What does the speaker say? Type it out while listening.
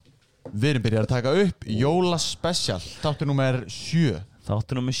Við erum byrjað að taka upp jólaspecial, þáttur númer 7.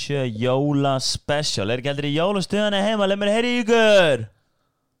 Þáttur númer 7, jólaspecial. Ekki heldur í jólastöðunni heima, leið mér heyri ykkur.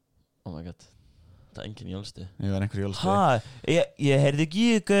 Oh my god, það engin jólastuð. Ég var einhver jólastuð. Ég heyrði ekki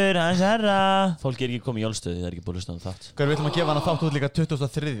ykkur, hans herra. Fólk ekki komið í jólastöði, það ekki búið að hlusta þátt. Við ætlum að gefa hana þátt út líka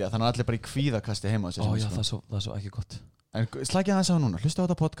 23. Þannig að allir bara í kvíðakasti heima. Já, það er svo ekki gott. En slækja það núna, hlusta á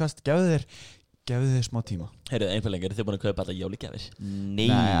þetta podcast, gefðu þér smá tíma. Heyrðu, einhver lengur, þið búin að kaupa alla jólagjafir? Nei,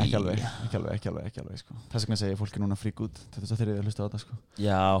 ekki alveg sko. Þess vegna segja fólki núna frík út 23. að hlusta á þetta sko.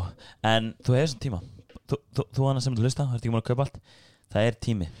 Já, en þú hefur svona tíma. Þú hana sem þú hlusta, þú ert ekki búin að kaupa allt. Það er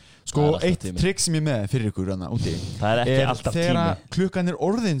tími. Sko, eitt trikk sem ég með fyrir ykkur úti það er ekki alltaf tími. Þegar klukkan er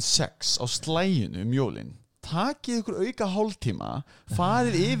orðin 6 á slæginu jólin, takið ykkur auka hálftíma,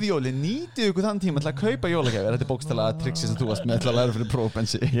 farið yfir jólin, nýtið ykkur þann tíma til að kaupa jólagjafir. Þetta er bókstaflega triksi sem þú varst með til að læra fyrir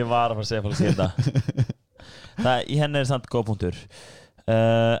prófbensi. Ég var að fara að segja fólk þetta. Í henni er samt góð punktur.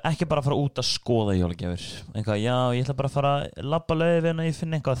 Ekki bara fara út að skoða jólagjafir. Já, ég ætla bara að fara að labba laufin og ég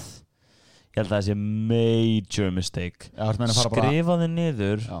finn eitthvað. Ég held að það sé major mistake. Skrifaði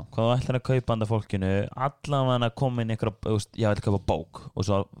niður hvað þú ætlar að kaupa handa fólkinu, allavega að koma inn einhverja, ég ætla að kaupa bók og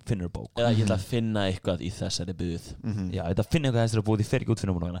svo finnur þú bók. Eða ég ætla að finna eitthvað í þessari búð. Já, ég ætla að finna eitthvað í þessari búð, ég fer ekki út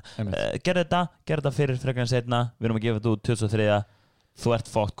fyrir núna. Gerðu þetta fyrir frekar en seinna, við erum að gefa þetta út 23. Þú ert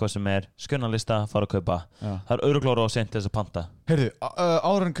fótt hvað sem er, skunnanlista, fara að kaupa. Það er öruglóra og sent þess að panta. Heyrðu,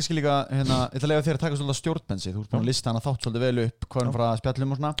 áður en kannski líka, ég ætla að lega þér að taka svolítið stjórnbensi. Þú ert búin að lista hana þátt svolítið vel upp, hvað erum frá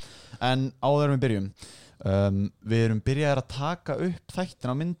spjallum og svona. En áður en við byrjum, við erum byrjaðir að taka upp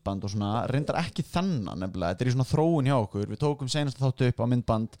þættin á myndband og svona, reyndar ekki þennan nefnilega. Þetta er í svona þróun hjá okkur. Við tókum seinast þáttu upp á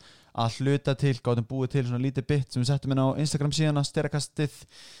myndband að hluta til, gátum búið til svona lítið bit sem við settum inn á Instagram síðana,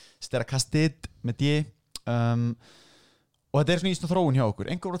 Sterakastið með D. Og þetta er svona í svona þróun hjá okkur.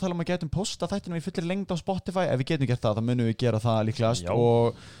 Einhver voru að tala að getum posta þættinum í fullir lengd á Spotify. Ef við getum gert það, þá munum við gera það líklegast.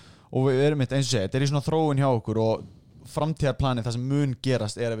 Og við erum eins og segja, þetta er í svona þróun hjá okkur og framtíðarplanið, það sem mun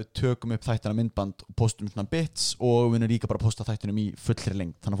gerast er að við tökum upp þættina myndband og postum svona bits og við munum líka bara posta þættinum í fullir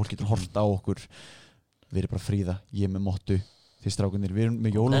lengd. Þannig að fólk getur hort á okkur. Við erum bara fríða, ég með mottu, þið strákunir, við erum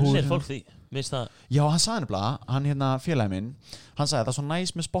með jólahúð. En fólk því, veist það? Já, hann sagði nefnilega, félagi minn, hann sagði það er svo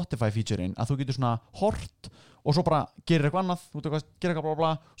næs með Spotify featureinn að þú getur svona hort og svo bara gerir eitthvað annað, gerir eitthvað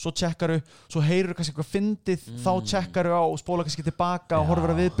bla, svo tjekkaru, svo heyrir kannski eitthvað fyndið, þá tjekkaru á og spóla kannski tilbaka og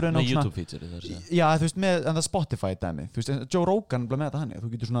horfir að viðbröðin og svona. YouTube feature þar sé. Já, þú veist, með það Spotify dæmi, þú veist, Joe Rogan með þetta hann,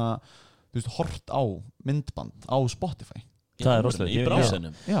 þú getur svona, þú veist, hort á myndband á Spotify. Það er rosalega, í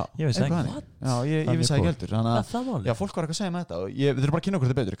brásinum. Já, ég vissi ekki. Já, ég vissi ekki heldur. Þannig að fólk var eitthvað að segja með þetta og við þurfum bara að kynna okkur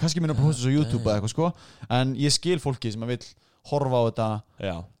þetta betur. Kannski minnum að posta þessu á YouTube eða eitthvað sko, en ég skil fólki sem að vill horfa á þetta.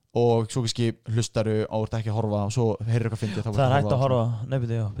 Já. Og svo kannski hlustaru á þetta ekki að horfa og svo heyrir eitthvað fyndið. Það er hægt að horfa,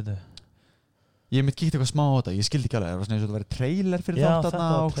 byrju. Ég mitt kíkti eitthvað smá á þetta, ég skildi ekki alveg, það var svona eins og þetta væri trailer fyrir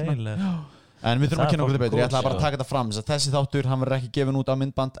þáttarna. En við þurfum að kynna okkur þetta betur, ég ætla bara að taka þetta fram þessi þáttur, hann verður ekki gefin út á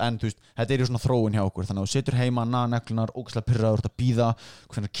myndband en þú veist, þetta er í svona þróun hjá okkur þannig að þú situr heima, neglunar, ógeðslega pirraður að bíða,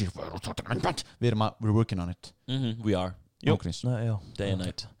 hvernig kýrfaður og þetta myndband we're working on it. We are. Day and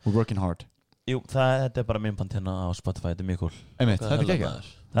night. We're working hard. Jú, þetta er bara myndband hérna á Spotify, þetta er mjög cool. Einmitt, þetta er ekki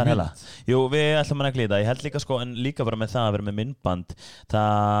ekki. Það er hella. Jú, við ætlum að negla í það. Ég held líka sko, en líka bara með það að vera með myndband,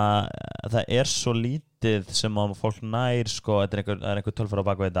 það er svo lítið sem að fólk nær sko, þetta er einhver tölfur á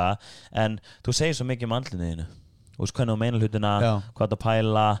bakvið þetta, en þú segir svo mikið andlinu þínu. Þú veist hvernig þú meina hlutina, hvað það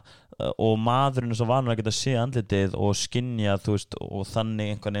pæla og maðurinn er svo vanur að geta sé andlitið og skynja, þú veist, og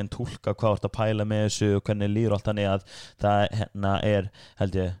þannig einhvern veginn túlka hvað þú ert að pæla með þessu og hvernig líður allt þannig að það hérna er,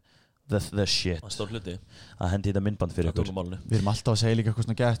 held ég, the shit. Stór hluti að hendi þetta myndband fyrir ykkur. Við erum alltaf að segja líka eitthvað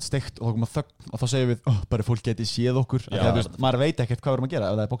svona gett steikt og þá komum að þögn og þá segjum við, bara fólk geti séð okkur. Maður veit ekkert hvað við erum að gera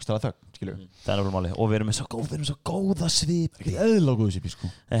ef það er bókstaflega þögn, skilju. Það er náttúrulega máli og við erum svo góða svip. Ekki eðlilega góða svip, sko.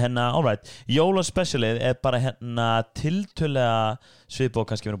 Hérna, alright, jólaspecialið er bara hérna tiltölulega svipað og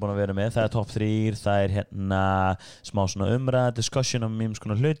kannski við erum búin að vera með. Það er top 3, það er hérna smá svona umræða, discussion um mjög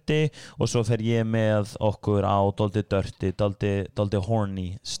svona hluti og svo fer ég með okkur á dálítið dirty, dálítið horny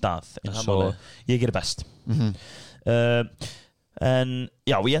stað eins og ég gerir best. En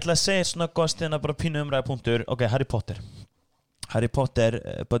já, ég ætla að segja svona góðstina bara pínu umræða punktur. Ok, Harry Potter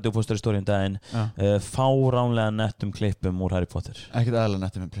bætti upp fóstur í stóri daginn fáránlega nettum klippum úr Harry Potter. Ekkert aðlega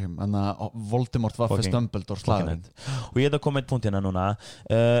nettum klippum þannig að Voldemort var fyrir Dumbledore slaginn. Og ég ætla að koma eitt punkt hérna núna.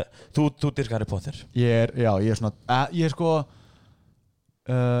 Þú dyrka Harry Potter. Ég er sko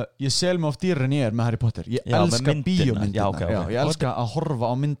ég sel mig oft dýrar en ég er með Harry Potter. Ég elska bíómyndirnar. Ég elska að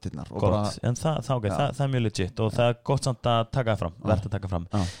horfa á myndirnar. En það er mjög legit og það er gott samt að taka það fram, verðt að taka fram.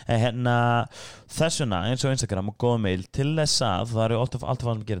 Hérna, þessuna eins og Instagram og góða mail til þess að það eru alltaf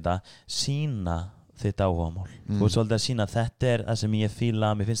að gera þetta, sína þitt áhugamál þú ert svolítið að sína að þetta það sem ég fíla,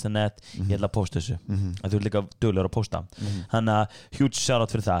 mér finnst það nett ég ætla að posta þessu, að þú ert líka duglegur að posta þannig að huge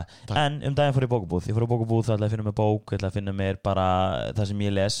shoutout fyrir það en daginn fór ég bókabúð þá ætla ég að finna mér bók, ég ætla að finna mér bara það sem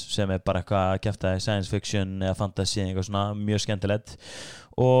ég les, sem bara eitthvað að kjafta science fiction eða fantasy eitthvað svona mjög skemmtilegt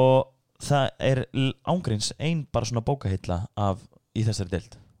og það ángríns ein bara svona bókahilla í þessari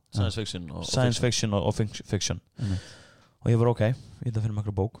deild science fiction og fiction og ég var ok, ég ætla að finna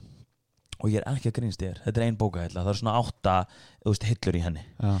mér bók og ég ekki að grínst þér, þetta ein bókahilla það svona 8 hillur í henni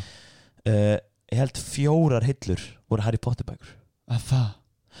ég held 4 hillur voru Harry Potter bækur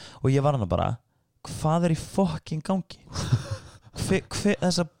og ég var hana bara hvað í fucking gangi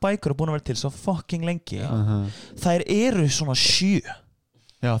þessar bækur búin að vera til svo fucking lengi þær eru svona 7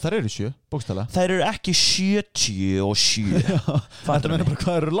 já, þær eru 7, bókstæla þær eru ekki 77 þetta meina bara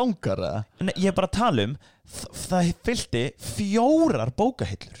hvað eru langar eða? Nei, ég er bara að tala það fylgdi 4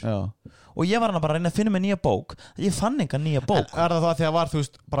 bókahillur já og ég var hana bara að reyna að finna mig nýja bók ég fann enga nýja bók en það því að var þú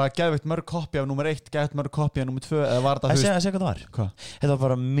veist bara geðveikt mörg kopí af nummer 1 geðveikt mörg kopí af nummer 2 eða var það þú veist hvað það var? Þetta var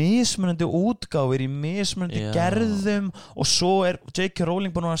bara mismunandi útgáfur í mismunandi gerðum og svo J.K.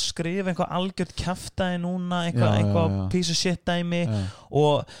 Rowling búin að skrifa eitthvað algjört kjaftaði núna eitthvað piece of shit dæmi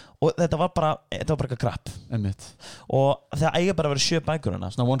og þetta var bara eitthvað crap og það eigi bara að vera 7 bækur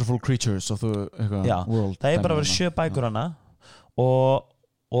hana svona wonderful creatures of the world það eigi bara að vera 7 bækur hana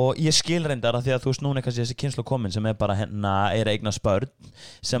og ég skil reyndar að því að þú veist núna kannski þessi kynslu komin sem bara eignast börn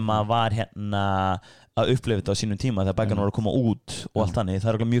sem var að upplifa þetta á sínum tíma þegar bækarna voru að koma út og allt þannig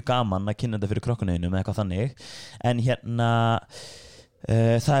það mjög gaman að kynna þetta fyrir krökkunniðinu með eitthvað þannig en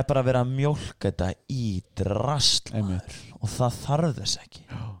það bara að vera að mjólka þetta í drasl og það þarf þess ekki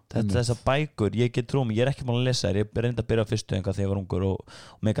þessar bækur, ég get trúum ég ekki mála að lesa þær, ég reyndi að byrja á fyrstu þegar ég var ungur og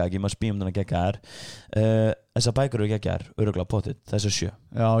mega ekki, maður spíum þannig að gegga þær þessar bækur eru gegga þær, öruglega potið þessar 7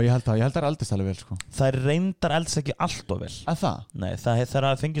 já, ég held það eldist alveg vel sko. það reyndar eldist ekki allt of vel það? Nei,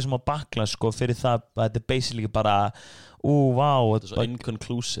 það fengið sem að bakla sko, fyrir það að þetta er basically bara wow, þetta er svo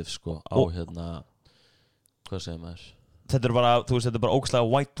inconclusive sko, á hvað segir maður þetta er bara, þú veist, þetta er bara ógeðslega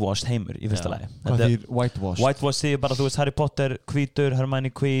whitewashed heimur í fyrsta lagi. Hvað þýr whitewashed? Whitewashed þýðir bara, þú veist, Harry Potter hvítur,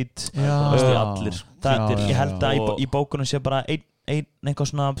 Hermione hvít allir hvítir. Ég held að í bókunum sé bara einhver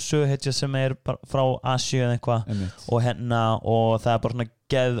svona söguhetja sem frá Asíu eða eitthvað og og það er bara svona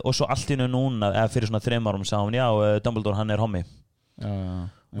geð og svo allt í núna, eða fyrir svona 3 árum sá hún, Dumbledore, hann hommi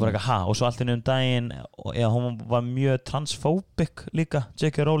og svo allt í daginn hún var mjög transphobic líka,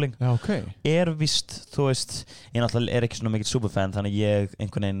 J.K. Rowling víst, þú veist ég náttúrulega ekki svona mikill superfan þannig ég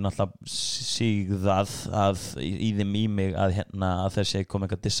einhvern veginn náttúrulega sígðað í þeim í mig að þessi kom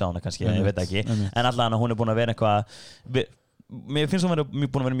eitthvað dissa á hana kannski, ég veit ekki en allavega hún búin að vera eitthvað mér finnst hún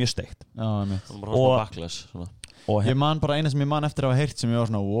búin að vera mjög steikt og ég man bara eina sem ég man eftir að hafa heyrt sem ég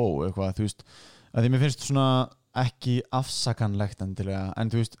var svona wow, eitthvað, þú veist að því mér finnst svona ekki afsakanlegt endilega en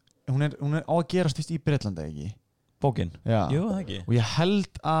þú veist, hún er á að gerast í Bretlandi ekki? Bókin? Já. Jú, það ekki. Og ég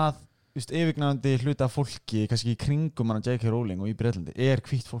held að yfirgnæfandi hluta af fólki kannski í kringum hana J.K. Rowling og í Bretlandi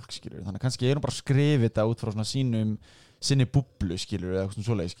hvítt fólk skilur þannig að kannski hún bara skrifið þetta út frá svona sinni búblu skilur eða eitthvað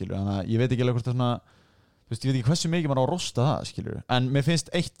svoleið skilur þannig að ég veit ekki alveg hvort það svona þú veist, ég veit ekki hversu mikið maður á að rosta það skilur en mér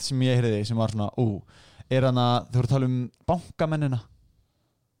finnst eitt sem ég heyrði sem var svona hana þau voru að tala bankamennina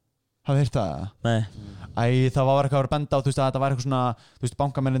hafið heyrt það? Nei. Það var eitthvað að vera benda á, þú veist, að þetta var eitthvað svona, þú veist,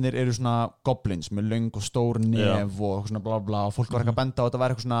 bankamennir eru svona goblins með löng og stór nef og svona bla bla og fólk var eitthvað að benda á þetta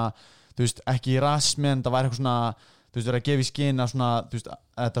var eitthvað svona, þú veist, ekki rasmi en það var eitthvað svona, þú veist, verið að gefa í skyn að svona, þú veist,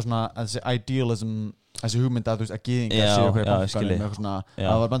 þetta svona, þessi idealism, þessi hugmynd að, þú veist, að gyðingar séu okkur í bankanum með eitthvað svona,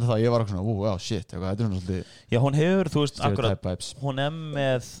 það var benda á það, ég var eitthvað svona, wow, shit, eitthvað, þetta er svona svolítið. Já, hún hefur, þú veist, akkurat, hún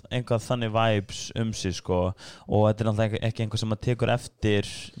með einhvað þannig vibes sig, sko, og þetta er náttúrulega ekki einhvað sem maður tekur eftir.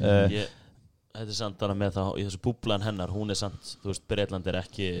 Þetta er samt þarna með það, í þessu búblan hennar, hún samt, þú veist, Bretland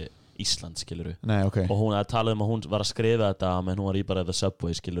ekki Ísland, skiluru. Nei, ok. Og hún talaði að hún var að skrifa þetta, menn hún var í bara The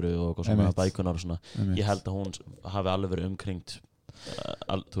Subway, skiluru, og svona bækunar og svona. Ég held að hún hafi alveg verið umkringt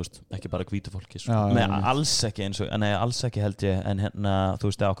þú veist, ekki bara hvítu fólki alls ekki eins og, nei, alls ekki held ég en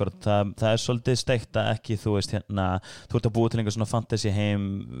þú veist, akkurat það er svolítið steikt að ekki, þú veist, þú ert að búa til einhver svona fantasy heim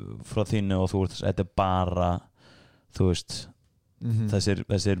frá þínu og þú ert, þetta er bara þú veist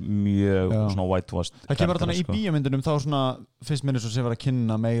þessir mjög svona whitewashed það kemur þarna í bíómyndunum þá svona fyrst minnir svo sem var að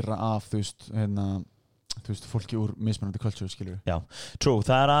kynna meira af þú veist, fólki úr mismunandi culture, skilur við. Já, true,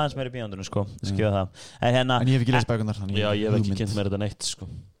 það aðeins meira í bíómyndunum, sko, skilja það. En ég hef ekki lesið bækunar, þannig já, ég hef ekki kynnt mér þetta neitt, sko.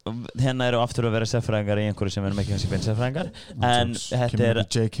 hérna eru aftur að vera sérfræðingar í einhverju sem erum ekki kannski beint sérfræðingar en þetta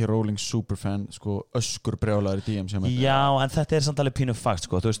J.K. Rowling superfan sko öskur brjálaður í DM sem já, en þetta samt alveg pínu fakt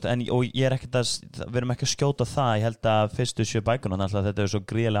sko, þú veist, og ég ekkert við erum ekki að skjóta það, ég held að fyrstu 7 bækurnar, þetta svo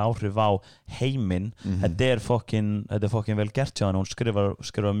gríðarlega áhrif á heiminn, þetta er fokkin vel gert hjá hann, hún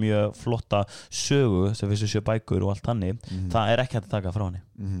skrifar mjög flotta sögu sem fyrstu 7 bækur og allt hannig, það er ekki hægt að taka frá henni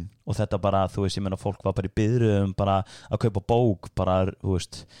og þetta bara, þú veist, ég meina fólk var bara í biðröðum bara að kaupa bók bara, þú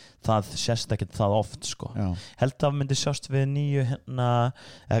veist, það sést ekki það oft sko. Held að myndi sjást við nýju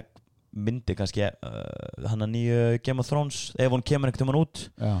myndi kannski hana nýju Game of Thrones ef hún kemur einhvern tímann út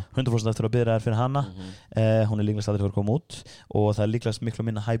 100% eftir að byrja fyrir hana hún líklegast aldrei fyrir að koma út og það líklegast miklu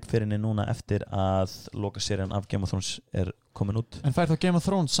minna hype fyrir henni núna eftir að lokaserían af Game of Thrones komin út. En fær þá Game of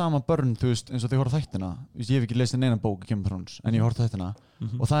Thrones sama börn, þú veist, eins og þið horfðu þættina ég hef ekki lesið neina bók Game of Thrones en ég horfðu þættina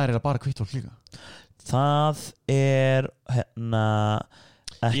og það er bara hvítt fólk líka. Það er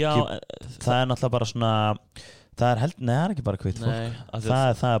ekki, það er náttúrulega bara svona það er ekki bara hvítt fólk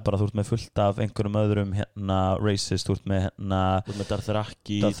það er bara, þú ert með fullt af einhverjum öðrum racist, þú ert með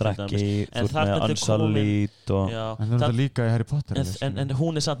Dothraki, þú ert með Unsullied en það er líka í Harry Potter en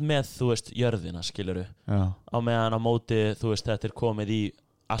hún er samt með, þú veist, jörðina skiluru, á meðan á móti þú veist, þetta er komið í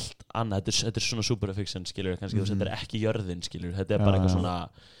allt annað, þetta er svona superfiction skiluru, kannski þetta er ekki jörðin skiluru, þetta er bara eitthvað svona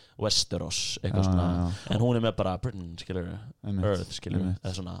Westeros, eitthvað svona en hún er með bara Britain, skilur Earth, skilur,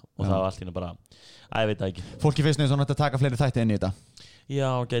 eða svona og það var allt hérna bara, ég veit það ekki fólki finnst neins svona að taka fleiri þætti inn í þetta já,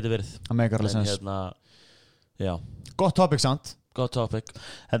 gæti verið það meikar alveg sens já, gott topic samt gott topic.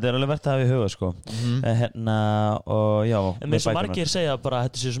 Þetta er alveg verðt að hafa í huga sko. Og já, en mér svo margir segja bara að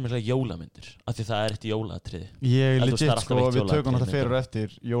þetta sé svo mikla jólamyndir af því það er eitt jólatriði. Ég legit sko, við tökum þetta fyrir og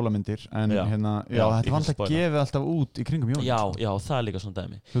eftir jólamyndir en þetta var alltaf gefið alltaf út í kringum jólin. Já, það er líka svona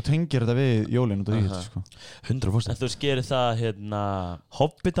dæmi. Þú tengir þetta við jólin út af því sko. 100%. En þú gerir það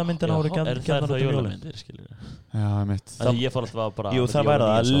Hobbitamyndina voru gerðar út af jólamyndir, skilur. Já, mitt. Þannig ég fór alltaf bara jú, það væri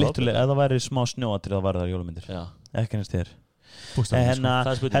það, literally, ef það væri smá snjóatrið þá væri það jólamyndir. Ekki næst þér.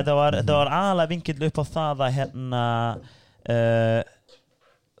 Þetta var aðalega vingill upp á það að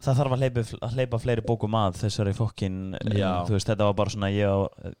það þarf að hleypa fleiri bókum að þessari fokkin þú veist, þetta var bara svona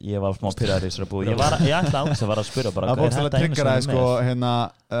ég var smá pyrraður í þessari búð ég ætla ángst að vera að spyrja bara það bókst að tryggja það sko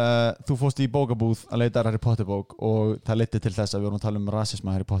þú fórst í bókabúð að leita Harry Potter bók og það leiddi til þess að við vorum að tala um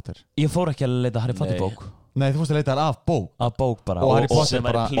rasisma Harry Potter. Ég fór ekki að leita Harry Potter bók. Nei, þú fórst að leita af bók bara og Harry Potter sem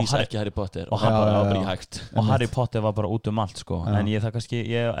bara please ekki Harry Potter og hann bara var bara í hægt og Harry Potter var bara út allt sko en ég hef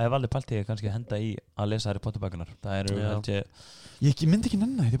aldrei pælt ég kannski henda í að lesa Harry Potter bækunar það eru ég myndi ekki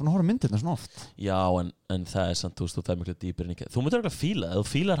nenni, ég er búin að horfa myndirna svona oft. Já, en það er samt, þú það er miklu dýpir en ekki. Þú myndir örugglega fíla, ef þú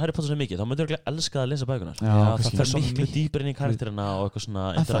fílar Harry Potter svo mikið, þá myndir örugglega elska að lesa bækunar. Já, það fer svo miklu dýpir inn í karakterina og eitthvað svona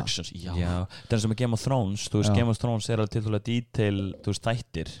interactions. Já, það er sem að Game of Thrones, þú veist, Game of Thrones er alveg tildulega detail, þú veist,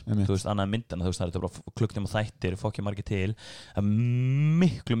 þættir, þú veist, annað myndina, þú veist, það er bara klukknum þættir, fokkið margir til,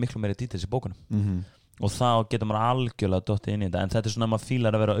 miklu meiri details í bókunum. Og þá getur maður algjörlega dottið inn í þetta, en þetta er svona að maður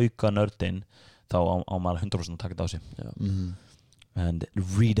fílar að vera auka nördin, þá á maður 100% að taka þetta á sig. And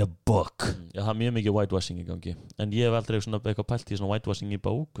read a book. Já, það er mjög mikið whitewashing í gangi. En ég hef aldrei svona eitthvað pælt í svona whitewashing í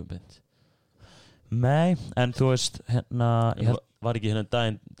bókum beint. Nei, en þú veist var ekki hérna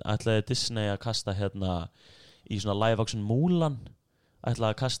daginn ætlaði Disney að kasta í svona live action Mulan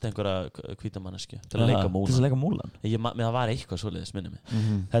ætlaði að kasta einhverja hvítamannesku til að leika Mulan. Til að leika Mulan? Það var eitthvað svoleiðis, minni mig.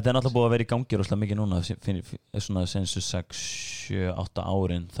 Þetta er náttúrulega búið að vera í gangi rosalega mikið núna svona senstu 6, 7, 8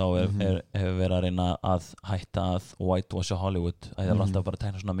 árin þá hefur verið að reyna að hætta að whitewasha Hollywood það var alltaf bara að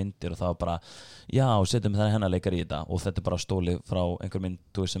tekna svona myndir og það var bara já, setjum það hennar leikar í þetta og þetta er bara stólið frá einhver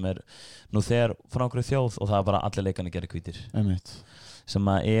mynd sem er nú þegar frá einhverju þjóð og það er bara allir leikarnir gerir hvítir sem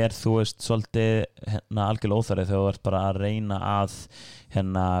að er, þú veist, svolítið algjörlega óþarrið þegar þú ert bara að reyna að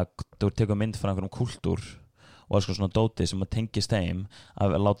þú tekur mynd frá einhverjum kultúr og er svona dóti sem að tengist þeim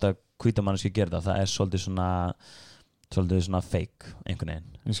að láta hvíta manneski gera það er svolítið svona fake einhvern veginn.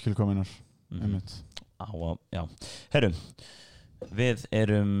 Ég skil kominar. Já. Herru, við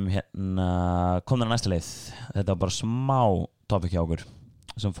erum komin á næsta leið. Þetta var bara smá topic hjá okkur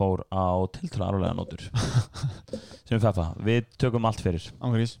sem fór á tiltölulega alvarlegar nótur sem við feffa. Við tökum allt fyrir.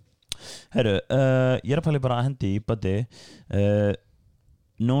 Ángurís. Herru, ég er að pæli bara að hendi í buddi.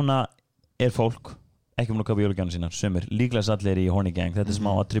 Núna er fólk ekki múin að kaupa jólagjánu sínar, sumir líklega allir í Horny Gang, þetta er smá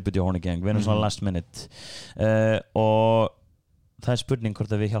attribute í Horny Gang við erum svona last minute og það er spurning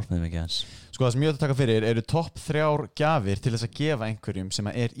hvort að við hjálpum þeim ekki eins. Sko það sem ég ætla að taka fyrir eru topp 3 gjafir til þess að gefa einhverjum sem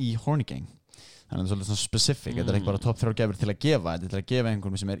er í Horny Gang. Þannig að það er svolítið svona specific, þetta er ekki bara topp 3 gjafir til að gefa, þetta er til að gefa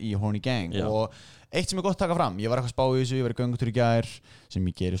einhverjum sem er í Horny Gang. Og eitt sem er gott að taka fram, ég var eitthvað spá í þessu, ég var í göngutur í gær sem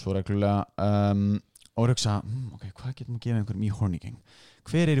ég gerir svo reglulega og hugsa, ok, hvað getum að gefa einhverjum í Horny Gang?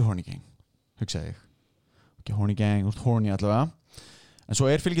 Hver í Horny Gang? Hugsaði ég. Ok, Horny Gang, horny allavega. En svo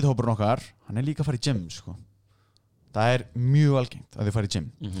fylgithópurinn okkar, hann líka að fara í gym, sko. Það mjög algengt að þið fara í gym.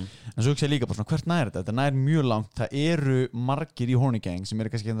 En svo hugsa ég líka bara svona, hvert nær þetta? Þetta nær mjög langt. Það eru margir í Horny Gang sem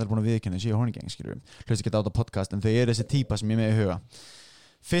kannski ekki búin að viðurkenna séu Horny Gang, skilur við. Hlusta ekki á þetta podcast, en þau þessi típa sem ég með í huga.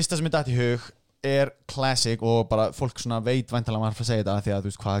 Fyrsta sem ég datt í hug classic og bara fólk svona veit væntanlega maður að segja þetta því að þú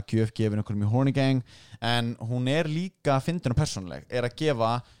veist hvað gjöf gefur einhverjum í Horny Gang, en hún líka fyndin og persónuleg, að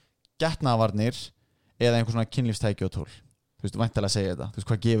gefa getnaðarvarnir eða einhver svona kynlífstæki og tól. Þú veist, væntanlega að segja þetta. Þú veist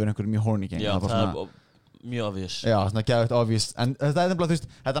hvað gefur einhverjum í Horny Gang. Já, það mjög obvious. Já, svona geðvægt obvious. En þetta nefnilega, þú veist,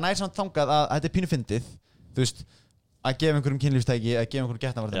 þetta nær samt þangað að þetta pínu fyndið, þú veist, að gefa einhverjum kynlífstæki, að gefa einhverjum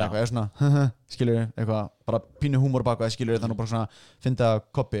getnaðarvarnir eitthvað, svona, skilur eitthvað, bara pínu húmor baka, skilur þannig bara svona, finna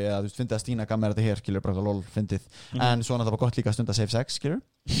koppi, eða þú veist, finna Stína gaf mér þetta hér, skilur, bara lol, fyndið. En svo náttúrulega gott líka að stunda safe sex, skilur.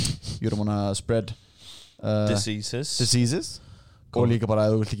 You don't wanna spread diseases. Og líka bara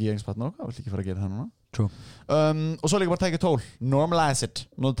að þú vilt ekki einspatt nóg, vilt ekki fara að gera það núna. True. Og svo líka bara tækja tól, normalize it,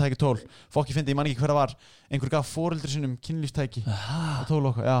 nóðu tækja tól. Fokki fyndi, ég man ekki hver það var, einhver gaf foreldri sinum kynlífstæki og tól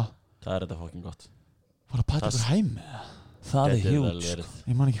okkar, já. Það þetta fokkin gott. Var að pæta ykkur heim? Það huge.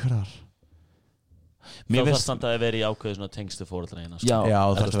 Ég man ekki hver það var. Mér finnst samt að það veri í ákveði svona tengstu foreldra sko. Já,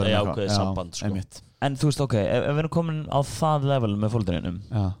 það er í ákveði samband, sko. En þú veist, ok, ef við erum komin á það level með foreldrinum,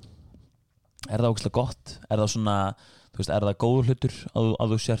 það ógeðslega gott? Það svona... Þú veist, það góður hlutur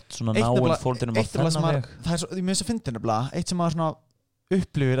að þú sért svona náinn fóldinum á þennan veg? Það svo, ég með þess að finna nefnilega, eitt sem maður svona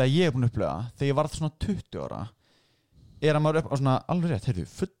upplifir að ég búin að upplifa þegar ég varð svona 20 ára að maður upp á svona, alveg rétt, heyrðu,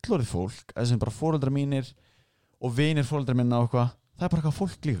 fullorðið fólk, þess að bara fóreldrar mínir og vinir fóreldrar minna og eitthvað, það bara eitthvað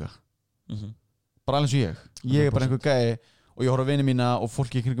fólk líka. Bara alveg eins og ég bara einhver gæi og ég horf á vinir mína og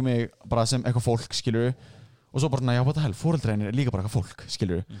fólki í kringum mig bara sem eitthvað fólk, skilur, og svo bara svona, já, what the hell, fóreldrar mínir líka bara eitthvað fólk,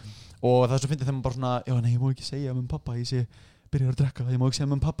 skilur. Og það svo fyndið þegar maður bara svona, já, nei, ég má ekki segja um pappa ég sé byrjar að drekka, ég má ekki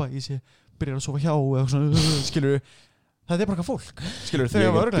segja um pappa ég sé byrjar að sofa hjá eða svona, skilur, það bara eitthvað fólk, skilur, þau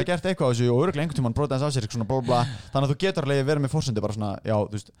hafa örugglega gert eitthvað á þessu og örugglega einhvern tímann brotið hans á sér, svona blá, þannig að þú getur alveg verið með forsendu bara svona, já,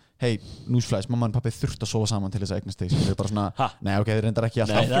 þú veist, hey, newsflash, mamma og pappi þurft að sofa saman til þess að eignast þig, skilur, bara svona, nei, ok, þið reyndar ekki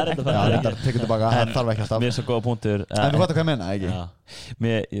alltaf, já, reyndar, tekur tilbaka, það þarf ekki alltaf. Mér er svo góða punktur. En þú fattar hvað ég meina, ekki?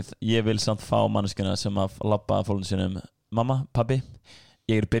 Ég vil samt fá manneskjuna sem að labba fólkinu sínum, mamma, pabbi,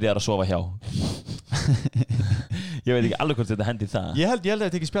 ég byrjar að sofa hjá. Ég veit ekki alveg hvort þetta hendi það. Ég held að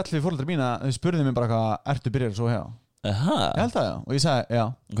ég tekið spjall við foreldrar mína, þau spurðu mig bara hvað, ertu byrjar að sofa hjá? Ég held það, já, og ég sagði, já.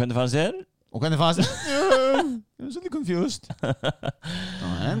 Hvernig fannst þér? Og hvernig fannst þér? Ég var svolítið confused.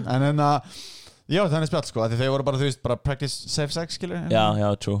 En já, það spjall, sko, því þau voru bara, þú veist, bara practice safe sex, skilur. Já,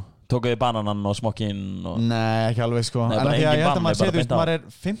 true. Tókuðu bananan og smokkinn og... Nei, ekki alveg, sko. En því að ég held að maður sé, þú veist, maður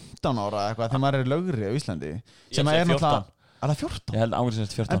 15 ára eitthvað, þegar maður lögri á Íslandi. Sem er náttúrulega... Er það 14? Ég held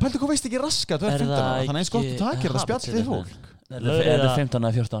ángriðsins 14. En pældu hvað veist ekki raska, þú 15 ára, þannig eins gott þú takir þetta spjall við fólk. Er það 15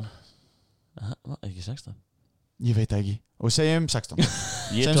 eða 14? Ekki 16? Ég veit ekki. Og segjum 16.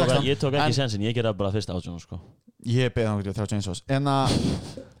 Ég tók ekki sensin, ég gerði bara fyrst 18, sko. Ég beði þá 31 ás. En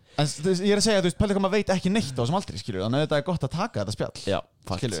ég að segja, þú veist, pældu hvað maður veit ekki neitt á þessum aldri, skilur. Þannig að þetta gott að taka þetta spjall. Já,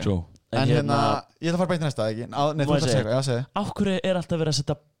 faktiskt. True. En ég ætla að fara beint næsta, ekki? Nei, þú ætla að segja, já, segja. Af hverju alltaf verið að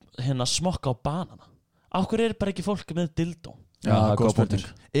setja smokka á banana? Af hverju bara ekki fólk með dildó? Já, góð spurning.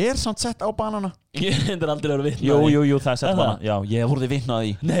 Samt sett á banana? Ég hendur aldrei verið vitna að því. Jú, það sett banana. Já, ég voruði vitna að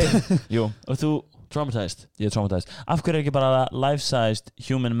því. Nei. Jú. Og þú traumatized? Ég traumatized. Af hverju ekki bara life-sized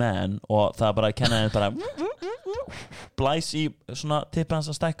human man og það bara kenna henni bara blæs í svona tippi hans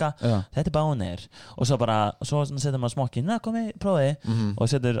að stækka. Þetta bánir. Og svo setur maður smokkin. Na, komi, prófi. Og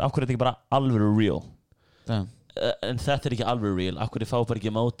setur, af hverju ekki bara alvöru real? En þetta ekki alvöru real. Af hverju fá bara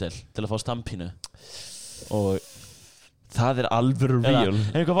ekki módel til að fá stampínu? Og það alvöru real.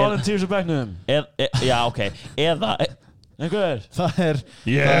 Einhver volunteers á bekknum? Já, ok. Eða einhver? Það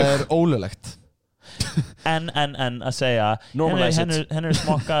er ólulegt. En að segja henni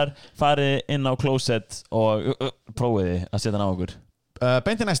smokkar, farið inn á closet og prófiði að setja hann á okkur.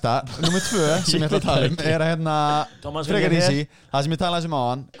 Beinti næsta, nummer 2 sem ég ætla að tala að frekar easy. Það sem ég talaði um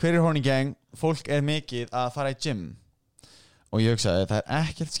áðan, hver Horny Gang? Fólk mikið að fara í gym. Og ég hugsaði, það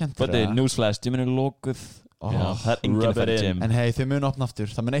ekkert skemmtilega. Newsflash, gyminu lokuð. Það enginn að fara í gym. En hei, þau munu opna aftur.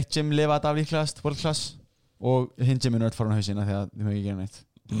 Það mun eitt gym lifa þetta af líklegast, world class. Og hinn gyminu fara á hausina því að þau mögum ekki gera neitt.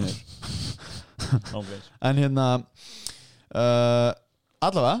 En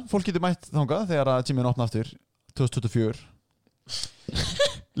allavega, fólk getur mætt þangað þegar að gyminu opna aftur 2024.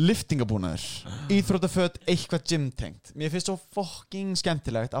 Liftingabúnaður, íþróttaföt, eitthvað gymtengt. Mér finnst svo fucking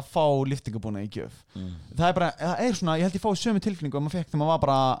skemmtilegt að fá liftingabúnað í gjöf. Það bara, svona, ég held ég fá sömu tilfinningu að maður fekk þegar maður var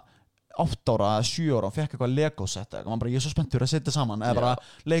bara 8 ára, 7 ára og fekk eitthvað Lego set eitthvað, maður bara, ég er svo spenntur að setja saman eða bara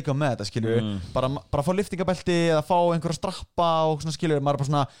leika með þetta, skilur bara fá liftingabelti eða fá einhverja strappa og svona, skilur, maður er bara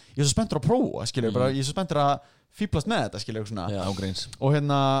svona ég er svo spenntur að prófa, skilur, bara ég er svo spenntur að fíblast með þetta, skilur, svona og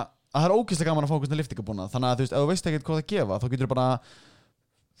hérna, það er ógeðslega gaman að fá einhvern liftingabúnað, þannig að þú veist, ef þú veist ekkert hvað það gefa, þá getur þú bara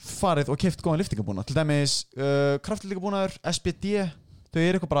farið og keypt góðan liftingabúnað, til dæmis kraftliftingabúnaður, SBD, þau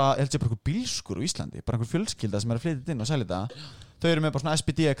eru eitthvað bara, ég held ég bara eitthvað bílskur á Íslandi, bara einhver fjölskylda sem er að flytja inn og selja þetta. Þau eru með bara svona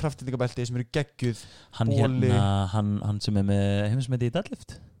SBD kraftliftingabelti sem eru geggjuð. Hann hann sem er með heimsmeti í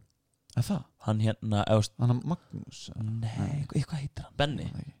deadlift. Er það? Hann hann Magnús? Nei, hvað heitir hann?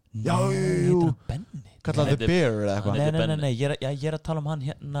 Benni? Já, Benni? Kallaði The Bear eða eitthvað? Nei, ég er að tala um hann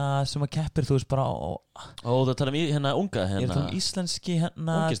sem að keppir, þú veist bara það tala um unga Ég er að tala um íslenski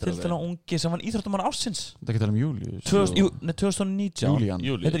tilfæðan ungi sem var íþróttumann ársins. Það ekki tala um Július? 2019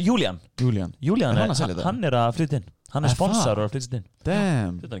 Júlían. Júlían, hann er að flytja inn. Hann er sponsor og að flytja inn.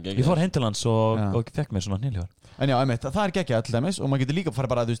 Damn. Ég fór heim til hans og fekk mér svona hnýljóðar. En já, það er geggjað til dæmis og maður getur líka að fara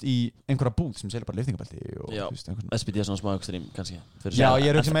bara, þú veist, í einhverja búð sem selja bara liftingabelti og já, SBD er svona smá ekstrím kannski. Já,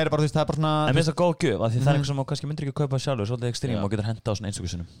 ég er ekki meira bara, þú veist, það er bara svona En mér finnst það góð gjöf, af því það er einhver sem kannski myndir ekki að kaupa sjálfur, svolítið ekstrím og getur henda á svona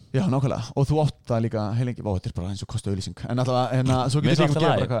einsökusunum. Já, nákvæmlega, og þú átt það líka heilengi, þetta er bara eins og kostu auðlýsing. En allavega, svo getur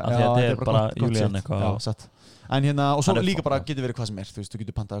líka bara En og svo líka bara getur verið hvað sem er, þú veist, þú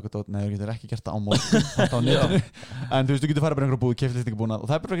getur pantað eitthvað, nei, þú getur ekki gert það á móti, pantað á netinu, en þú veist, þú getur farið bara einhverju búið, keypt liftingabúnað og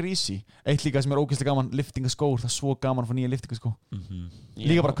það er bara eitthvað easy. Eitt líka sem er ógeðslega gaman, liftingaskór, það er svo gaman að fá nýja liftingaskó.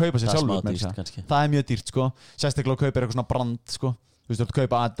 Líka bara að kaupa sér sjálfur með þess. Það er mjög dýrt, sko, sérstaklega að kaupa eitthvað svona brand, sko, þú veist, þú ert að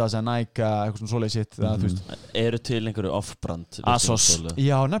kaupa Adidas eða Nike, eitthvað svona svoleiðis shit, þú veist. Eru til einhverju off-brand? Asos.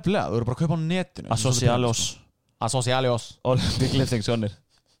 Já, nefnilega, þú eru bara að kaupa á netinu. Asocialios. Olympic lifting sonir.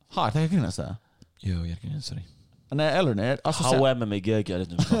 Ha, er það ekki grínast það? Jú, ég er ekki grínast, sorry. Nei, Elrun er H&M er mikið ekki að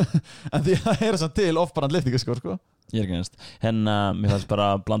sko. En því það er svona til off-brand liftingaskór, sko. Ég er ekki grínast. Mér fannst bara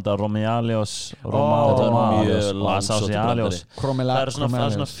að blanda Romealios og Asocialios. Það eru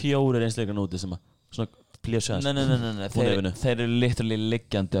svona 4 einsleikar úti sem að svona plésjast. Nei, þeir eru literally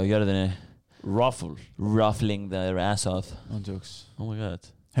liggjandi á jörðinni. Ruffling their ass off. On jokes. Oh my god.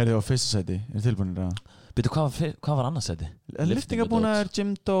 Heyrðu á fyrsta sæti, er tilbúinir að Býtu, hvað var annars sæti? Liftingabúnaður,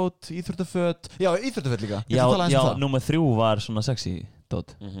 gymdót, íþróttaföt. Já, íþróttaföt líka. Já, númer 3 var svona sexy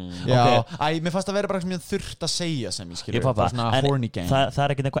dót. Já, mér fannst að vera bara eitthvað sem ég þurft að segja sem ég skilur. Svona horny game. Það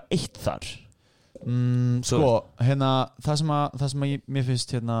er ekki eitthvað eitt þar. Sko, það sem mér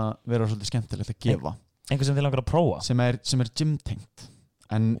finnst vera svolítið skemmtilegt að gefa. Einhver sem þið langar að prófa. Sem er gymtengt.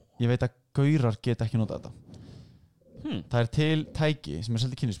 En ég veit að gaurar geta ekki notað þetta. Það er til tæki sem er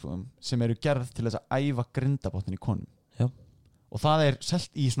selt í kynlífsbúðum sem eru gerð til þess að æfa grindabotnin í konum. Já. Og það er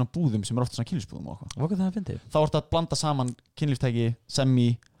selt í svona búðum sem er ofta svona kynlífsbúðum og eitthvað. Hvað það finnst þið? Þá ertu að blanda saman kynlífstæki, semi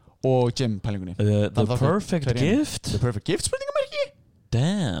og gym pælingunni. The perfect gift? The perfect gift spurningamerki?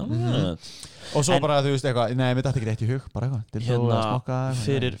 Damn. Og svo bara þú veist eitthvað, nei, mér dætti ekki rétt í hug, bara eitthvað.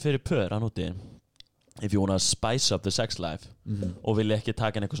 Fyrir pör hann úti, if you wanna spice up the sex life og vilja ekki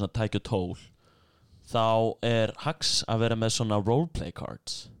taka eitthvað svona tæki og tól, þá er hags að vera með svona roleplay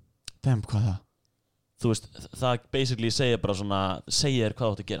cards. Damn, hvað það? Þú veist, það basically segir bara svona, segir hvað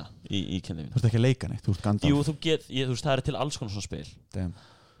þú ætti að gera í kynlífinu. Þú ert ekki að leika neitt, þú ert Gandalf. Jú, þú veist, það er til alls konar svona spil. Damn.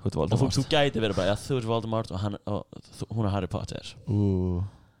 Og þú gæti verið bara, þú ert Voldemort og hún er Harry Potter.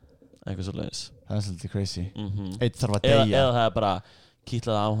 Eitthvað svo leiðis. Það er svolítið crazy. Eitt þarf að deyja. Eða það er bara,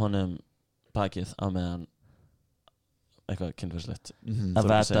 kýtlaði á honum bakið á meðan eitthvað kynferðislegt að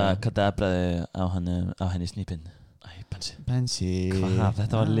veta kadabraði á henni snýpinn. Bensi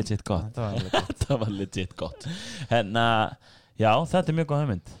Þetta var legit gott. Þetta var legit gott. Já, þetta er mjög góð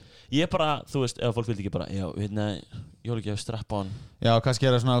hugmynd. Ég bara, þú veist, ef fólk vildi ekki bara jólagjöf strap-on. Já, kannski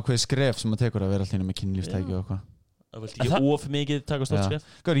er það svona ákveð skref sem að tekur að vera alltaf með kynlífstæki og eitthvað. Það vildi ekki of mikið taka stórt skref.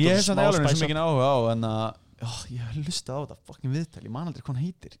 Ég hef svona alveg svo mikið áhuga á en ég hef lustið á þetta fucking viðtal, ég man aldrei hvað hann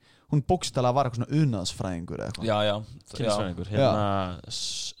heitir. Hún bókstaflega var eitthvað svona unaðsfræðingur eða eitthvað. Já, kynlífsfræðingur.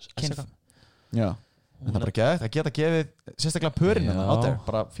 Já, en það er bara gett að geta gefið sérstaklega pörinn á þér,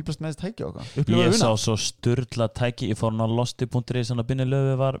 bara fíblast með þessi tæki og eitthvað. Ég sá svo sturla tæki, ég fór á losti.is þannig að Binni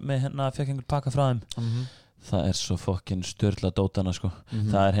Löfi var með fekk einhver pakka frá þeim. Það er svo fokkin sturla dótana sko.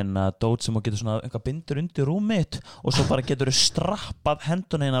 Það er dót sem getur svona eitthvað bindur undir rúmið og svo bara getur strappað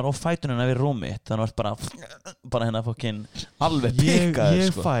hendun hennar og fætun hennar við rúmið. Þannig að bara fokkin alveg pikkaður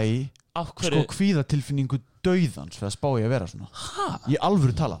sko. Ég fæ sko kvíðatilfinningu dauðans fyrir að spá ég að vera svona. Ég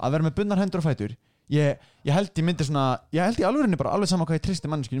alvöru tala, að vera með bundnar hendur og fætur. Ég held ég myndi svona, ég held í alvörinni bara alveg saman hvað ég tristi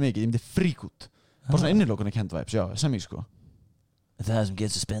manneskinu mikið, ég myndi frík út. Bara svona innilókunni kent vibes, já, sem ég sko. Það sem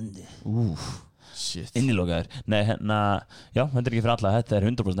getur spendi. Innilokaður. Nei, já, þetta er ekki fyrir alla. Þetta er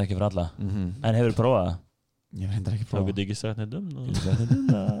 100% ekki fyrir alla. En hefur þú prófað það? Ég reyndar ekki Þá prófa getur ekki sagt neitt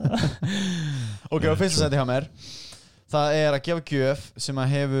Ok, og fyrsta sæti hjá mér það er að gefa gjöf sem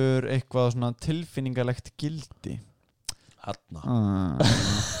að hefur eitthvað svona tilfinningalegt gildi Hanna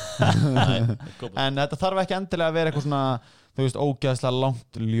En þetta þarf ekki endilega að vera eitthvað svona þú veist, ógeðslega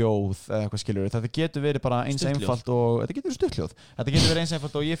langt ljóð eða eitthvað skilur þetta getur verið bara eins Stuttljóð. einfalt og þetta getur verið stuttljóð þetta getur verið eins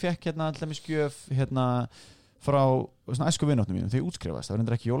einfalt og ég fekk til dæmis gjöf frá svona æsku vináttunum mínum þegar ég útskrifast, það var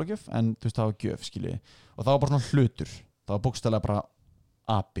reyndar ekki jólagjöf en þú veist það var gjöf skilji og það var bara svona hlutur það var bókstaflega bara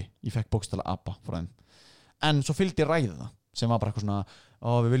api ég fekk bókstaflega apa frá þeim en svo fylgdi ræða sem var bara eitthvað svona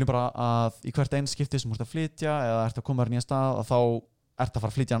við viljum bara að í hvert einn skipti sem þú ert að flytja eða ert að koma þér nýja stað og þá ert að fara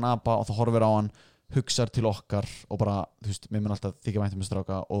að flytja hann apa og þá horfir á hann hugsar til okkar og bara, þú veist, mér mun alltaf þykja væntum með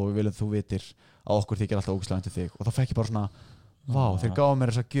stráka og við viljum þú vitir að okkur þykir alltaf ógeðslega væntum þig og þá fekk ég bara svona, þeir gáðu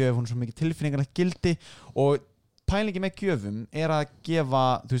mér þessa gjöf, hún er svo mikið tilfinningarlegt gildi og pælingi með gjöfum er að gefa,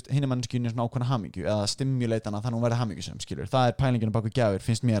 þú veist, hinni manneskjunni svona ákveðna hamingju eða stimuleitana þannig hún verði hamingjusum, skilur, það er pælinginu baku gjafir,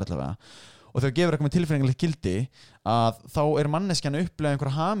 finnst mér allavega og þegar gefur eitthvað með tilfinningarlegt gildi að þá er manneskjan að upplega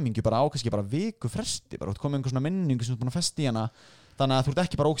einhverja hamingju bara ákvæmst bara viku fresti, bara komið einhver svona minningu sem þú ert búin að festa í hana þannig að þú ert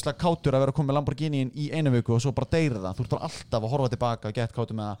ekki bara ógeðslega kátur að vera að koma með Lamborghini í einu viku og svo bara deyra það þú ert bara alltaf að horfa tilbaka og gett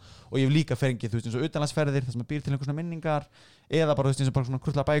kátur með það og ég hef líka fengið, þú veist, eins og utanlandsferðir þar sem býr til einhver svona minningar eða bara, þú veist, eins og bara svona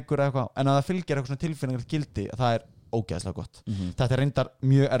krullar bækur eða eitthvað en að það fylgir eitthvað svona tilfinningarlegt gildi það er ógeðslega gott þetta er reyndar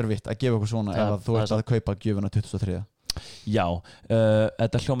mjög erfitt að gefa eitthvað svona ef þú ert að kaupa gjöfuna 2003 Já,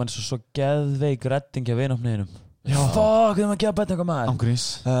 þetta hljóma eins og svo geðveik redding af vinafniðinum Fuck, við erum að gefa bæta eitthvað maður Ángurís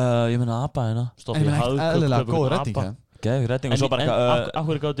Ég meina apa hérna eðlilega góð redding Geðveik redding og svo bara af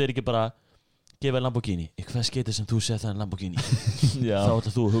hverju gátu þér ekki bara gefa Lamborghini í hvað skeiti sem þú setja en Lamborghini þá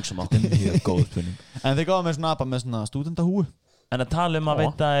ætla þú að hugsa um átt mjög góð spurning En þeir gáðu mér svona apa með svona stúdentahúu En að tala að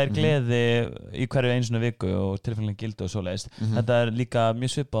veita er gleði í hverju einu svona viku og tilfengilega gildi og svoleiðist þetta er líka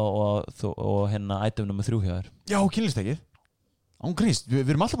mjög svipað og hérna item nummer 3 hjá þér Já, kynlýstekið Ángurís,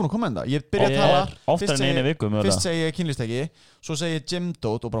 við erum alltaf búin að koma enda Ég byrja að tala oftar en einu viku Fyrst segi ég kynlýsteki svo segi ég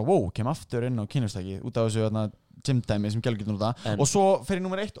gymdót og bara wow, kem aftur inn á kynlýsteki út af þessu gymdæmi sem gælur getur nota og svo fer ég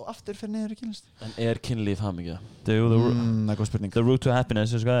nummer 1 og aftur fer niður í kynlýst En er kynlíf hamingja? Það er góð spurning The route to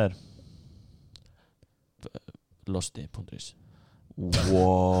happiness, veist hvað það er? Losti.is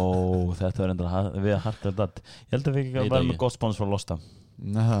Wow, þetta var enda við að harta þetta Ég held að við ekki að vera með gott spónus frá Losta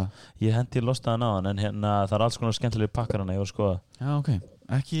Ég hendi Lostaðan á hann en hérna það er alls konar skemmtilegir pakkar hann að ég var að skoða Já, ok,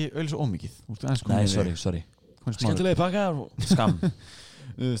 ekki auðvitað svo ómikið Nei, sorry Skemmtilegir pakkar Skam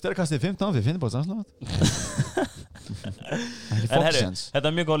Stærkastið 15 við finnum bara samslátt Ekki fóksens Þetta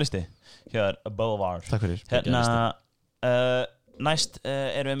er mjög góð listi Hér, Boulevard Takk fyrir Hérna Næst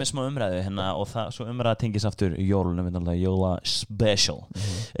erum við með smá umræðu hérna og svo umræða tengis aftur jólunum, jóla special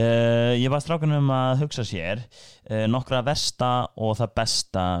Ég var strákunum að hugsa sér nokkra versta og það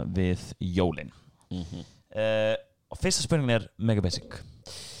besta við jólin og fyrsta spurningin er mega basic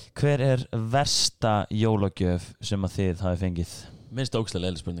Hver er versta jólagjöf sem að þið hafi fengið? Minnst ógeðslega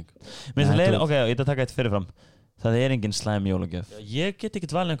leiðileg spurning Minnst leiðileg, ok, ég ætla að taka eitt fyrirfram Það er engin slæm jólagjöf Ég get ekki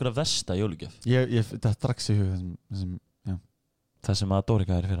valið einhverja versta jólagjöf Það er strax í hug Það sem að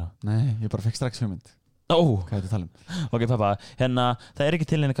Dórika er fyrir Nei, ég bara fekk strax hugmynd Hvað er þetta að tala um? Ok, pappa, hérna, það er ekki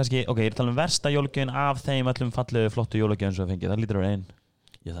til henni kannski Ok, ég er að tala um versta jólagjöfin af þeim öllum fallegu flottu jólagjöfin sem það fengið Það lítur að vera ein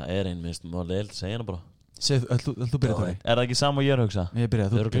Já, það er ein, minnst, maður leiðilegt að segja hana bara Þú byrja Dóri Er það ekki sama og ég er að hugsa? Ég byrja,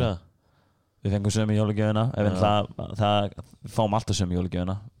 þú byrja Við fengum sömu jólagjöfina Við fáum alltaf sömu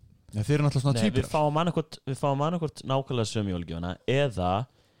jólagjöfina Þið eru náttúrulega svona týpur Við fáum annarkvort nákvæmlega sömu jólagjöfina eða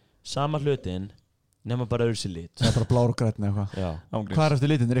sama hlutin nema bara öðru sér lit Það er bara blár og græn eða eitthvað Hvað er eftir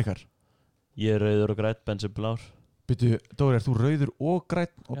litinir ykkar? Ég er rauður og græn, Bensi blár Býtu, Dóri, er þú rauður og græn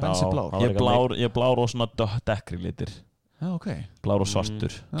og Bensi blár? Ég er blár og svona dekkri litir Já, ok Blár og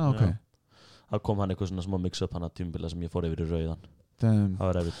svartur Já, ok Það kom hann eitthvað svona smá mix-up hann að tímabila sem ég fór yfir í rauðan Það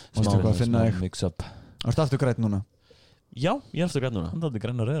var erfitt Mástu eitthvað að finna þig mix-up Ertu alltaf græn núna? Já, ég er alltaf græn núna Hann er alltaf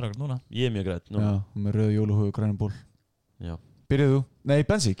græn og rauður núna Ég er mjög græn núna Já, með rauðu jóluhúfu og grænum ból Já Byrjuðu þú? Nei,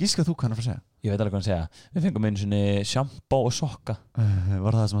 Bensi, gíska þú hvað hann að fara að segja Ég veit alveg hvað hann segja Við fengum einu svona sjampó og sokka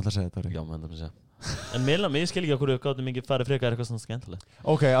Var það sem alltaf að segja þetta? Já, maður segja En mér skil ekki okkur við gátum ekki farið frekar eitthvað svona skemmtilegt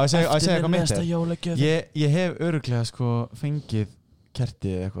Ok, að segja eitthvað mitt jólagjöf Ég hef öruglega sko fengið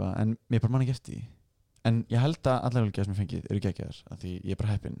kerti eða eitthvað en mér bara man ekki eftir því En ég held að allar jólagjöf sem ég fengið eru geggjaðar af því ég er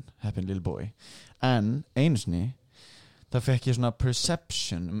bara heppin little boy En einu sinni það fekk ég svona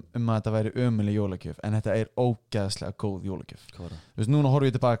perception að þetta væri ömuleg jólagjöf en þetta er ógeðslega góð jólagjöf Hvað var það? Þú veist, núna horf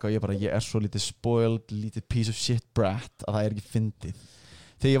ég tilbaka og ég er svo lítið spoiled, lítið piece of shit brat að það er ekki fyndið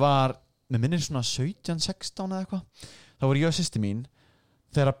Þegar ég var, með minnir svona 17-16 eða eitthvað þá var ég og systir mín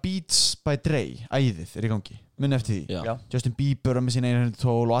þegar Beats by Dre, æðið, er í gangi Muni eftir því Justin Bieber var með sín einu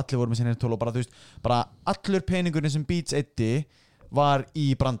tól og allir voru með sín einu tól og bara þú veist, bara allur peningurinn sem Beats eyddi var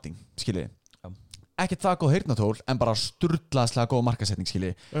í branding, skiljið ekkert það góð heyrnartól en bara sturlaðslega góð markasetning,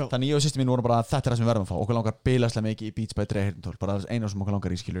 skiljið þannig ég og systir mín vorum bara þetta það sem við verðum að fá okkur langar bilaðslega mikið í Beats by Dre heyrnartól bara eina sem okkur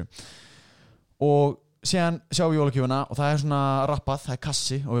langar í, skiljið og síðan sjáum við jólagjöfuna og það svona rappað, það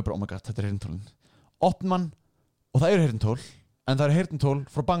kassi og við bara, oh my god, þetta heyrnartólin opnum hann og það heyrnartól en það heyrnartól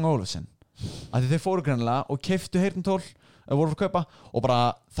frá Bang & Olufsen að þeir fóru greinilega og keyptu heyrnartól voru að kaupa og bara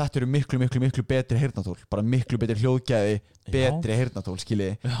þetta eru miklu betri heyrnartól bara miklu betri hljóðgæði betri heyrnartól,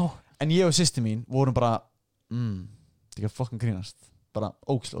 skiljiði en ég og systir mín vorum bara þetta er ekki að fucking grínast bara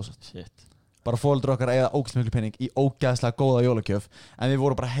ógeðslega ósatt bara fóldur okkar eða ógeðslega miklu pening í ógeðslega góða jólagjöf en við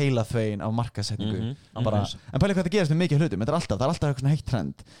vorum bara heila þvegin af markasetningu en pælið hvað það gerast með mikið hlutum það er alltaf eitthvað svona heitt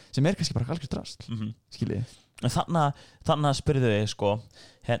trend sem er kannski bara algjör drast skiljiði en þannig spyrðu þig sko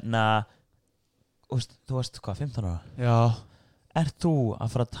hérna þú varst hvað, 15 ára? Já. Ert þú að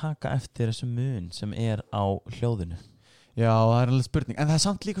fara að taka eftir þessu mun sem er á hljóðinu? Já, það er alveg spurning en það er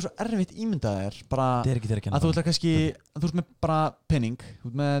samt líka svo erfitt ímyndað þér bara að þú ætlar kannski þú ert með bara penning þú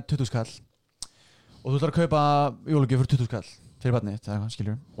ert með 20 skall og þú ætlar að kaupa jólagjöf fyrir 20 skall fyrir barnið, það er eitthvað,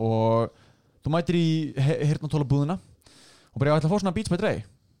 skiljur og þú mætir í heyrnartólabúðina og bara, ég ætla að fá svona Beats by Dre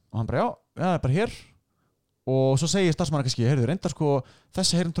og hann bara, já, það er bara hér og svo segir starfsmann kannski, heyrðu, reyndar sko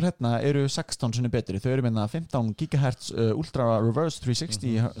þessi heyrnartól hérna eru 16 sinni betri þau eru með 15 GHz Ultra Reverse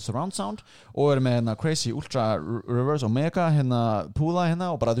 360 Surround Sound og eru með Crazy Ultra Reverse Omega púða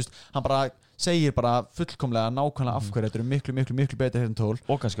og bara, þú veist, hann bara segir bara fullkomlega nákvæmlega af hverju þetta eru miklu betri heyrnartól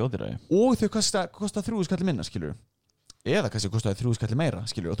og kannski ódýrari og þau kosta 3 skall minna, skilur eða kannski kostaði 3 skall meira,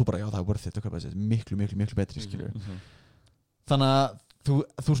 skilur og þú bara, já, það er worth it að kaupa þessi miklu betri, skilur þannig að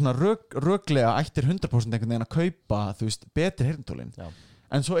þú svona röglega ættir 100% einhvern veginn að kaupa þú veist, betri heyrnartólin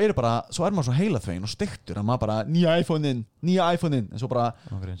en svo er maður svo heilaþvegin og steiktur að maður bara, nýja iPhone-in en svo bara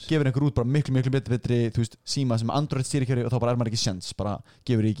gefur einhver út bara miklu betri þú veist, síma sem Android stýrikjöri og þá bara er maður ekki sjens, bara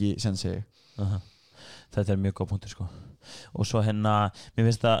gefur ekki sjens þetta er mjög góð punktur sko og svo mér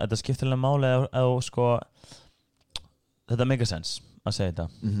finnst að þetta skiptilega máli að sko þetta make a sense að segja þetta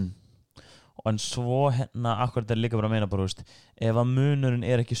en svo akkurat er líka bara að meina bara, veist, ef að munurinn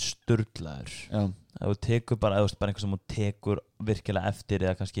er ekki sturlaður ef þú tekur bara einhver sem þú tekur virkilega eftir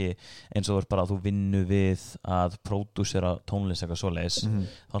eða kannski eins og bara að þú vinnur við að pródúsera tónlist eitthvað svoleiðis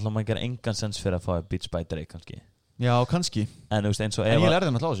þá ætla maður að gera engan sens fyrir að fá Beats by Dre kannski já, kannski en ég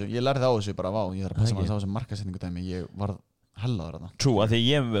lærði náttúrulega á þessu ég lærði á þessu bara, ég þarf að passa maður á þessu markasetningu dæmi ég var hellaður þarna true, af því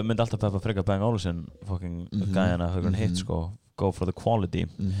ég myndi alltaf peppa frekar Bang & Olufsen fucking gæjana hit sko go for the quality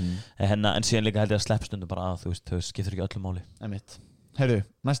en síðan líka held ég að slepp stundum bara að þú veist, þau skiptir ekki öllu máli heyrðu,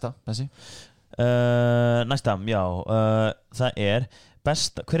 næsta, Bessi næsta, já það er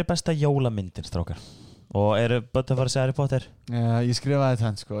hver er besta jólamyndin, strákar? Og eru börn að fara að segja Harry Potter? Ég skrifaði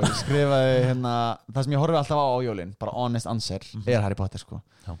þetta sko ég skrifaði það sem ég horfi alltaf á jólin bara honest answer, er Harry Potter sko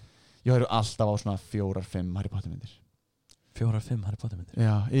ég horfi alltaf á svona 4-5 Harry Potter myndir 4-5 Harry Potter myndir?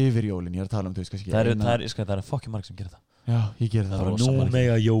 Já, yfir jólin, ég er að tala þú veist kannski það er fucking marg sem gerir það já, ég ger það nú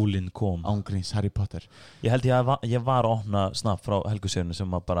mega jólin kom ángríns Harry Potter ég held ég var að opna snapp frá Helgu Sigurðar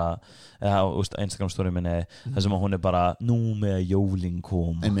sem að bara Instagram story minni þar sem að hún er bara nú mega jólin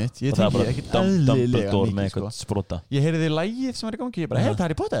kom einmitt, ég tengi ekkert eðlilega mikið sko. Sprota ég heyrði lagið sem var í gangi ég bara heyrði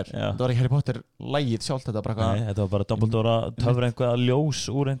Harry Potter það var ekki Harry Potter lagið sjálft þetta var bara Dumbledore að töfra einhverja ljós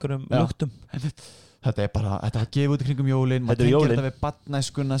úr einhverjum luktum þetta er bara, þetta var gefið út í kringum jólin maður tengir þetta við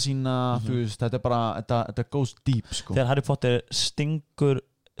badnæskuna sína þú veist, þetta er bara, þetta goes deep sko. Þegar Harry Potter stingur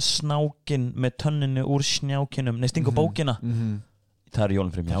snákin með tönninu úr snjákinum, stingur bókina það er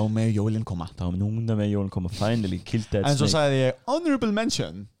jólin fyrir mér þá með jólin koma finally killed that snake en svo sagði ég, honorable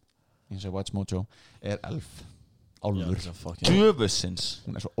mention eins og Watch Mojo er Elf álfur djöfusins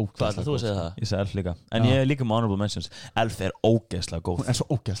hún er svo ógeðslega góð ég segi Elf líka en ég er líka með honorable mentions Elf er ógeðslega góð hún er svo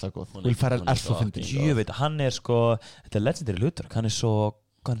ógeðslega góð Will Ferrell er svo fyndin djöfut hann er sko þetta er legendary hlutur hann er svo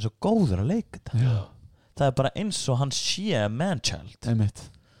góður að leika þetta það er bara eins og hann sé man-child einmitt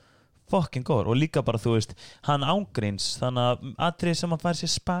fucking góður og líka bara þú veist hann ángríns þannig að atrið sem hann fær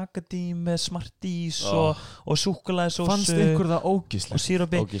sér spaghetti með smartís og súkkulaðisósu fannst ykkur það ógeðslegt og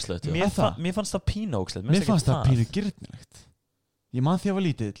sírópi mér fannst það pínu ógeðslegt mér fannst það pínu girnilegt ég man því að ég var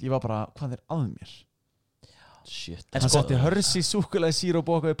lítill ég var bara hvað er að mér shit hann setti hörsi súkkulaði síróp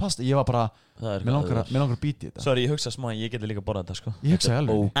og okkur í pasta ég var bara mér langar að býti þetta sorry ég hugsa smá ég geti líka borðað þetta sko ég hugsa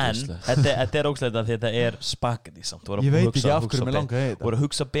alveg en þetta er ógeðslegt að þetta er spagetti samt ég veit ekki af hverju mér langar að voru að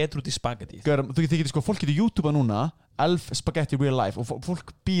hugsa betur út í spagetti þú getur sko fólk getur YouTubea núna elf spaghetti real life og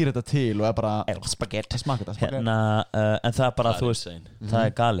fólk býr þetta til og bara spaghetti smaka þetta en það bara, þú veist, það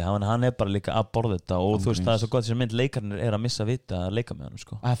gali hann bara líka að borða þetta og þú veist, það svo gott sem mynd leikarnir að missa vita að leika með hann,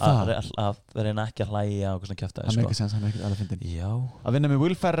 sko að reyna ekki að hlæja og svona kjafta, sko hann ekkert alveg fyndin að vinna með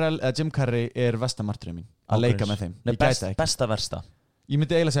Will Ferrell eða Jim Carrey verstamarturinn mín að leika með þeim besta versta ég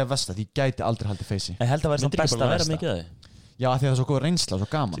myndi eiginlega segja versta því ég gæti aldrei haldið feysi ég held að það væri besta versta já, því að það er svo góð reynsla og svo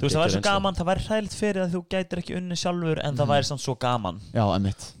gaman þú veist, það væri svo gaman, það væri hræðilegt fyrir að þú gætir ekki unni sjálfur en það væri samt svo gaman já,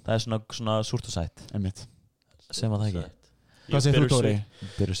 einmitt það er svona súrt og sætt einmitt sem að það ekki hvað segir þú, Dóri?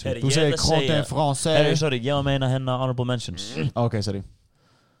 þú segir Crotin Francais sorry, ég var að meina hérna honorable mentions ok, sorry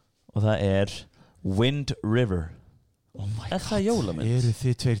og það er Wind River oh my god, er það jólamynd? eru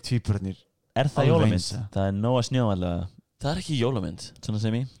þið tveir tvíburarnir er það jólamynd? það er Nóa Snjó allavega það er ekki jólamynd svona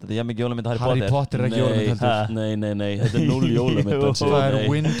sem ég, þetta er jafn mikið jólamynd Harry Potter er ekki jólamynd heldur nei, þetta er 0 jólamynd það er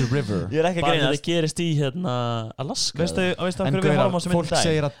Wind River ég er ekki að greina þetta gerist í hérna Alaska veistu hverju við horfum á sem fólk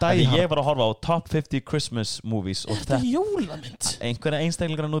segir að Die Hard ég var að horfa á Top 50 Christmas Movies og þetta er jólamynd einhverja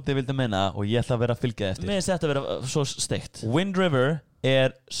einstaklingar að núti vildi minna og ég ætla að vera að fylgja eftir mér finnst þetta að vera svo steikt Wind River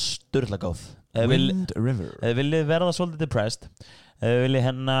er sturla góð Wind River ef viljið verða svolítið depressed ef viljið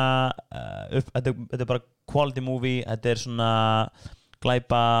hérna þetta er bara quality movie þetta er svona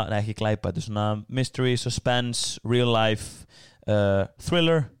ekki glæpa þetta er svona mystery, suspense, real life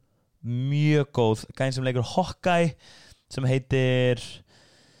thriller mjög góð, gæn sem leikur Hawkeye sem heitir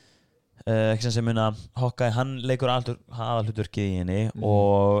ekki sem muna Hawkeye, hann leikur aðalhlutverkið í henni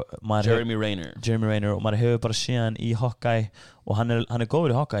og Jeremy Renner og maður hefur bara séð hann í Hawkeye og hann er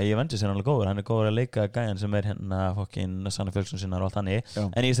góður í Hawkeye, ég vendur sér hann alveg góður hann er góður að leika gæjan sem er hérna fokkin Sanna Fjölksson sinnar og allt þannig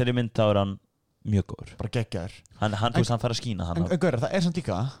en í þessari mynd þá er hann mjög góður bara geggjar hann fær að skína hann en Gaura, það er samt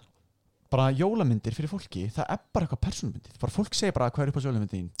líka bara jólamyndir fyrir fólki það er bara eitthvað persónumyndir bara fólk segir bara hvað er upp á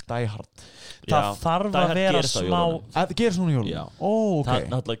jólamyndin Die Hard það þarf að vera smá það gerist núna í jólum ok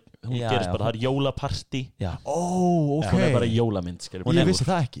hún gerist bara, það er jólaparty ok hún er bara jólamynd ég vissi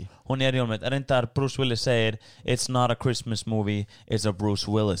það ekki hún er jólamynd, en reyndar Bruce Willis segir it's not a Christmas movie, it's a Bruce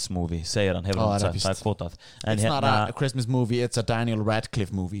Willis movie segir hann, hefur hann sagt, það er kvotað it's not a Christmas movie, it's a Daniel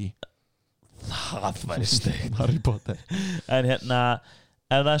Radcliffe movie það væri steikt Harry Potter en hérna,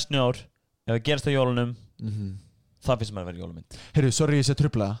 ef það er snjór ef það gerist á jólunum það finnst maður að vera jólumynd heyrðu, sorry ég sé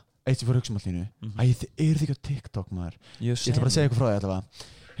trubla eitt ég fór hugsa um allir þið eru ekki á TikTok maður ég ætla bara að segja eitthvað frá því allavega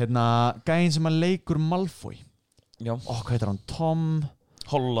hérna, gæinn sem að leikur Malfoy hvað heitir hann, Tom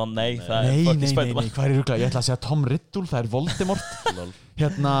Holland, nei, það er nei, hvað er rugla, ég ætla að segja Tom Riddle það er Voldemort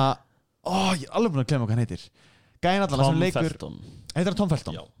hérna, ég er alveg búin að glemma hvað hann heitir gæinn allavega sem leikur heitir hann Tom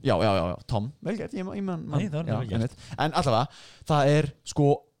Felton? Já, Tom, vel gert en allavega, það er sko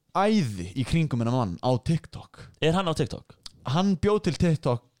æði í kringum hennar mann á TikTok er hann á TikTok? Hann bjóð til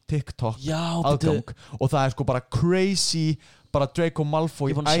TikTok aðgang og það er sko bara crazy bara Draco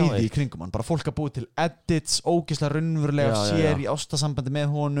Malfoy æði í kringum hann bara fólk að búið til edits ógeðslega raunverulega sér í ástasambandi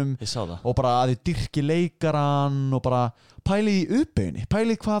með honum og bara að þið dyrki leikaran og bara pælið í uppbygginni,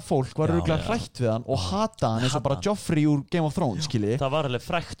 pælið hvað fólk var röglega hrætt við hann og hata hann eins og bara Joffrey úr Game of Thrones, skiljið. Það var alveg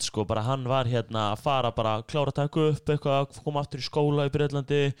frækt sko, bara hann var hérna að fara bara klára að taka upp eitthvað, koma aftur í skóla í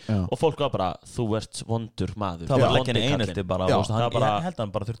Breitlandi og fólk var bara, þú ert vondur maður. Það var leggjan í einelti bara, ég held að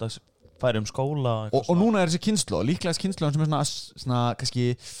hann bara þurfti að færa skóla. Og núna er þessi kynslóð, líklega þessi kynslóð sem er svona kannski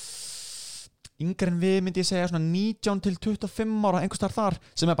yngri en við myndi ég segja svona 19 til 25 ára einhvers staðar þar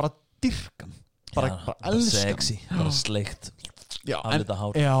sem er bara dyrkan. Bara elska sexy, bara sleikt aflita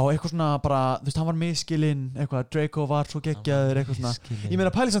hár eitthvað svona bara, þú veist, hann var miskilinn eitthvað, Draco var svo geggjaður eitthvað svona, ég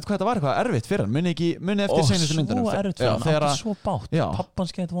meina pælið samt hvað þetta var eitthvað erfitt fyrir hann, muni eftir seinustu myndunum svo erfitt fyrir hann, hann var svo bátt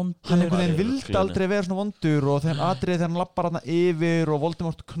pappans gett vondur, hann einhvern veginn vildi aldrei vera svona vondur og þegar atriði þegar hann lappar hann yfir og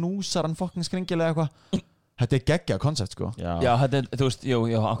Voldemort knúsar hann fucking skringilega eitthvað. Þetta er geggjað koncept sko. Já, þetta er, þú veist, jú,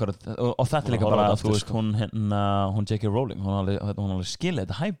 akkurat og þetta er líka bara, þú veist, hún J.K. Rowling, hún alveg skilja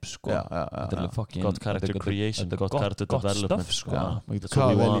þetta hype sko. Þetta er alveg fucking gott character creation, þetta er gott character development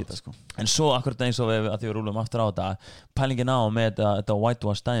sko. En svo akkurat eins og við að því við rúlum aftur á þetta, pælingin á með þetta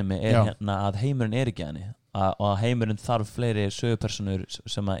whitewash dæmi er hérna að heimurinn er ekki henni og að heimurinn þarf fleiri sögupersonur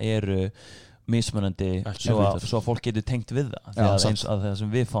sem að eru mismunandi svo að fólk getur tengt við það því að eins að það sem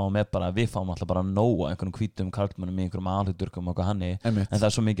við fáum er bara við fáum alltaf bara nóa einhvern hvítum karlmönnum í einhverjum aðhaldurkum og hvað hann en það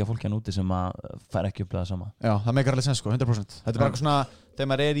er svo mikið af fólki hann úti sem að fær ekki upplega sama. Já, það meikar alveg sens sko, 100%. Þetta er bara eitthvað svona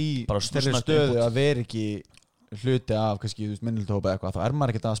þegar maður er í þeirri stöðu að vera ekki hluti af kannski minniltópa eitthvað, þá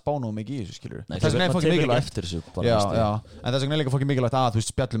maður ekkert að spána mikið í þessu, skilur. Nei, þess vegna tekur ekki eftir þessu já, en þess vegna líka fokkin mikilvægt að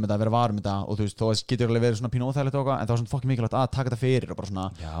spjallum þetta, vera varum þetta og þó getur alveg verið svona pínu óþægilegt og en þá svona fokkin mikilvægt að taka þetta fyrir og bara svona,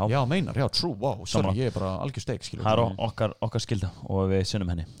 já meinar, já, true, wow, sorry, ég bara algjör steik, skilur. Það okkar skilda og við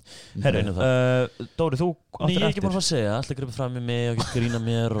sinnum henni. Herru, Dóri, þú Nei, ég ekki bara að segja, alltaf gripið fram í mig og ekki grína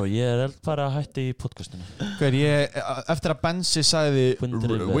mér og ég bara að hætti í podcastinu. Eftir að Bensi sagði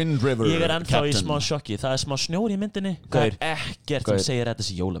Wind River ég ennþá í smá sjokki, það smá snjór í myndinni, það ekkert sem segir þetta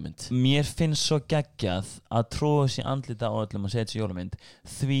sé jólamynd. Mér finnst svo geggjað að tróða sér andlita á öllum að segja þetta sé jólamynd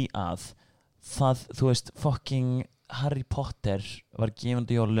því að það, þú veist, fucking Harry Potter var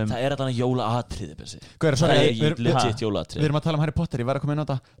gefandi jólum. Það alltaf jólaatriði, Bensi. Það legit jólaatriði. Við erum að tala Harry Potter, ég verð að koma inn á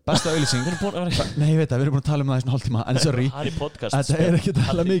þetta. Besta auglýsing. Nei, ég veit það, við erum búin að tala það í svona hálftíma, en sorry. Harry Podcast. Þetta ekki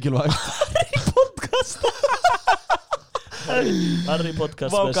tala mikilvægt. Harry Podcast. Harry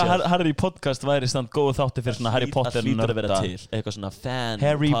Podcast special. Harry Podcast væri stand góð þátti fyrir svona Harry Potter nörda. Það hlýtur að vera til, eitthvað svona fan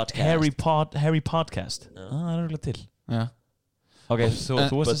podcast. Harry Podcast. Það örugglega til. Já. Ok,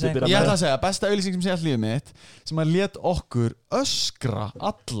 þú varst að segja ég ætla að segja, besta auglýsing sem sé allt lífið mitt sem að lét okkur öskra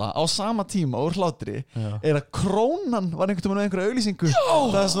alla á sama tíma úr hlátri að Krónan var einhvern veginn á einhverju auglýsingu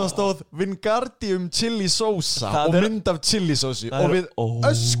það sem stóð Wingardium chili sósa og mynd af chili sósu og við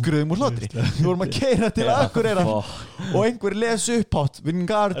öskruðum úr hlátri við vorum að keyra til Akureyrar og einhver les upphátt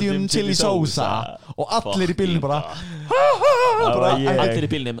Wingardium chili sósa og allir í bílnum bara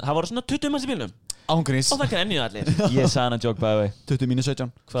allir í bílnum, það voru svona 20 manns í bílnum Ángrís. Og það kann ennið allir. Ég sagði hann að joke by the way. 20-17.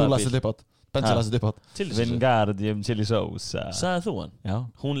 Þú lasst þetta upp átt. Bensi lasst þetta upp átt. Wingardium chili sauce. Sagði þú hann? Já.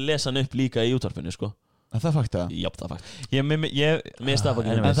 Hún les hann upp líka í útvarpinu, sko. Það er fakt það? Já, það er fakt. Mér stafði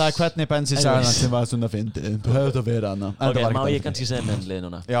ekki. En það er hvernig Bensi sagði hann sem var svona fyndið. Þú hefði þetta verið hann. Ok, má ég kannski segja með henni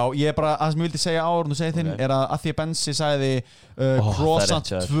núna? Já, ég bara, það sem ég vildi segja áður og segja þinn er að því að Bensi sagði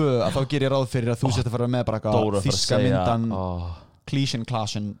Croissant 2 að þá ger ég ráð fyrir að þú sért að fara með bara þýska myndan Klísjen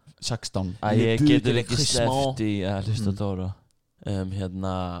 16 ég getur ekki sleppt í að hlusta Dóra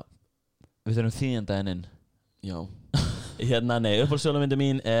við þurfum þýðandaginn inn já nei, uppáhaldsjólamyndin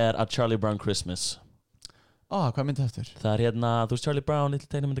mín er A Charlie Brown Christmas hvað myndi eftir? það er þú veist Charlie Brown, litli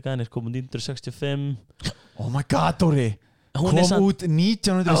teiknumyndagænir kom 1965 oh my god Dóri kom út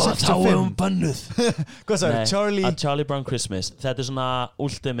 1965 þá er hún bannuð hvað sagði, Charlie A Charlie Brown Christmas þetta er svona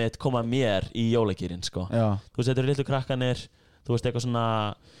ultimate koma mér í jólagýrin sko. Þú veist, þetta eru litlu krakkanir þú veist, eitthvað svona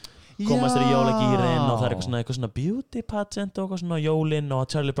komast þér í jólagýrin og það er eitthvað svona beauty pageant og eitthvað svona jólin og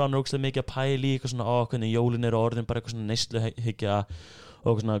Charlie Brown er ógeðslega mikið að pæli eitthvað svona hvernig jólin eru orðin bara eitthvað svona neysluhyggja og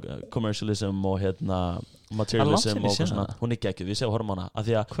eitthvað svona commercialism og materialism og eitthvað svona hún er geggjuð, við séum að horfum á hana af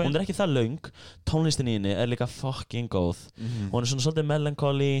því að hún er ekki það löng, tónlistin í henni er líka fucking góð og hún er svona svolítið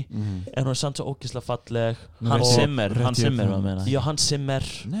melancholy en hún er samt svo ógeðslega falleg Hans Zimmer var meina já, Hans Zimmer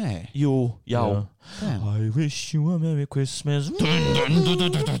nei jú, já I wish you a Merry Christmas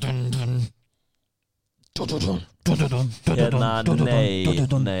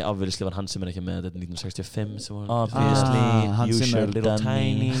nei, obviously var Hans Zimmer ekki með þetta 1965 sem var obviously use your little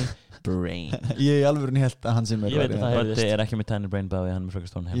tiny brain ég alveg held að Hans Zimmer Bötti er ekki með tiny brain bæði hann með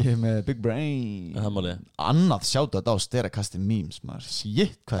frökkastón ég er með big brain annað sjáttu þetta á styrakasti memes maður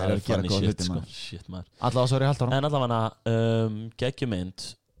shit hvað er að gera góða hluti maður allavega svo er ég held á en allavega geggjumynd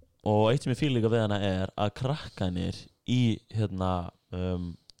og eitt sem ég fíl líka við hana er að krakkanir í þetta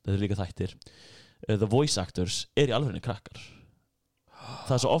er líka þættir the voice actors í alvörinu krakkar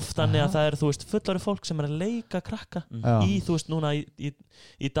það er svo oft þannig að það er þú veist fullari fólk sem er að leika krakka í þú veist núna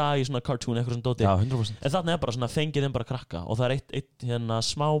í dag í svona cartoon eitthvað svona dóti en þarna er bara svona fengið þeim bara krakka og það er eitt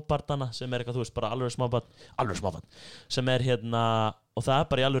smábarnana sem er eitthvað þú veist bara alveg smábarn sem er og það er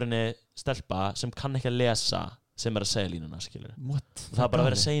bara í alvörinu stelpa sem kann ekki að lesa sem er að segja línuna skilur það er bara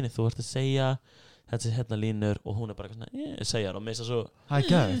að vera að segja þú ert að segja þetta línur og hún er bara eitthvað segja og missa svo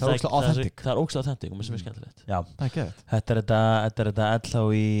það er ógeðslega authentic og mér sem er skemmtilegt já, þetta er þetta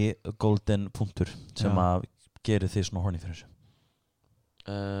LHI golden punktur sem að gerir því svona horny fyrir þessu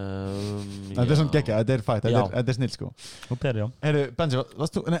þetta er svona geggja, þetta er fætt þetta er snill sko Benji,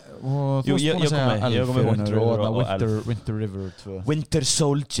 varst þú ég kom með Winter River 2 Winter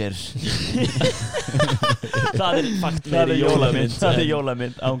Soldier það er fakt meiri jólamynd það er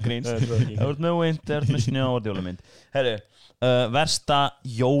jólamynd ángríns það er með winter, með snjó og jólamynd herru, versta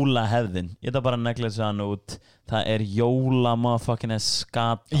jólahefðin ég ætla bara að negla þess að hann út það er jólamaffucking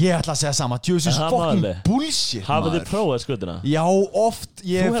skata ég ætla að segja sama, Jesus fucking bullshit hafið þið prófað skutuna? já, oft,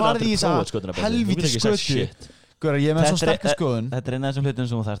 ég farið í þess að helvítið skötu Guðar, ég er með svo sterka skoðun. Þetta er eina af þessum hlutum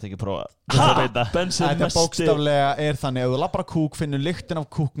sem þú þarft ekki að prófa. Þetta bókstaflega er þannig ef þú labbar á kúk, finnur lyktin af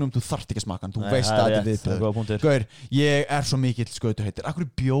kúknum, þú þarft ekki að smaka hann, þú veist að þetta er viðbjóður. Guðar, ég er svo mikill skötuheitur. Af hverju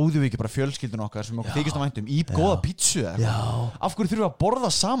bjóðum við ekki bara fjölskyldun okkar sem okkur þykist að væntum í góða pítsu eða eitthvað? Af hverju þurfum við að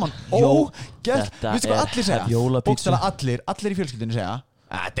borða saman? Veistu hvað allir segja? Bókstaflega allir í fjölskyldunni segja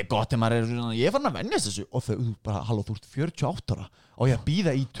þetta er gott þegar maður er svona, ég er farin að venjast þessu og þau bara, halló, þú ert 48 ára og ég að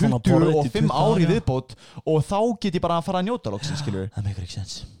býða í 25 ári viðbót og þá get ég bara að fara að njóta loksins, skilur við. Það make ekki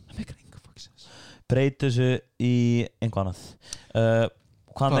sens. Breytu þessu í einhvað annað.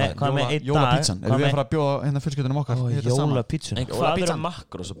 Hvað með einn dag? Jólapítsan, erum við að fara að bjóða hérna fjölskyldunum okkar? Jólapítsun. Hvað eru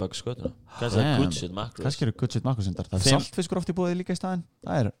makros að baka skötuna? Kannski er good shit makros. Kannski eru good shit makrosindar. Það er saltfiskur oft í búið líka í staðinn.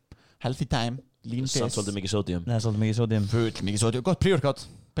 Það er healthy time. Samt svolítið mikið sódíum. Nei, svolítið mikið sódíum. Full mikið sódíum. Gott pre-workout.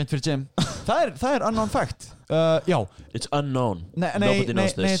 Beint fyrir gym. Það er unknown fact. Já. It's unknown. Nei,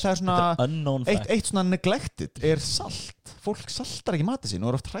 það er svona unknown fact. Eitt svona neglected er salt. Fólk saltar ekki matið sín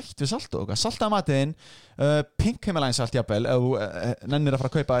og er oft hrætt við salt og saltaða matiðinn. Pink Himalayan salt jafnvel ef þú nennir að fara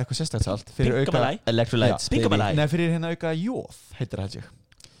að kaupa eitthvað sérstakt salt fyrir auka electrolytes. Nei, fyrir hérna auka jóð heitir það ekki.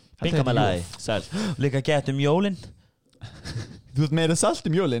 Pink Himalayan salt. Líka gett jólin. Þú ert meira salt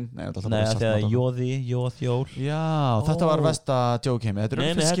jólin? Nei, þetta er jóði, jól. Já, þetta var versta joke heimi. Þetta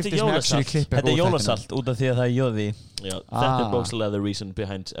er skiptis með actually klippi. Þetta er jólasalt út af því að það er jóði. Já, þetta er bókslega the reason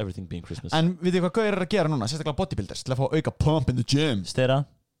behind everything being Christmas. En vitið hvað gauðir er að gera núna? Sérstaklega bodybuilders til að fá auka pump in the gym. Stera?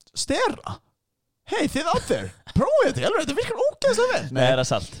 Hey, þið out there, prófið þetta virkar ógeðslega vel. Nei, það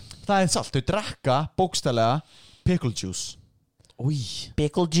er salt. Það er salt, þau drekka bókstaflega pickle juice.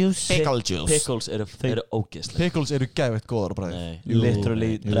 Pickle juice. Pickles eru ógeðslega. Pickles eru gæðveitt góðar á bragðið.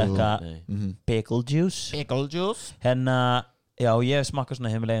 Literally drekka pickle juice. Hérna, já, ég smakka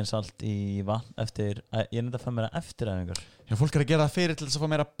svona Himalayan salt í vatn eftir, ég nefndi að fá meira eftiræfingar. Já, fólk er að gera það fyrir til þess að fá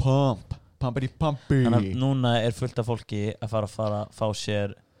meira pump. Pumpity. Þannig að núna er fullt af fólki að fara að fá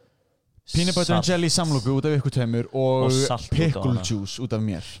sér peanut butter and jelly samloku út af ykkur tveimur og pickle juice út af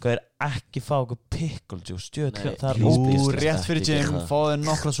mér. Hvað er ekki fá okkur pickle juice? Það er ógeðslegt. Rétt fyrir gym, fáðu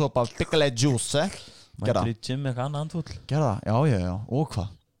nokkra sopa pickle juice, Gerða. Mættur í gym eitthvað annað andfúll? Gerða, já. Og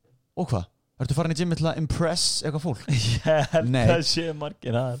hvað? Ertu farin í gym til að impress eitthvað fólk? Það sé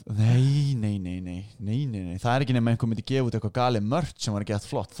margir að. Nei. Það er ekki nema einhver myndi gefa út eitthvað gali mörd sem var ekki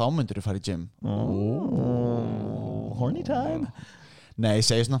eftir flott. Þá myndir þú fara í gym. Horny time. Nei, ég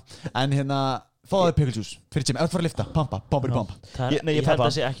segi svona. En hérna, fáðu pickle juice fyrir gym. Ef þú fara að lifta, pumpa. Ég held að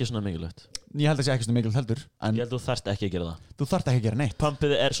það sé ekki svona mikilvægt. Ég held að það sé ekki svona mikilvægt heldur. Ég held að þú þarft ekki að gera það. Þú þarft ekki að gera neitt.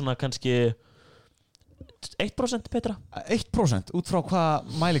 Pumpið er svona kannski 1% betra. 1% út frá hvað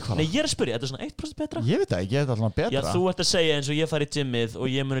mælikvarða? Nei, ég er að spyrja, þetta er svona 1% betra? Ég veit það ekki, þetta er alltaf betra. Já, þú ert að segja eins og ég fari í gymmið og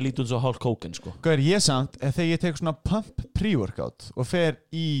ég muni lítið út svo hálf kókin, sko. Gauður, ég samt, þegar ég tek svona pump pre-workout og fer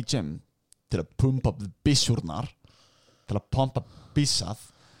í gym til að pumpa bissjúrnar, til að pumpa bissað,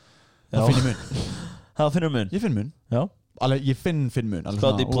 þá finn ég mun. Þá finnur mun? Ég finn mun. Já. Alveg, ég finn mun.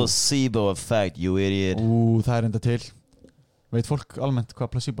 Hvað er placebo effect, you idiot? Það er enda til. Veit fólk almennt hvað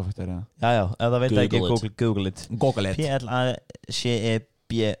placebo-effekt er? Já, ef það veit ekki, Google it.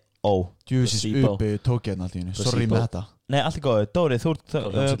 P-L-A-C-E-B-O. Djúsis uppi tók ég hérna allt í henni. Sorry með þetta. Nei, allt er góð. Dóri, þú ert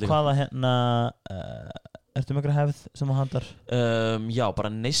hvaða hérna ertu með eitthvað hefð sem að handlar? Já,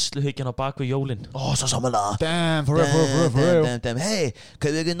 bara neysluhyggjan á baku jólin. Svo samanlega. Damn, for real. Hey,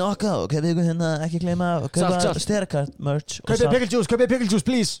 kaupið ykkur Knockout, kaupið ykkur hérna, ekki gleyma kaupa Sterkart merch. Kaupið pickle juice,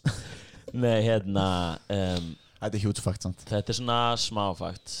 please. Nei, hérna þetta er huge fact, sant? Þetta er svona smá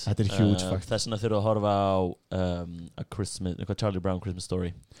fact. Þetta er huge fact. Þess vegna þurfum að horfa á A Christmas, eitthvað Charlie Brown Christmas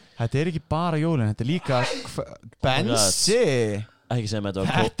Story. Þetta er ekki bara jólin, þetta er líka Bensi. Ekki segja með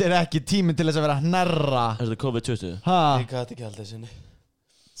þetta. Þetta er ekki tíminn til þess að vera hnerra. Þetta er COVID-20. Ég gæti ekki alltaf sinni.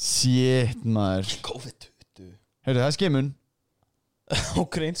 Shit, maður. COVID-20. Heyrðu, það er skimun.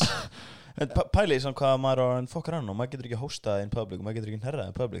 Ógreins. En pælið samt hvað maður er en fokkar annan og maður getur ekki hóstað in public og maður getur ekki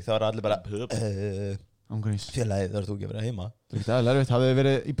hnerrað in public. Það er allir bara félagið, þar þú ekki að vera heima. Það er ekkert aðeins erfitt. Hafið þið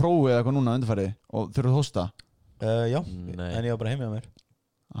verið í prófi eða eitthvað núna undanfarið og þurfuð að hósta? Já, en ég var bara heima á mér.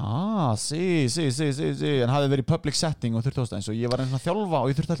 Sí. En hafið verið í public setting og þurftu að hósta eins og ég var eins og þjálfa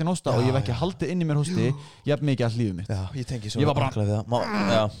og ég þurfti allir að hósta og ég hef ekki haldið inn í mér hósti jafn mikið all lífið mitt. Já, ég tengi svo ég var bara að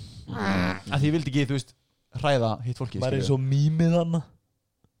því ég vildi ekki, þú veist, hræða hitt fólki. Maður er svo mýmið hana.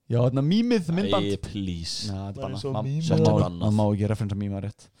 Já, þarna mýmið myndband. Please. Maður er svo mýmið. Man má ekki referensa mýma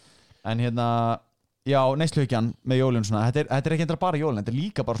rétt. En hérna, já, neysluhyggjan með jólun svona, þetta er ekki bara jólun, þetta er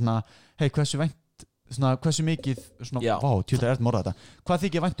líka bara svona, hei, hversu mikið svona, tjóðlega er morða þetta. Hvað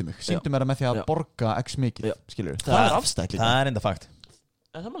þykir vænt mig? Sýndu mér að með því að borga x mikið, skilur. Það er afstætt líka. Það er enda fakt.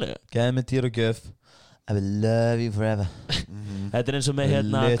 Er það málega? Geðið með dýr og gjöf. I will love you forever. Þetta eins og með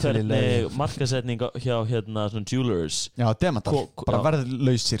hvernig markasetning hjá svona jewelers. Já, demantar, bara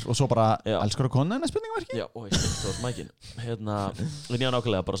verðlausir og svo bara elskar þú konu en spurningamarki? Já, og ég stóð mækin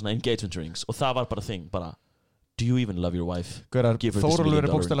nákvæmlega bara svona engagement rings og það var bara thing, bara do you even love your wife? Þórólfur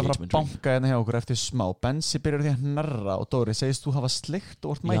bókstæðilega frá banka hérna hjá okkur eftir smá. Bensi byrjar því að hnerra og Dóri segist þú hafa sleikt og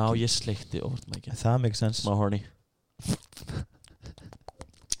vart mækin. Já, ég sleikti og vart mækin. Það makes sense. Smá horny.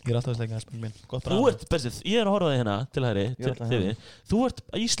 Ég alltaf að sleika það spurning mín. Þú ert, Bensi, ég að horfa þig hérna til hæri, til þiði. Þú ert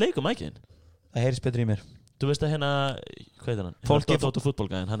í sleiku mækin. Það heyrist betur í mér. Þú veist að hvað er hann? Dóttur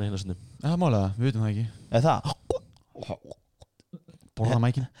fútbolgæðin, hann hérna stundum. Já, málega, við veitum það ekki. Eða það? Borða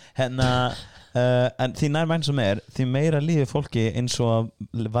mækin. En því nær menn sem því meira lífi fólki eins og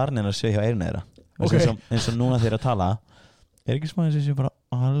varnina sé hjá eirinn þeirra. Eins og núna þeirra tala ekki smá eins og sé bara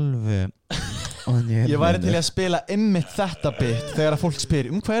alveg Ég væri til að spila einmitt þetta bit þegar að fólk spyr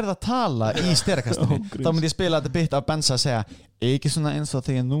hvað það að tala í sterakastinu. Þá myndi ég spila þetta bit af Bensa að segja ekki svona eins og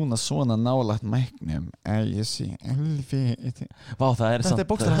þegar núna svona nálægt mæknum ég sé Vá, það er þetta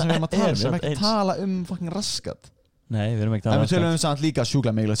bókstaflega sem við erum að tala við erum ekki að tala fucking raskat. Nei, við erum ekki að við tölum samt líka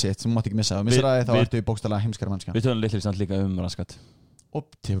sjúkla mikla sitt sem þú mátt ekki missa missar það þá ertu bókstaflega heimskara mannska. Við tölum litlir samt líka raskat og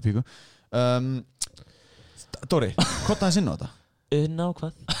tífapíku. Dóri, hvað það inn á þetta? Inn á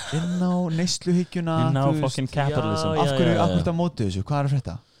hvað? Inn á neysluhyggjuna, inn á fucking capitalism. Af hverju þetta mótið þessu? Hvað er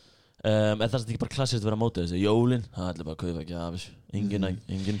þetta? Það er ekki bara klassist að vera mótið þessu. Jólin, það er allir bara að kaupa ekki af þessu.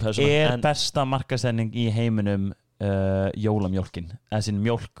 Engin persóna. Besta markasetning í heiminum jólamjólkin þessin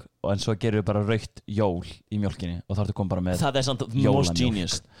mjólk en svo gerum við bara raukt jól í mjólkinni og þá ertu komið bara með það er samt most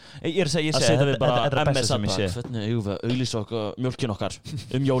genius ég segi þetta er besta sem ég sé hvernig eigum við að auglýsa mjólkin okkar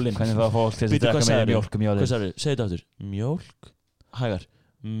jólin hvernig það fólk til að drekka meira mjólk jólin hvað sagði þetta aftur? Mjólk? Hægar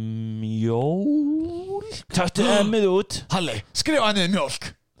mjólk taktu emmið út Halli, skrifa niður mjólk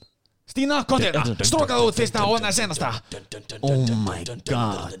Stína, kom til það strókaðu út fyrsta og annað senasta oh my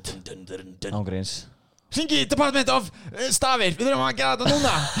god ángríns Hringi Department of Stafir, við þurfum að gera þetta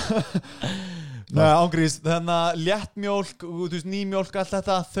núna Nei, ángríns, þannig að léttmjólk, nýmjólk, allt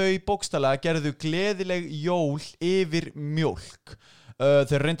þetta þau bókstaflega gerðu gleðileg jól yfir mjólk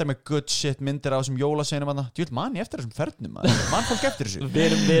Þau reyndar með good shit myndir af þessum jólasveinum djúl mann ég eftir þessum fernum mann fólk eftir þessu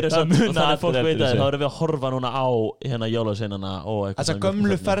Við erum svo þannig að fólk veit að þá erum við að horfa núna á jólasveinana Þessar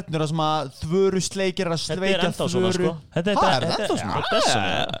gömlu fernur sem að þvöru sleikir að sleikja þvöru Það er ennþá svona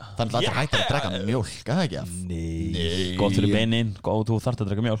Þannig að það hættir að drekka mjólk, eða ekki? Nei, gott fyrir beinin þú þarft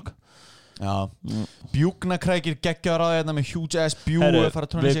að drekka mjólk Bjúknakrækir geggjar á þetta með huge ass bjú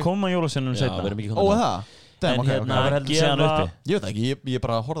Við komum að jólasveinunum setna Ó, það? En ég veit ekki, ég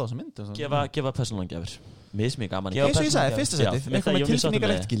bara horfði á þessa mynd gefa persónulega gjafir mér finnst mjög gaman eins og ég sagði, fyrsta setið eitthvað með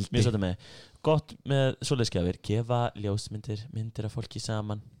tilfinningarlegt gildi mér svolítið með gott með svoleiðis gjafir gefa ljósmyndir af fólki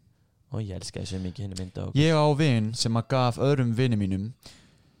saman og ég elska þessu mikið henni mynda ég á vin sem að gaf öðrum vinum mínum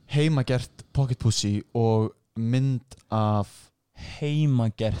heimagert pocket pussy og mynd af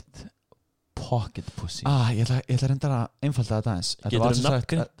heimagert pocket pussy ég ætla að reynda að einfalda þetta eins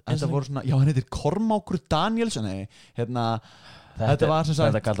þetta voru svona já hann heitir Kormákur Danielsson þetta var sem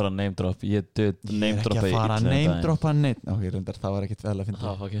sagt þetta kallar hann name drop ég name droppa ekki að fara name droppa neitt ok reyndar það var ekkit vel að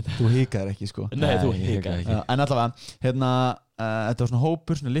finna þú hikaðir ekki sko nei þú hikaðir ekki en allavega þetta var svona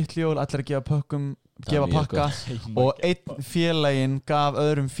hópur svona litli jól allir að gefa pökkum gefa pakka og einn félaginn gaf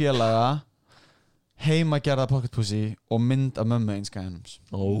öðrum félaga heimagerða pocket pussy og mynd af mömmu einskæðinums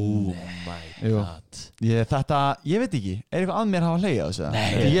oh my god ég veit ekki, er eitthvað að mér hafa hlegið á þessu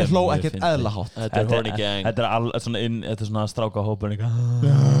ég hló ekkert eðla hátt þetta er horny gang þetta er svona stráka hópur þetta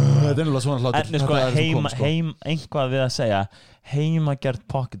er náttúrulega svona hlátur einhvað við að segja heimagerð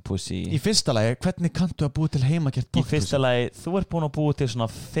pocket pussy í fyrsta lagi, hvernig kanntu að búa til heimagerð pocket pussy? Í fyrsta lagi, þú ert búin að búa til svona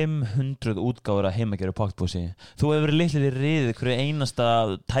 500 útgáfur af heimagerð pocket pussy þú hefur verið litlir í riðið hverju einasta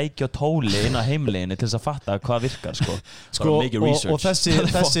tæki og tóli inn á heimleginu til þess að fatta hvað virkar og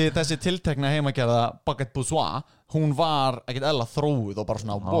þessi tiltekna heimagerða pocket pussy hún var ekkert eðla þróuð og bara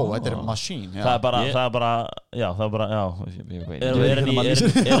svona wow, þetta er machine það er bara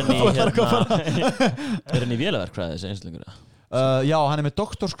er henni vélaverkfræði þessi einstaklingur? Já, hann er með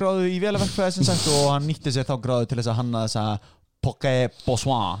doktorsgráðu í vélaverkfræði sem sagt og hann nýtti sér þá gráðu til þess að hanna þessa pocket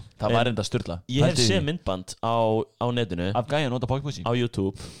pussy það var enda sturla ég hef séð myndband á netinu af gæja nota pocket pussy á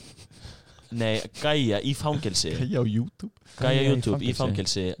YouTube nei, gæja í fangelsi gæja YouTube í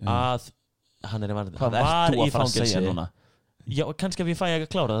fangelsi að hann er í varðið hvað ert þú að fara að segja núna? Já, kannski ef ég fæ ekki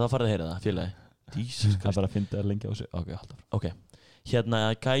að klára það þá farið að heyra það félagi það er bara að finna það lengi á sig ok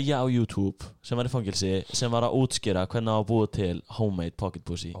gæja á YouTube sem var í fangilsi sem var að útskýra hvernig það var búið til homemade pocket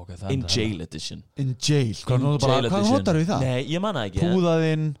pussy in jail edition. In jail? Hvað notar við það? Nei, ég manna ekki.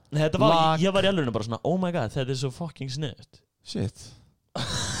 Púðaðinn, lag. Ég var í alveg bara svona, oh my god, þetta er svo fucking sniðt. Shit.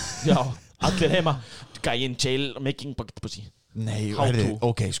 Já, allir heima, guy in jail making pocket pussy. Nei,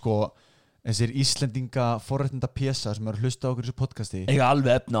 ok, sko þessir Íslendinga forréttinda pjesa sem eru að hlusta á okkur í þessu podcasti Eiga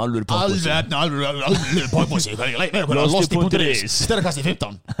alveg efna, alveg pockpussy Losti.is Styrkast í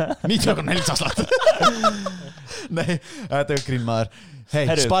 15 Nýtjökun heilsaslátt Nei, þetta er grín maður Hei,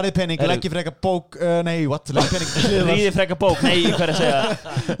 sparið penning, leggji freka bók leggji penning til hliðar Ríði freka bók, hvað er að segja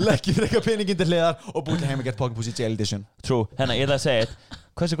Leggji freka penningin til hliðar og búið til heimegert pocketpussy jail edition True, ég ætla að segja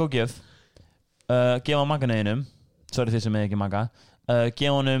hversu góð gjöf gefa maganauðinum sorry þið sem ekki maga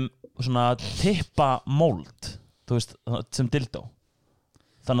gefa honum svona tippa mold þú veist, sem dildó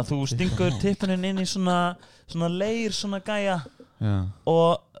þannig að þú stingur tippunin inn í svona leir svona gæja og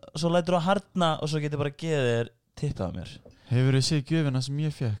svo lætur þú að harðna og svo getur bara geðið þér tippið af mér Hefur þið séð gjöfina sem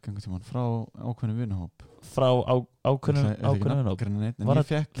ég fekk einhvern tímann frá ákveðnum vinahóp frá ákveðnum vinahóp var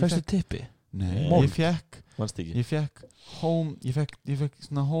það fyrstu tippi? Nei, ég fekk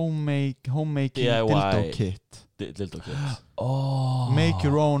svona homemade dildo kit Make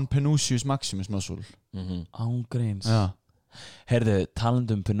your own Pernicious Maximus muscle Ángreins Heyrðu,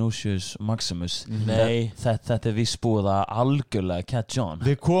 talandi Pernicious Maximus Nei Þetta er víst búið að algjörlega catch on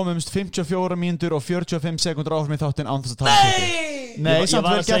Við komumst 54 mínútur og 45 sekundur áfram í þáttinn án þess að tala Nei, samt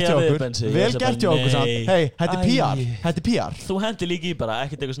vel gert hjá okkur Vel gert hjá okkur samt Hei, þetta er PR Þú hendi líka í bara,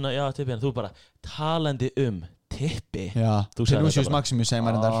 ekkert eitthvað svona, já, tippi en þú bara talandi tippi Já, Pernicious Maximus segir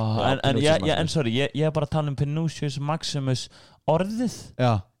maður en sorry, ég er bara að tala Pernicious Maximus orðið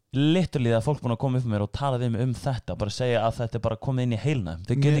Já literally að fólk búin að koma upp með mér og tala við mig þetta bara segja að þetta er bara komið inn í heilna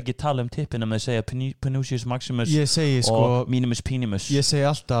þau get ekki tala tippina með að segja Pernicious Maximus og Minimus Pinimus Ég segi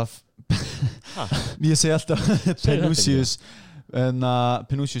alltaf Pernicious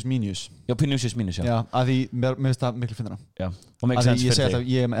Pernicious Minius Já, Pernicious Minius, já að því, mér finnst það miklu finnara Já, og make sense fyrir þig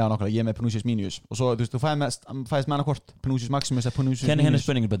ég er með Pernicious Minius og svo, þú fæðist með annarkvort Pernicious Maximus eða Pernicious Minius Henni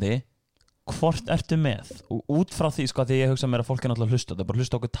spurningin bæti hvort ertu með og út frá því sko því ég hugsa mér að fólk er náttúrulega hlusta það er bara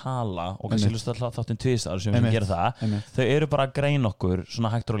hlusta okkur tala og kannski hlusta alltaf þáttinn tvistar sem við gera það þau eru bara að greina okkur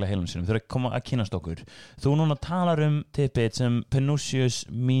svona hægt og rólega heilum sínum þau eru að koma að kynast okkur þú núna talar tippið sem Pernicious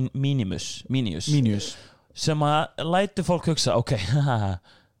Minius sem að lætu fólk hugsa ok,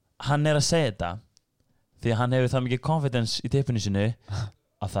 hann er að segja þetta því að hann hefur það mikið confidence í tippinu sinu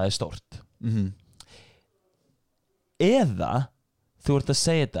að það er stórt eða þú ert að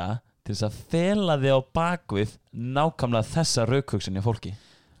segja þetta til þess að fela þig á bakvið nákvæmlega þessa raukhugsun í fólki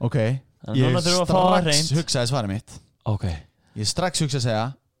ok, ég strax hugsaði svarið mitt ok, ég strax hugsaði að segja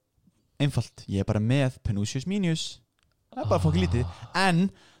einfalt, ég er bara með Pernicious Minius það er bara fólki lítið en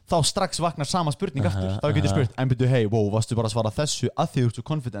þá strax vaknar sama spurning aftur þá getur spurt, en byrju, hei, wow, varstu bara að svara þessu að því þú ert svo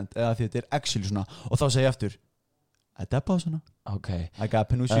confident eða því þetta er actually svona og þá segja ég aftur þetta er bara svona I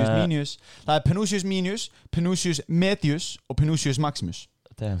got Pernicious Minius það er Pernicious Minius, Pernicious Medius og Pernicious Maximus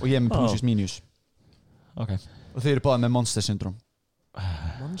og ég er með Pernicious Minius og þeir eru báðið með Monster Syndrome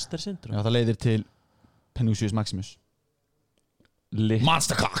Já, það leiðir til Pernicious Maximus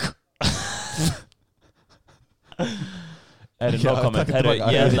Monster Cock no comment við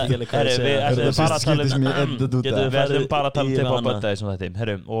verðum bara að tala til á bötta þessum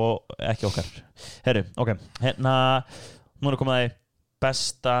þetta og ekki okkar ok, hérna nú er komið að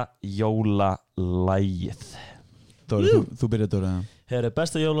besta jólalagið Dóri, þú byrjar Dóri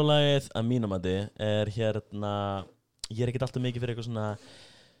besta jólalagið að mínum að þið er hérna ég er ekkert alltaf mikið fyrir eitthvað svona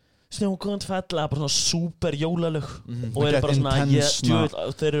snjókvæmt fella, bara svona super jólalög og er bara svona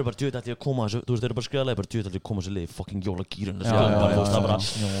þeir eru bara djúið allir að koma þessu þú veist, þeir eru bara skriðalega, bara djúið allir að koma þessu liði fucking jólagýrun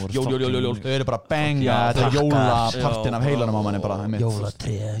jól þau eru bara banga þetta er jólapartin af heilanum á manni bara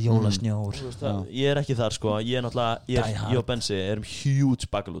jólatré, jólasnjór ég er ekki þar sko, ég er náttúrulega ég og Bensi erum huge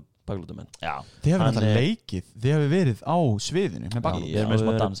bakalútumenn þið hefur náttúrulega leikið þið hefur verið á sviðinu með bakalút ég er með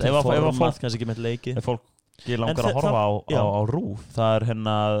smá dans ef fólk kannski ekki með leiki ef fólk ég langar að horfa á RÚV það er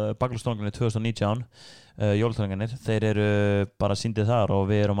hérna bakalústónlinni 2019 jólatónlingarnir þeir eru bara sýndið þar og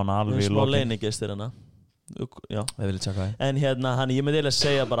við erum hana alveg í lokin smá leinigistir hérna já, en hérna ég með eiginlega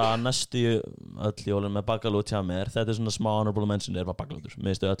segja bara að næstu öll jólun með bakalút hjá mér þetta er svona smá honorable mention er bara bakalútur mér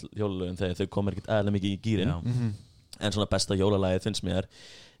veistu öll jólulögin þegar þau komir ekkert eðlega mikið í gýrin en svona besta jólalagið finnst mér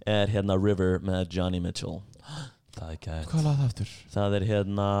er hérna River með Johnny Mitchell það er gæt hvað lag það aftur? það er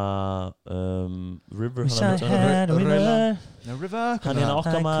hérna River hann hérna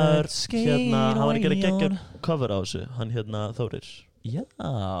okkar maður hérna hann var ekki að gegja cover á þessu hann hérna Þórir Já,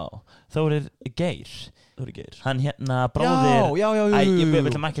 Þórir Geir þú eru geir. Hann bróðir Já Við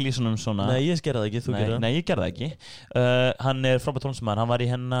viljum ekki lýsa honum svona Nei, ég gerði það ekki, þú gerði það. Nei, ég gerði það ekki Hann frábært tónlistamæður Hann var í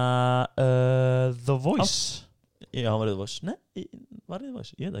The Voice Já, hann var í The Voice. Nei, var í The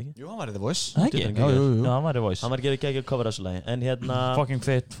Voice, ég veit það ekki. Jú, hann var í The Voice. Ekki? Já, Já, hann var í Voice Hann var að gera cover þessu lagi. En Fucking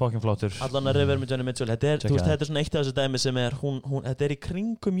fit, fucking flottur allan að River með Johnny Mitchell. Þetta er svona eitt af þessu dæmi sem þetta er í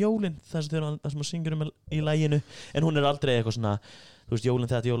kringum jólin. Það sem hún syngur í laginu. En hún er aldrei eitthvað svona, þú veist,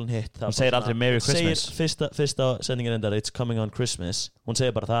 jólin þetta, jólin hitt. Hún segir aldrei Merry Christmas. Segir fyrsta sendingin endar, it's coming on Christmas. Hún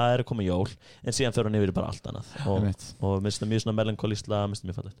segir bara, það er komið jól. En síðan fyrir hún yfir bara allt annað. Og minnst það mjög svona melankolísla, minnst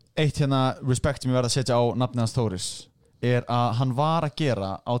það mjög fallegt. Eitt respect sem ég verð að setja á nafnið hans Þóris er að hann var að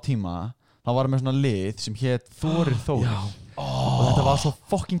gera á tíma, hann var með svona lið sem hét Þórir Þórir og þetta var svo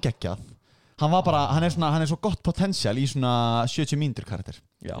fucking geggjað. Hann er svo gott potential í svona 70 mínútur karakter.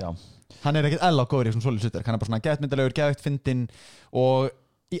 Já. Hann er ekkert ella góður í svona svolítið hlutverk, hann er bara svona geðmyndalegur, geðvægt fyndinn og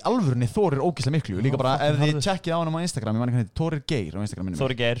í alvörunni Þórir ógeðslega miklu. Líka bara ef þið tjekkið á hann á Instagram, ég man ekki hann heitir Þórir Geir á Instagraminu.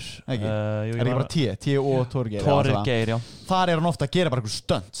 Þórir Geir Er ekki bara T og Þórir Geir? Þórir Geir, já. Þar er hann ofta að gera bara eitthvað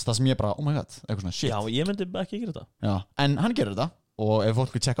stunts, það sem ég bara, oh my god, eitthvað svona shit. Já, ég myndi ekki gera þetta. Já, en hann gerir þetta og ef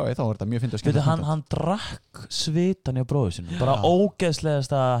fólk vil tjekka á því þá er þetta mjög fyndið og skemmtilegt. Hann drakk svitan í bróðu sinu bara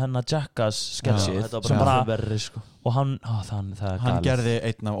ógeðslegasta Jackass sketsið þetta var bara verri sko. Og hann það er hann gerði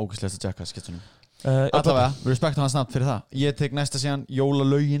einn af ógeðslegasta Jackass sketsunum. Allavega, respekt hann snabbt fyrir það. Ég tek næsta síðan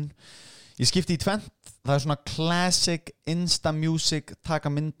jólalögin. Ég skipti í tvennt. Það er svona classic insta music, taka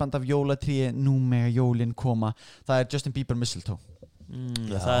myndband af jólatríi, nú mega jólin koma. Það er Justin Bieber Mistletoe.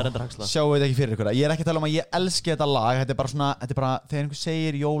 Það er enda hagsla. Sjáu þetta ekki fyrir ykkur. Ég er ekki að tala um að ég elski þetta lag. Þetta er bara þegar einhver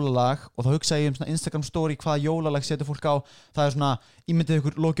segir jólalag og þá hugsa ég svona Instagram story hvaða jólalag setur fólk á. Það er svona, ímyndið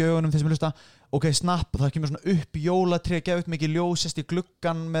ykkur, lokið augunum þeir sem hlusta. Ok, snap, það kemur svona upp jólatré, gefið upp mikið ljós, sest í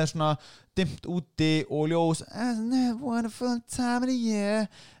gluggan með svona dimmt úti og ljós. It's never wonderful time of the year.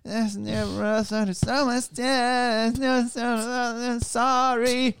 It's never so much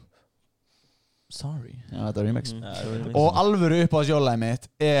sorry. Já, þetta er remix. Og alvöru upp á þessu jólalagi mitt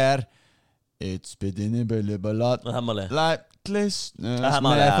er It's been a ballad like listeners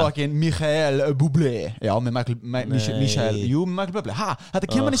með fucking Michael Bublé. Já, með Michael Bublé. Þetta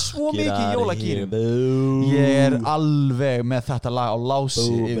kemur hann í svo mikið jólagýrum. Ég er alveg með þetta lag á lási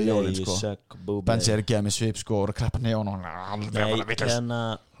yfir jólin sko. Benzi er að gefa mig svip sko og kreppa neon og alveg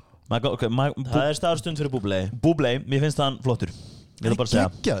það er starfstund fyrir Bublé, mér finnst hann flottur. Ég vil bara segja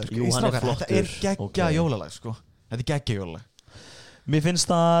þetta er geggjað jólalag sko. Þetta er geggjað jólalag. Mér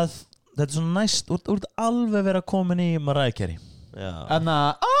finnst að þetta er svona næst úr alveg vera komin í Mariah Carey. En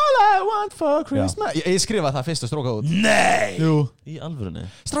all I want for Christmas. Ég skrifaði það fyrst og strókaði út. Nei! Jú. Í alvörunni.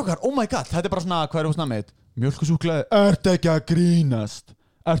 Strákar, oh my god, þetta er bara svona, hvað er húsnamið? Mjölkusúklaði. Ertu ekki að grínast?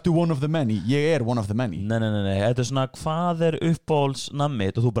 Ertu one of the many? Ég er one of the many. Nei, þetta er svona, hvað er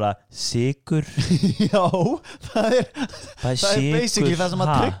uppbólsnammið? Og þú bara, sigur. Já, það er sigur, basically það sem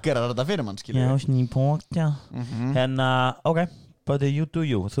að triggerar þetta fyrir mann, skilur. Já, snýpókja. Ok, but you do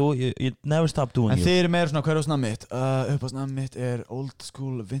you. You never stop doing you. En þið eru meira svona, hvað er húsnamið? Uppbólsnammið er old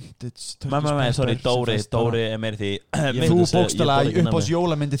school vintage. Sorry, Dóri er meira því. Þú bókstala uppbóls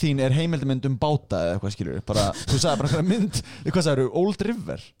jólamyndi þín er heimildamynd báta eða eitthvað, skilur. Þú sagði bara einhverja mynd, hvað sagði þú? Old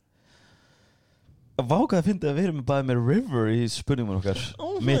River. Vákað að finna að við erum bara með River í spurningum okkar.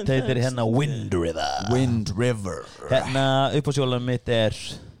 Mitt heitir Wind River. Wind River. Uppbóls jólamynd mitt er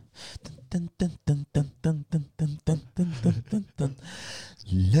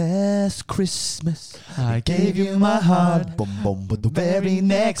Last Christmas I gave you my heart, but the very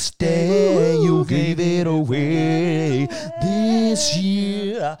next day you gave it away. This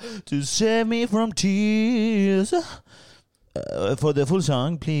year to save me from tears. For the full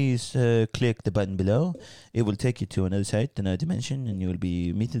song, please click the button below. It will take you to another site, another dimension, and you will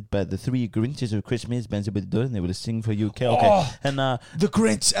be meted by the three Grinches of Christmas, Benzi by the door, and they will sing for you. Okay. The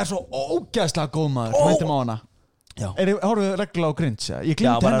Grinch er svo ógæslega góð maður. Mættum á hana. Hóruðu reglulega á Grinch? Ég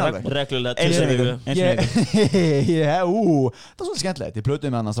glimti henni alveg. Reglulega eins og viku. Það er svolítið skemmtilegt. Þið plötuðu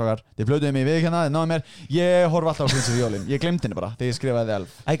mig annars strákar. Þið plötuðu mig í viðkjanna, þið náðu mér. Ég horf alltaf á Grinch fyrir jólin. Ég glimti henni bara þegar ég skrifaði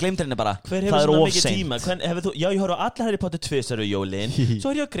elf. Ég glimti henni bara. Hver hefur svona mikið tíma? Já, ég horf á alla Harry Potter tvisar við jólin.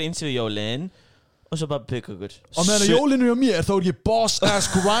 Svo er ég á Grinch við jólin. Og svo bara bygg okkur. Og meðan jólin er á mér þá er ég boss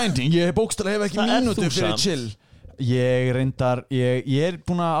ass grinding. Ég bókstala hef ekki mínútu fyrir chill. Ég er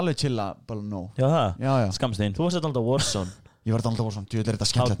búin að alveg chilla bara nú. Já það? Já. Skammst þín. Þú varst alltaf Warzone. Ég var alltaf Warzone. Djúvel er þetta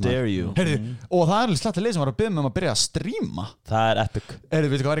skemmtilegt. How dare you? Heyrðu, og það er alveg slett að leysa að byrja með að byrja að stríma. Það er epic.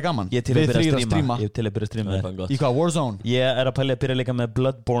 Heyrðu, veitu hvað er gaman? Ég er til að byrja að stríma. Ég er til að byrja að stríma. Í hvað? Warzone? Ég er að pæla að byrja líka með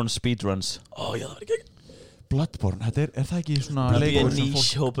Bloodborne speedruns. Já, það var ekki. Bloodborne, þetta er það ekki svona Það leikur er sem fólk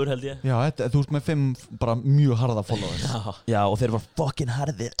nýsjópur held ég Já, þú ert með 5 bara mjög harða followers Já, og þeir var fucking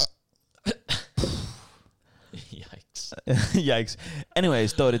harðir Yikes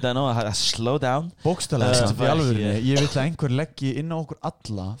Anyways, Dóri Dano, að slow down Bókstaflega, í alvörinni Ég vil að einhver leggi inn á okkur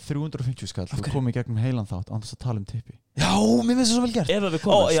alla 350 skall og komi gegnum heilan þátt án þess að tala um tippi Já, mér finnst það svo vel gert Ef við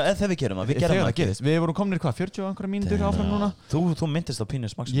komast Já, þegar við gerum það, Þegar það gerist, við vorum kominir hvað, 40 og einhverja mínútur áfram núna Þú myndist á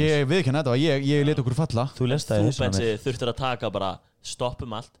Pínus Maximus Ég viðurkenni þetta, ég let okkur falla Þú lest það í Þú hausinn á Bensi mér. þurftir að taka bara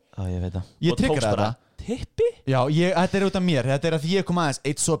stoppum allt Já, ég veit það Ég og tókst tryggra bara þetta tippi Já, þetta er út af mér, þetta er að ég kom aðeins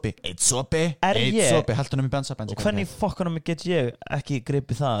Eitt sopi, Er eitt ég- sopi Haldunum í bensa Og hvernig fokkanum get ég ekki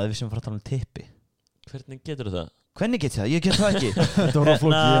gripið það ef við sem fara að tala um tippi? Hvernig getur það? Hvernig get ég það? Ég get það ekki Þetta var á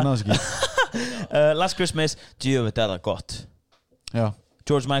flóki, ég náðu ekki Last Christmas, djöfut er það gott Já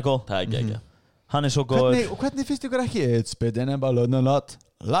George Michael, Það er ekki ekki hann er svo góður Hvernig finnst ykkur ekki It's been a ballon a lot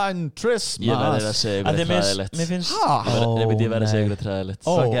Line Ég verði að Christmas segja Að ykkur því træðilegt mér finnst Ég verði að segja nei. ykkur træðilegt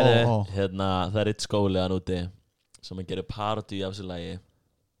Ó, Hvað gerði? ó, ó. Hérna, það er eitt skóli hann úti sem að gera parody af þessu lagi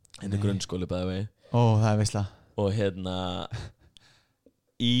Þetta er Nei. grunnskóli bæði vegi Ó, það er veistla Og hérna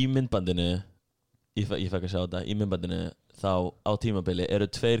í myndbandinu ég fekk að sjá þetta í myndbandinu þá á tímabili eru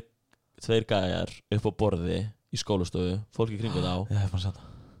tveir gæjar upp á borði í skólastofu fólk í kringu þá Já, ég er bara að sagða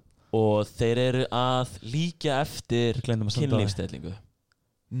og þeir eru að líka eftir Gleymdum að standa á því. kynlífsstellingu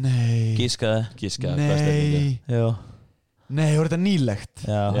Nei Gískaði gíska hvað stellingu Nei Já, Nei, voru þetta nýlegt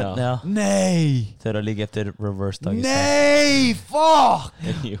já, Já. já. Nei Þeir eru líka eftir reverse dog Nei, fuck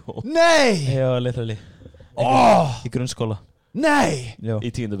Jú, Nei Já, literally Ó, Í grunnskóla nei Já, í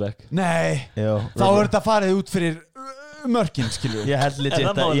 10. bekk Nei já Þá er þetta farið út fyrir mörkin, skilju Ég held legit En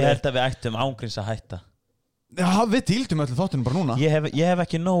það að, málið- ég held að við ættum ángríns að hætta Já, við dýldum öllu þáttunum bara núna Ég hef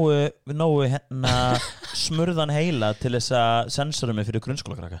ekki nógu hérna smurðan heila til þess að sensora mig fyrir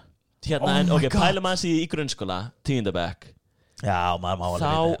grunnskólakrakka Hérna, Oh en my ok, God. pælum aðeins í grunnskóla 10. bekk Já, maður má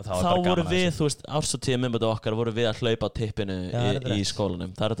alveg vita, þá voru við, þú veist, ársóttíð myndbæti okkar voru við að hlaupa á tippinu Já, það er í rétt.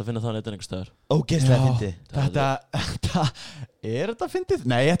 skólanum það er þetta að finna það neitt einhver stöður Ógeðslega fyndi Er þetta fyndið?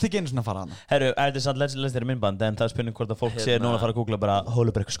 Nei, ég ætti ekki einu svona að fara hana Herru, er þetta samt lesið þér myndband en það er spurning hvort að fólk sé Hérna- núna að fara að googla bara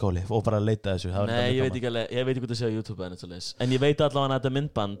Hólubrekku skóli og bara leita að þessu það væri Nei, mjög ég veit gaman. ekki alveg, ég veit ekki hvað það sé á YouTube en eitthvað leis en ég veit allavega að þetta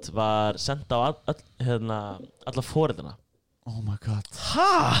myndband var sendt á alla fóreldina Oh my god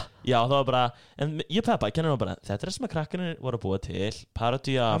Ha? Já, það var bara, en ég peppa, ég kennir bara þetta er það sem að krakkarnir voru að búa til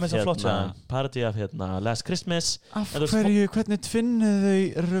parody Það af er svo flott, Last Christmas Af En þú veist, hverju, hvernig tvinnuðu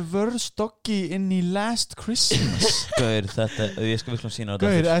þau reverse doggy inn í Last Christmas? Gaur, þetta, ég skal virkulega sína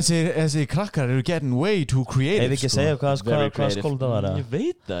Gauir, þessi krakkar eru getting way too creative Ef ekki sko. segja Very hvað creative. skóla það var að Ég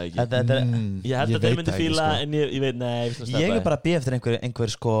veit það ekki Þetta er Ég held að þeir myndi það ekki, fíla sko. en ég veit, nei við skulum Ég sleppa er bara að býja eftir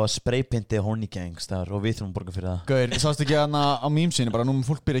einhver sko spraypinti honeygangs þar og við þurfum að borga fyrir það Gauir, sástu ekki hana á mýmsinni bara nú mun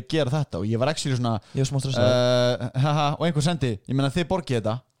fólk byrja að gera þetta og ég var actually svona Ég var smá stressað og einhver sendi, ég meina þið borgið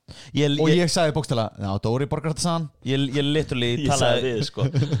þetta og Ég ég sagði bókstala, já Dóri borgar þetta sann literally Ég sagði talaði við, sko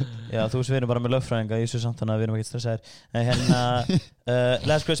Já, þú veist við erum bara með lögfræðinga í þessu samt þannig að við erum ekki stressaðir En hérna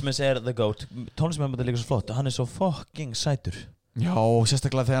Last Christmas er the GOAT Tónlismæðum er líka svo flott og hann er svo fucking sætur Já,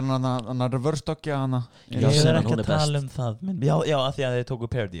 sérstaklega þegar hann reverse dogja hana Já, Ég er Senna, ekki hún að er best. tala um það Já, að því að þið tóku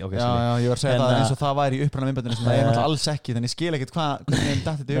parody okay, Já, já, ég var að segja En, það eins og það væri í uppræna myndbandinu sem það er náttúrulega alls ekki þannig ég skil ekkert hvernig þeim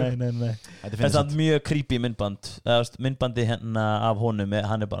datt þetta yfir nei Þetta Það er finnst samt mjög creepy myndband Myndbandi hérna af honum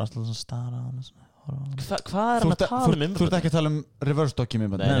Hann er bara alltaf svona stara á hann, svona, horfa á hann. Hvað er hann að tala um Þú ert ekki að tala um reverse doggy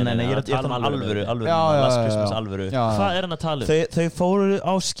myndbandinu Nei, ég er að tala um alvöru Já, Last já, Christmas já. alvöru Já, Hvað er hann að tala um? Þau fóru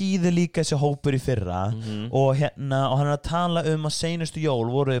á skíði líka þessi hópur í fyrra Mhm. og hann er að tala um að seinustu jól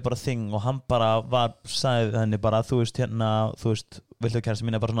voru þau bara þing og hann bara sagði henni bara þú veist, viltu kærasta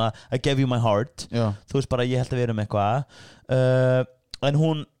mín er bara svona I gave you my heart Já, þú veist bara ég held að við erum eitthvað en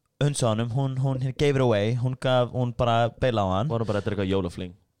hún sá hann hún gave it away hún bara beila á hann Var hann bara eitthvað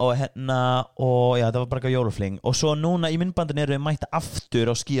jólafling og og já, það var bara eitthvað jólafling og svo núna í myndbandinu eru við mætt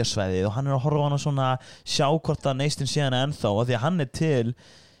aftur á skíasvæðið og hann er að horfa á hann og svona sjá hvort að neistinn sé hann ennþá og því að hann er til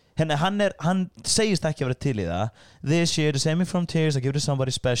hann segist ekki að vera til í það this year to save me from tears I give it to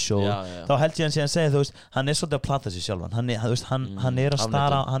somebody special Já. þá held ég hann sé að segja þú veist hann er svolítið að plata sig sjálfan hann er að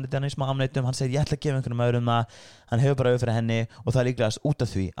stara hann er í smá afneitum hann segir ég ætla að gefa einhvernum öðrum það hann hefur bara auðvitað fyrir henni og það er líklegast út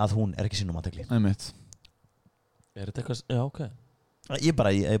af því að hún er ekki sínum aðtekli einmitt Er þetta eitthvað, já ok ég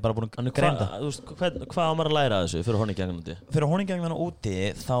er bara búin að greina það Hvað á maður að læra af þessu fyrir honum gegnandi? fyrir honningegnana úti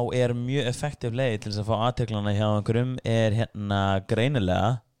þá er mjög effektiv leið til þess að fá aðteklana hjá einhverjum er hérna greinilega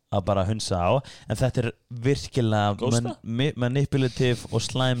að bara hunsa á, en þetta virkilega manipulative og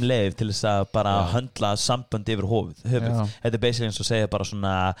slæm leið til þess að bara höndla sambönd yfir höfuð. Þetta basically eins og segja bara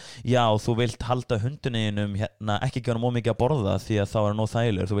svona, já, þú vilt halda hunduninum ekki gefa hann ómikið að borða því að þá nóg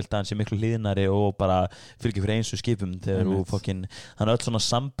þægilegur, þú vilt að hann sé miklu hlýðnari og bara fylgja fyrir eins og skipum þegar þú fokkin, hann öll svona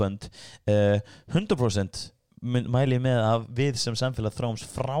sambönd 100% mæli með að við sem samfélag þróumst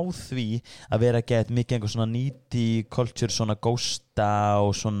frá því að vera gett mikið einhver svona needy culture, svona ghosta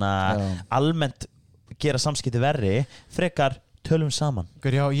og svona almennt gera samskipti verri, frekar tölum saman.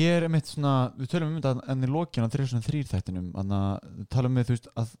 Já, ég einmitt svona, við tölum þetta enn í lokinu á 303 þættinum, talum við, þú veist,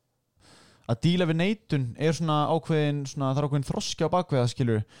 að díla við neitun svona ákveðin, svona, það ákveðin þroski á bakveða,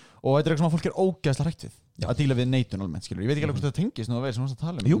 skilur, og þetta eitthvað sem að fólk ógeðslega hrætt við, að díla við neitun almennt, skilur. Ég veit ekki alveg hvort þetta tengist nú að veið sem við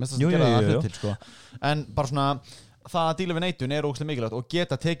tala Jú. Til, sko. En bara svona, það að díla við neitun ógeðslega mikilvægt og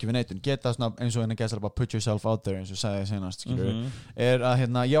geta tekið við neitun, geta svona, eins og gæslega bara put yourself out there, eins og sagði senast, skilur, að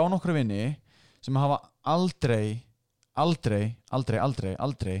ég á nokkra vini sem hafa aldrei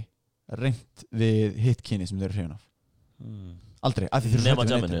reynt við hitt kyni sem þeir eru hrifin af. Aldrei, af því nema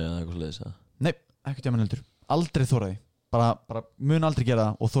jamminu eða eitthvað leiðis. Nei, ekki jamminu heldur. Aldrei þóraði. Bara mun aldrei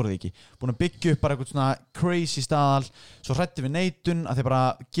gera það og þóraði ekki. Búin að byggja upp bara eitthvað svona crazy staðal, svo hrætti við neitun að þeir bara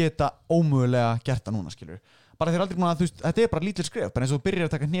geta ómögulega gert það núna, skilur. Bara þeir aldrei búin að, þú veist, þetta bara lítil skref, bara eins og þú byrjar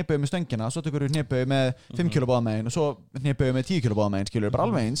að taka hnébögu með stöngina, svo tekur þú hnébögu með 5 kg báðamegin og svo hnébögu með 10 kg báðamegin, skilur, bara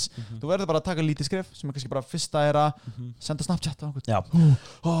alveg eins. Þú verður bara að taka lítil skref sem kannski bara fyrsta að senda Snapchat á einhvern.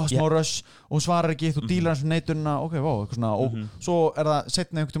 Smá rush og svarar ekki, þú dílar eins og neitunna, eitthvað svona, og svo það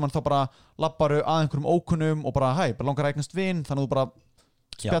seinna einhvern tímann þá bara labbaru að einhverjum ókunnum og bara bara langar að eignast vin, þannig að þú bara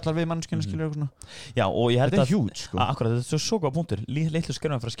spjallar við manneskinu, skilur eitthvað svona. Já, og ég held þetta huge, sko. Akkurat, þetta svo góða punktur. Litlu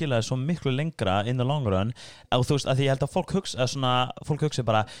skrefum fyrir að skila það svo miklu lengra in the long run, og þú veist, að því ég held að fólk hugsa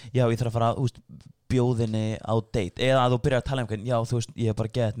bara, já, ég þarf að fara bjóðinni á date, eða að þú byrjar að tala um já, þú veist, ég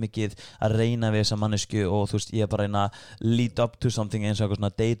bara gett mikið að reyna við þessa mannesku og þú veist, ég bara reyna að lead up to something eins og eitthvað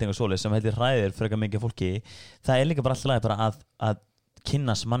svona dating og svoleiðis sem heldur hræðir frekar mikið fólki. Það líka bara alltaf leið bara að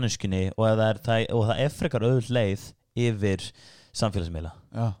kynnast manneskunni og það frekar auðvöld leið yfir samfélagsmiðla.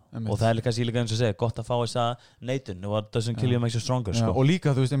 Og það líka eins og segja gott að fá þessa neitun og what doesn't kill you makes you stronger, sko. Og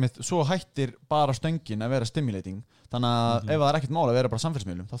líka, þú veist, einmitt, svo hættir bara stöngin að vera stimulating, þannig að ef það ekkert mál að vera bara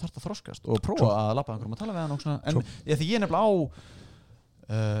samfélagsmiðlum, þá þarf það að þroskast og prófa að labba einhverjum að tala við hann og svona. En því ég nefnilega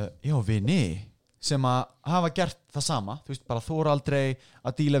á vini sem að hafa gert það sama, þú veist, bara þú aldrei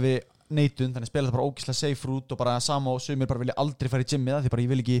að díla við neitun, þannig spila það bara ógeðslega safe route og bara sama og sumir bara vilja aldrei fara í gymmið því bara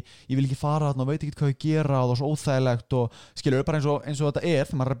ég vil ekki fara þarna og veit ekki hvað ég gera og það er svo óþægilegt og skilur, bara eins og þetta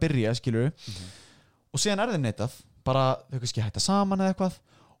þegar maður er að byrja, skilur og síðan þeim neitað, bara þau kannski hætta saman eða eitthvað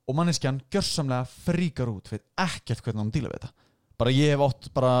og manneskjan gjörsamlega fríkar út, veit ekkert hvernig hann díla við þetta. Bara ég hef átt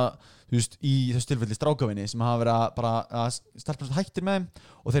bara, þú veist, í þessu tilfelli strákavinni sem hafa verið að bara stelpast hættir með þeim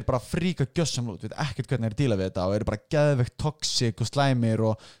og þeir bara fríka gjössamlega út, veit ekkert hvernig þeir díla við þetta og eru bara geðveikt toxic og slæmir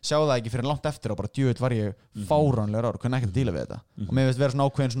og sjá það ekki fyrir langt eftir og bara djöfull var ég fáránlegur hvernig ekkert að díla við þetta. Og mér veist vera svona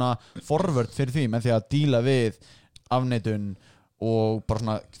ákveðin svona forvörd fyrir því með því að díla við afneitun og bara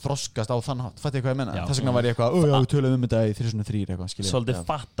svona þroskast á þann hátt. Fattu ég hvað ég menna? Þess vegna var ég eitthvað, já, við tölum þetta í 303 eitthvað, skilja. Svolítið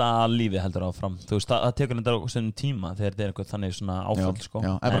fatta lífið heldur áfram. Þú veist, það tekur þetta á svona tíma þegar þetta eitthvað þannig svona áfall, sko.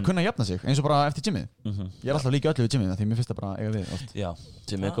 Já, en bara kunna jafna sig, eins og bara eftir gymmið. Ég alltaf líka öllu við gymmið, því mér finnst það bara eiga við oft. Já,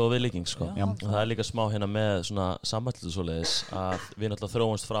 gymmið góð viðlíking, sko. Og það líka smá hérna með svona samhættu svoleiðis að við náttúrulega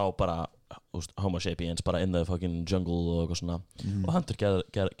þróumst frá bara Homo sapiens bara in the fucking jungle og eitthvað svona og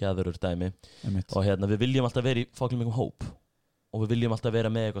hunter-gatherer dæmi og hérna við viljum alltaf vera í fucking mjög hóp og við viljum alltaf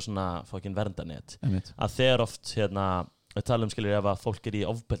vera með eitthvað svona fucking verndarnet að þegar oft hérna við talum skilur ef að fólk í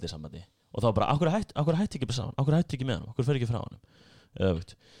ofbeldissambandi og þá bara akkur hætti ekki saman, akkur hætti ekki með hann, akkur fer ekki frá hann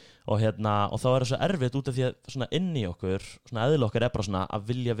öfugt og hérna og þá það svo erfitt út af því að svona inn í okkur svona eðli okkar bara svona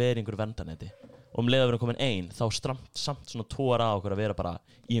að vilja vera í einhverju verndarneti og leið að vera komin ein þá samt svona tóra á okkur að vera bara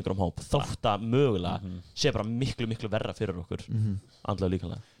í einhverjum hóp þótt að mögulega sé bara miklu verra fyrir okkur andlega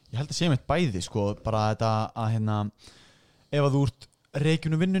líkanlega. Ég held að sé mitt bæði sko bara þetta að hérna ef að þú ert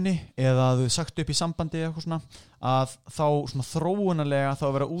reikinu vinnunni eða þú sagt upp í sambandi eða eitthvað svona að þá svona þróunarlega þá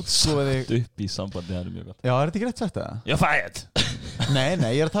að vera útskúfið sagt upp í sambandi, það mjög gott. Já, er þetta ekki rétt sagt það? Já, fætt!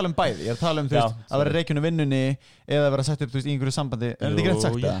 Nei, ég er að tala um bæði. Ég er að tala um þú veist, að vera reikinu vinnunni eða að vera sagt upp þú veist, í einhverju sambandi. Er þetta ekki rétt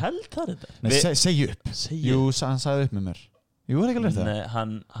sagt það? Jú, ég held það þetta. Nei, segju upp. Jú, hann sagði upp með mér. Jú, er ekki alveg það? Nei,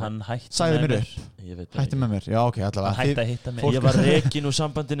 hann hætti sagði mér upp. Hætti með mér. Já, ok, allavega. Hann hætti að hitta mig. Ég var rekin úr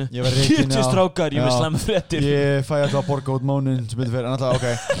sambandinu. Ég var rekin, já. Strákar, ég vil slemma fréttir. Ég fæ alltaf að borga út mánuðin sem betur fyrir, en allavega, ok.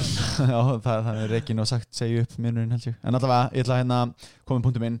 Já, það er rekin og sagt segju upp mínurinn held ég. En allavega, ég ætla hérna komið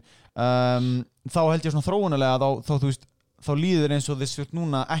punktum inn. Þá held ég svona þróunarlega þá þú veist, þá líður eins og þessi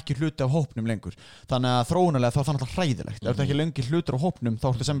núna ekki hluti af hópnum lengur þannig að þróunarlega þá er það náttúrulega hræðilegt ef þú ekki lengi hlutur á hópnum þá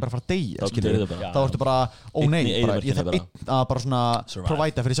ertu sem bara að fara að deyja þá ertu bara, ég þarf einn að bara svona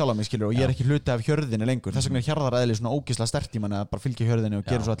provida fyrir sjálf mig og ég er ekki hluti af hjörðinni lengur þess vegna er hjarðaræðli svona ógeðslega sterkt í manni að bara fylgja hjörðinni og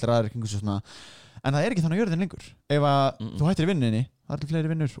gera svo allir aðrir kringu svona en það er ekki þannig að hjörðin lengur ef að þú hættir í vinninni það er allir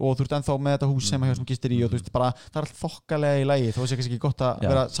fleiri vinnur og þú ert ennþá með þetta hús sem að gistir í og þú veist bara það er allt þokkalega í lagi þó sé kannski ekki gott að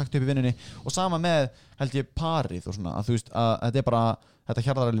vera sagt upp í vinninni og sama með held ég parið og svona að þú veist að þetta er bara þetta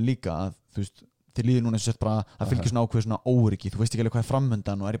hjarðaræðli líka að þú veist þið líður núna eins og bara að fylgja svona ákveð svona óryggi þú veist ekki alveg hvað er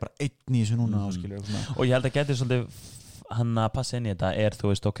framöndan og er ég bara einn í þessu núna og ég held að geti svolítið hann að passa inn í þetta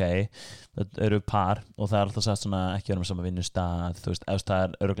þú veist ok, það eru par og það er alltaf sagt svona ekki vera með sama vinnustad þú veist, ef það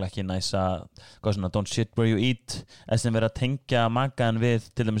er örgulega ekki næsa hvað svona, don't shit where you eat eða sem vera að tengja makan við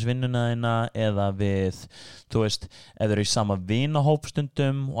til dæmis vinnuna þína eða við þú veist, ef þeir eru í sama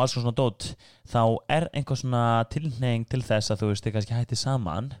vinahópstundum og alls svona dót þá er einhver svona tilhneiging til þess að þú veist, þið kannski hætti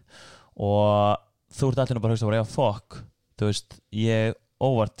saman og þú ert allir bara að hugsa bara, já, fuck þú veist, ég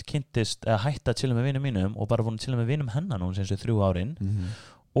óvart kynntist að hætta að chilla með vinum mínum og bara búin að chilla með vinum hennar núna sem 3 árin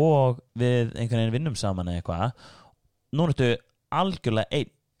og við einhvern veginn vinnum saman eða eitthvað núna ertu algjörlega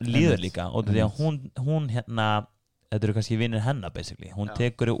einn líður líka og því að hún hérna þetta eru kannski vinnir hennar basically hún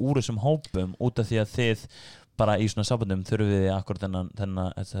tekur úr þessum hópum út af því að þið bara í svona sambandum þurfum við akkurat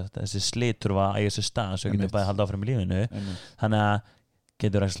þessi slit þurfa að eiga sér stað svo getur bara að halda áfram í lífinu þannig að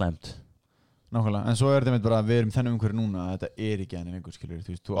getur ekki slæmt nákvæmlega, en svo er þetta með bara að við erum þennan umhverju núna að þetta er ekki enn einhver skilur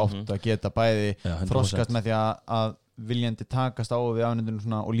þú átt að geta bæði þroskast með því að viljandi takast á við afnendunum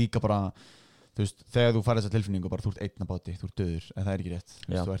svona og líka bara þú veist, þegar þú farið þessa tilfinningu bara þú ert einn að báti, þú ert döður, en það er ekki rétt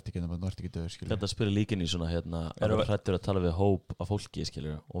þú ert ekki einn að báti, þú ert ekki döður skilur þetta spyrir líkin í svona hérna að vera hrættur að tala við hóp af fólki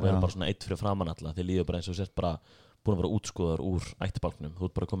skilur og vera bara svona eitt fyrir framan alla því líður bara eins og sért bara búin að vera útskoðar úr ættbálknum þú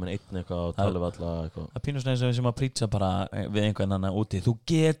ert bara komin einn eitthvað og tala við alla eitthvað það pínur svona eins og við sem að prýtsa bara við einhvern annan úti þú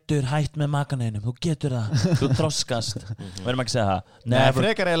getur hætt með makaneinum, þú getur það þú þroskast, verðum ekki að segja það Nei,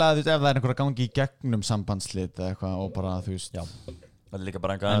 frekar eiginlega þú veist ef það er einhver að gangi í gegnum sambandslit eða eitthvað og bara þú veist það er líka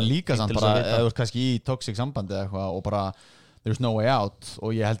bara einhver en líka samt bara ef þú ert kannski í toxic sambandi eða eitthvað og bara there's no way out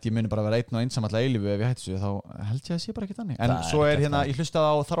og ég held ég muni bara vera einn og einsam alltaf eilífu ef ég hætti þessu þá held ég að það sé bara ekki þannig en svo er hérna, ég hlustaði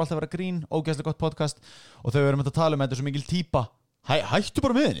á þarf alltaf að vera grín ógeðslega gott podcast og þau erum að tala um þetta svo mikil típa hættu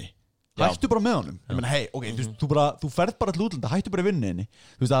bara með henni hættu bara með honum ég meina hei, ok, þú ferð bara til útlanda hættu bara í vinninni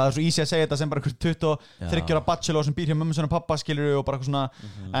þú veist að það er svo easy að segja þetta sem bara 23 ára bachelor sem býr hjá mömmu sinni og pappa skilur og bara eitthvað svona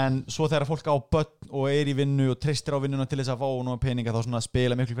en svo þegar fólk á börn og er í vinnu og treystir á vinnuna til þess að fá nú peninga þá svona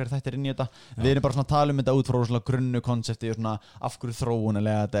spila miklu hver þetta inn í þetta við erum bara svona að tala um þetta út frá svona grunnu konsepti og svona af hverju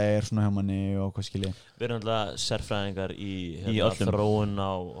þróunalega þetta er svona hjá manni og hvað skilji við erum alltaf sérfræðingar í þróun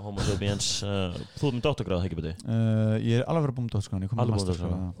á Homo sapiens þú með doktorgráð ekki beti ég er alveg verið búin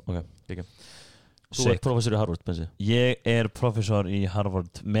doktorskráð Þú ert professor í Harvard, Bensi? Ég er professor í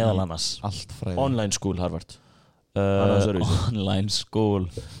Harvard meðal annars allt fræði Online school Harvard Online school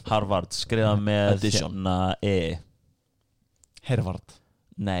Harvard skrifa með hérna Hervard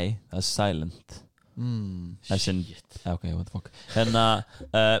Nei, það er silent Ok, what the fuck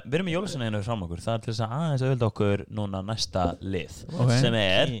við erum í jólasveina hérna fram okkur það er til þess að aðeins auðvitað okkur núna næsta lið sem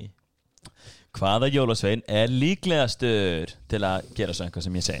er hvaða jólasvein er líklegastur til að gera svo eitthvað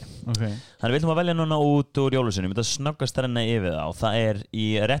sem ég segi Þannig við ætlum að velja núna út úr jólasveinum þetta snöggast renna yfir þá það er í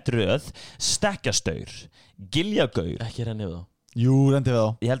rétt röð stekkjastaur giljagaur ekki renna yfir þá Jú, rendi við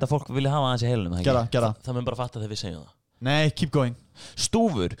þá Ég held að fólk vilja hafa aðeins í heilunum Gera Það mun bara fatta þegar við segjum það Nei, keep going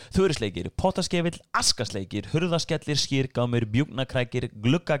Stúfur, þurisleikir, pottaskefill, askasleikir, hurðaskellir, skýrgámur, bjúgnakrækir,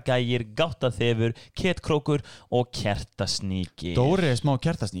 gluggagægir, gáttaþefur, ketkrókur og kertasníkir. Dóri er smá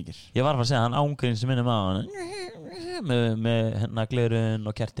kertasníkir. Ég var að fara að segja hann ángrín sem minnum á hann með hérna glerun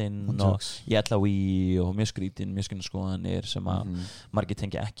og kertin og ég ætla á í og mjög skrítin, mjög skoðanir sem að margir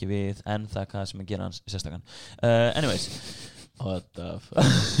tengja ekki við en það er hvað sem að gera hans sérstakann. Anyways,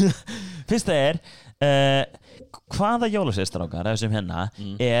 fyrsta er hvaða jólasveistrákar sem hérna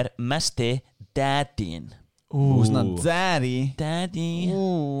er mesti daddyin svona daddy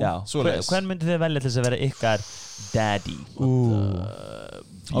Já, hvern myndi þið velja til þess að vera ykkar daddy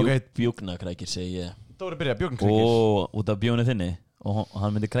Bjúgnakrækir segi ég Dóri byrja, bjúgnakrækir út af bjónu þinni og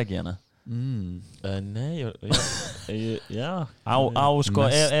hann myndi krækja hana Nei, já sko,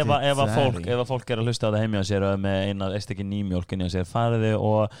 ef fólk er að hlusta á það heimja á sér og með eina ekki nýmjólkinni á sér fariði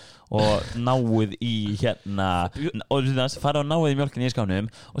og náið í hérna og farið og náið í mjólkinni í skánum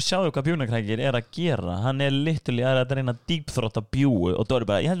og sjáðu hvað bjúgnakrækir er að gera hann er literally að reyna að dýpþrótta bjúu og Dóri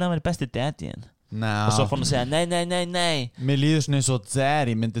bara, ég held að hann væri besti daddyin og svo fann hann að segja, nei Mér líður svona eins og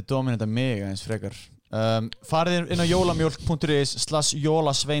Daddy myndi dominanta mig eins frekar farið inn á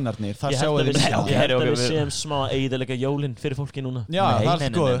jólamjólk.is/jólasveinarnir þar sjáu þið Ég held að við séum smá að eyðileggja jólin fyrir fólki núna. Já, það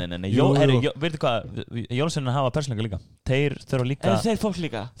er sko veitu hvað, jólasveinar hafa persónuleika líka. Þeir þurfa líka þeir fólk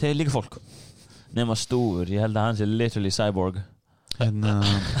líka? Þeir líka fólk nema Stúfur, ég held að hann sé literally cyborg.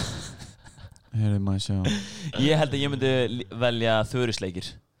 Heyrðu maður sjá Ég held að ég myndi velja Þurrisleikir.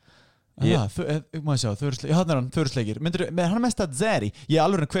 Maður sjá, hann er hann, Þurrisleikir hann er mest að Zeri. Ég er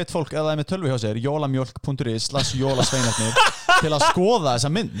alveg hvet fólk eða það er með tölvu hjá sér jólamjólk.is/jólasveinarnir til að skoða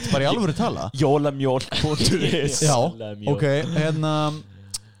þessa mynd, bara í alvöru tala. Jólamjólk.is Já, ok,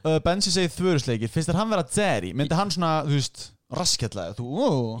 Bensi segir Þurrisleikir. Finnst þér hann vera Zeri? Myndi hann svona, þú veist, raskjallega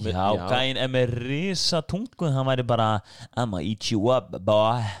Já, gæinn er með risa tungu. Hann væri bara I'ma eat you up,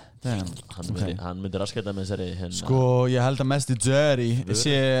 boy. Hann myndi raskæta með þessari Sko, ég held að mest í Jerry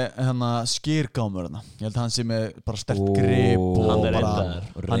sé skýrgámur ég held að hann sé með bara sterkt grip og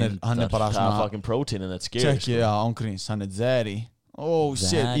hann er bara svona fucking protein in that skýr já, ángríns, hann er Jerry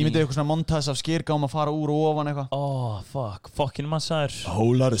shit, ég myndi eitthvað svona montas af skýrgám að fara úr og ofan eitthvað fucking massaður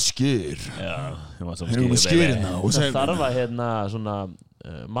hólar skýr það þarf að svona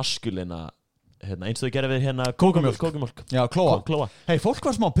maskulina eins og þau gerði við kókumjólk já, klóa hei, fólk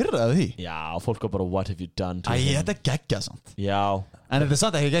var smá pyrraðið því já, fólk var bara what have you done to þetta er geggjað samt já en þetta er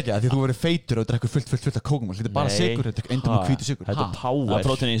samt ekki geggjað því þú verið feitur og drekkur fullt af kókumjólk þetta er bara sigur, þetta er eindum og hvítu sigur þetta er power það er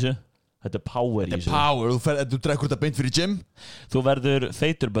prótein í þessu þetta er power í þessu þú drekkur þetta beint fyrir gym þú verður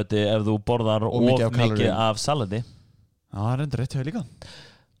feiturbötti ef þú borðar of mikið af salati já, það er endur rétt hjá líka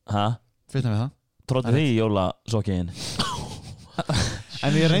fitna við það tróttu því í jólasokkiðin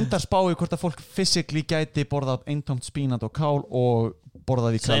En ég reyndar spá í hvort að fólk physically gæti borðað eintómt spínat og kál og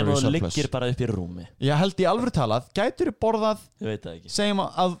borðað í calorie surplus. Segjum að það liggir bara upp í rúmi. Ég held í alvöru talað, gætur þú borðað, ég veit það ekki. Segjum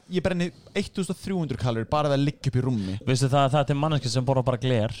að ég brenni 1300 kalorir bara að það liggi upp í rúmi. Veistu það er til manneskja sem borða bara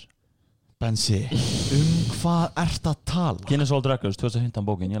gler. Bensi, hvað ert að tala? Guinness World Records, 2015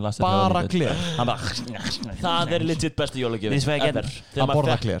 bókin, ég las þetta. Bara gler. Það er legit besti jólagjöf. Að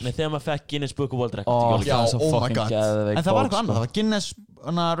borða gler. Þegar maður fekk Guinness Book of World Records. Já, oh my god. En það var eitthvað annað, það var Guinness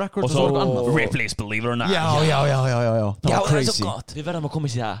Records og svo eitthvað annað. Ripley's Believe It or Not. Já. Það var crazy. Við verðum að koma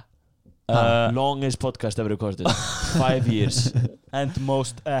í það. Longest podcast ever recorded 5 years and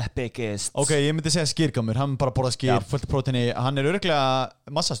most epicest. Ok, ég myndi segja skýrgámur, hann bara borða skýr fullt proteini, hann er örugglega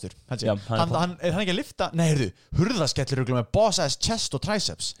massastur er hann ekki að lifta, nei heyrðu, hurðaskellur örugglega með boss ass chest og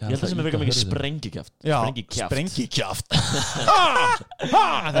triceps ég held það sem er virkað mikið sprengikjaft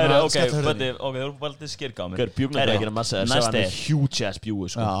ok, þú erum valdið skýrgámur bjúknar er ekki að massa það hann er huge ass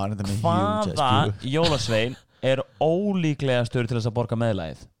bjúi hvaða jólasvein er ólíklegastur til þess að borga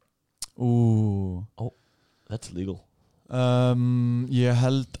meðlagið? That's legal ég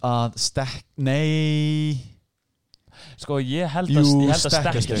held að sko ég held að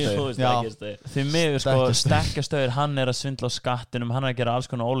stekkjastöður því miður sko stekkjastöður hann er að svindla á skattinum hann er að gera alls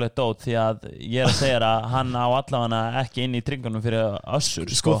konar ólegt dót því að ég er að segja að hann á allavega ekki inn í tryggunum fyrir össur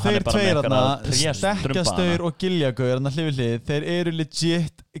sko þeir tveir stekkjastöður og giljagauður þeir eru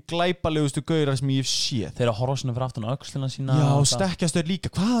legit glæpalegustu gaurar sem ég hef séð þeir eru að horfa svona fyrir aftan á öxlina sína já, stekkjastöður líka,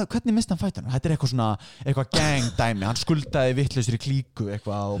 hvernig misti hann fætunum? Þetta er eitthvað gang dæmi hann skuldaði vittlausir í klíku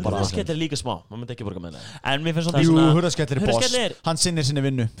hurðaskell er líka smá, maður myndi ekki borga með það en mér finnst svona hurðaskell er boss, hann sinnir sinni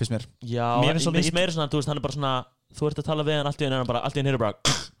vinnu fyrst mér já, mér finnst meira svona, hann er bara svona þú ert að tala við hann allt í einu allt í einu bara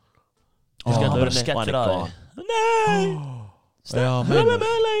hann bara skellir að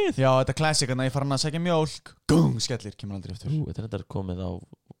þig já, þetta er classic að ég fara hann að segja mjólk skellir, kemur aldrei eftir þetta er komið á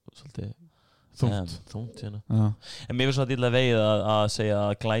svolítið þungt en mér finnst svona dýrlega veið að segja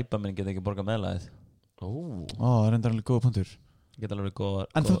að glæpamenn geta ekki borga meðlagið það er enda alveg góða punktur en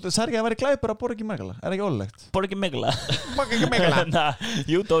þú sagði ekki að það væri glæpur að borga ekki megla er ekki ólulegt? Borga ekki megla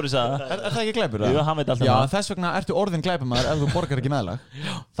jú, Dóri sagði er það ekki glæpur? jú, hann veit alltaf já, þess vegna ertu orðin glæpamaður ef þú borgar ekki meðlag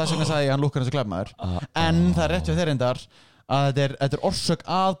þess vegna sagði ég að hann lukkar eins og glæpamaður en það er rétt við þeir reyndar að þetta er orsök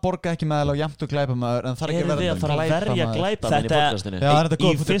að borga ekki meðlag og jafnt og glæpamaður en það er ekki verið að fara að verja glæpamenn í podcastinu já, þetta er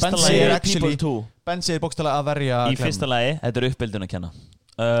góð Ben segir bókstaflega að verja í fyrsta lagi, þetta er uppbyldun að kenna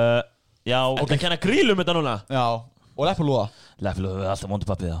já, ok, kenna grílum þetta núna já og leppalúða við alltaf vondu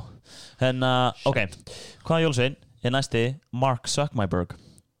pappið á ok, hvaða jólasvein er næsti Mark Zuckerberg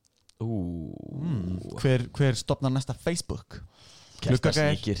hver stofnar næsta Facebook?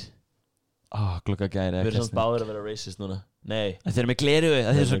 Gluggagæir Gluggagæir við erum samt báður að vera racist núna nei þeir eru með gleru þeir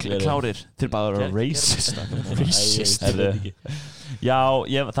eru svo klárir þeir eru báður að vera racist já,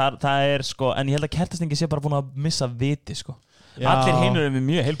 það er sko en ég held að Kertasningi sé bara búin að missa viti sko allir hinur eru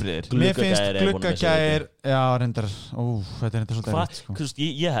mjög heilbrigðir mér finnst gluggagæir já, reyndar, þetta er reyndar svolítið sko.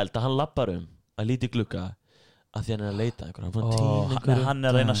 Ég held að hann lappar að líti glugga að því hann að leita einhverjum hann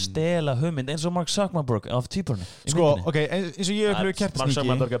að reyna að stela hugmynd eins og Mark Zuckerberg af týpurni sko, ok, eins og ég upplifir kertasníki Mark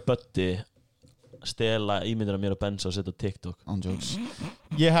Zuckerberg að Buddy stela ímyndir af mér og Benzo og setja á TikTok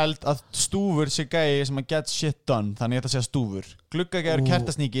ég held að stúfur sé gæi sem að get shit done, þannig ég ætla að segja stúfur gluggagæður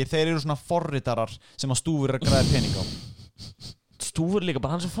kertasníkir, þeir eru svona forritarar sem að stúfur að græða pening á stúfur líka,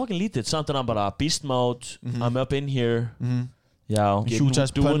 bara hann sem fucking lítið samt en hann bara beast mode, I'm up in here já,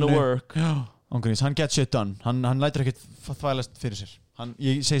 doing the work Ángurins, hann get shit done, hann lætur ekkert þvælast fyrir sér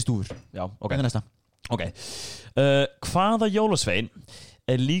ég segi stúfur já, ok, næsta hvaða jólasvein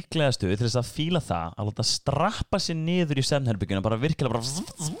er líklegastu til þess að fíla það að láta strappa sér niður í svefnherberginu bara virkilega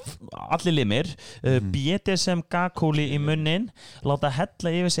allir limir BDSM gagkúli í munnin láta hella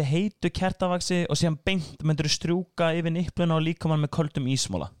yfir sig heitu kertavaxi og síðan beint myndur strjúka yfir nippluna og líkamann með köldum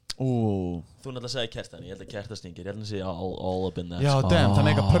ísmóla Þú náttúrulega sagði kertan, ég held að kertasningir ég held að segja all up in that já, damn, það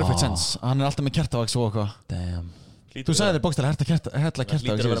make a perfect sense hann er alltaf með kertavaxi og eitthvað damn þú sagði þér bókstaflega hella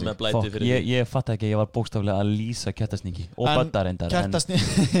kertavaxi ég fatt ekki, ég var bókstaflega að lýsa kertasningi og bötta reyndar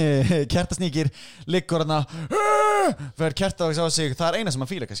kertasningir liggur hann fyrir kertavaxi á sig, það er eina sem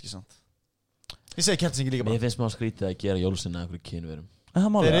að fíla kannski svona. Ég segi kertasningir líka bara mér finnst maður skrítið að gera jólusina af einhverju kynverum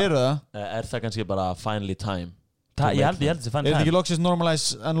þeir eru það það kannski bara finally time ég held þessi fann það er ekki loksins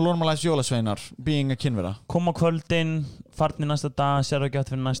normalize jólasveinar being a kynvera kom á kvöldin, farni næsta dag sér ekki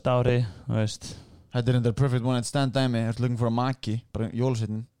átt fyrir næsta ári þetta er enda perfect one night stand dæmi ertu looking for a maki, bara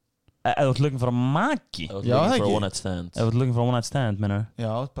jólasveinin ef þú ert looking for a maki ef þú ert looking for a one night stand minnur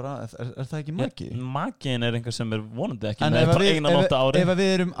já, bara, er það ekki maki? Makin er einhver sem er vonandi ekki en ef við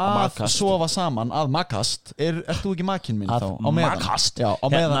erum að sofa saman að makast ert þú ekki makin minn þá? Að makast? Já, á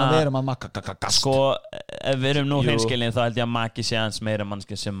meðan að við erum að makast sko, ef við erum nú hreinskilin þá held ég að maki sé hans meira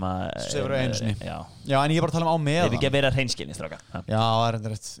mannski sem að sefur á einsinni já, en ég er bara að tala á meðan ef við ekki að vera hreinskilin stráka já, það er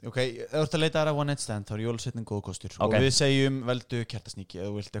enda rétt ok, ef þú ert að leita þér að one night stand þá er jólasveitin góð kostur og við segjum veldu kertasníki ef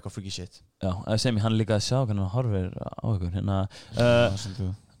þú vilt eitthvað freaky shit já, sem hann líka að sjá hvernig hann horfir á ykkur hérna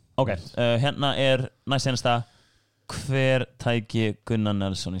ok, hérna er næst einasta hver tæki Gunnar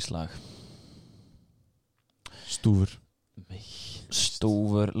Nelson í slag Stúfur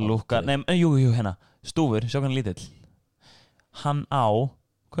Lúka, jú, hérna Stúfur, sjá hvernig lítill hann á,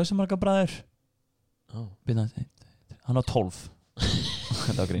 hvað sem marga bræður hann á 12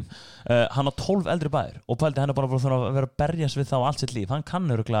 þetta var grín hann á 12 eldri bæður og pældi hann er bara að vera að berjast við þá allt sitt líf hann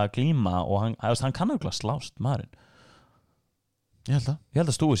kann örugglega að glíma og hann kann örugglega slást maðurinn ég held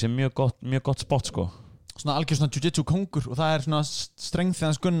að Stúi sé mjög gott spott sko svona algjör svona jiu-jitsu kongur og það er svona strengð þegar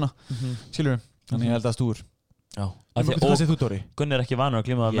hans Gunna skilur við, þannig ég held að Stúur hvað segir þú Dóri? Gunni er ekki vanur að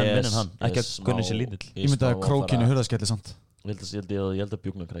glíma með menn en hann ekki að Gunni sé lítill ég myndi að krókinu hurðaskelli samt ég held að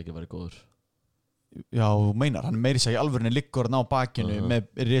Bjúknarkrækja væri góður já, meinar, hann meiri sig í alvörinni liggur hann á bakinu með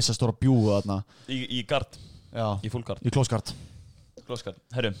risastóra bjúgu þarna í gard, í full gard í klósgard,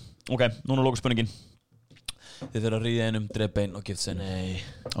 herru, ok, núna lóka spurningin þið þurfa að ríða einum, drepa einn og gift sen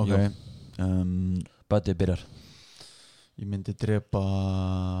ok Buddy byrjar ég myndi drepa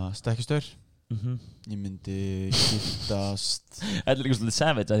stekkistur ég myndi giftast þetta er líka svolítið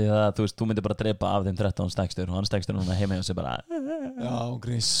savage að því að þú myndi bara drepa af þeim 13 stekkistur og hann stekkistur núna heima og sé bara já,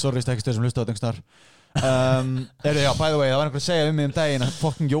 grís, sorry stekkistur sem hlusta á þetta já, by the way, það var einhver að segja mig daginn að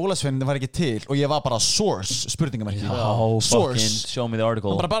fucking jólasveinin var ekki til og ég var bara source, spurningamerki fucking show me the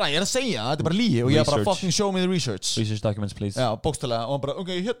article bara, ég er að segja, þetta er bara lígi og ég bara fucking show me the research documents please já, bókstælega, og hann bara, ok,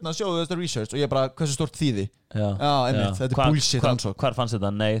 hérna, show this the research og ég bara, hversu stort þýði einmitt, þetta er bullshit ansók hvar fannst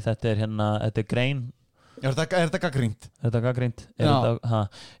þetta? Nei, þetta er grein er þetta gaggrínt? Þetta er gaggrínt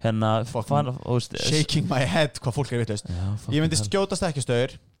hérna, shaking my head hvað fólk er vitlaust ég myndi skjótast ekki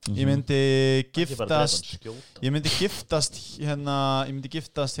stöður ég myndi giftast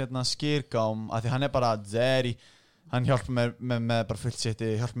hérna skýrgám af því hann er bara zeri hann hjálpa mér með bara fullt sitt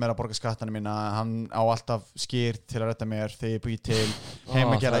hjálpa mér að borga skattana mína hann á alltaf skýr til að redda mér þegar ég búið til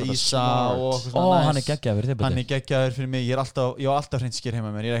heima að gera ísa og hann er geggjaður fyrir mig ég á alltaf hreint skýr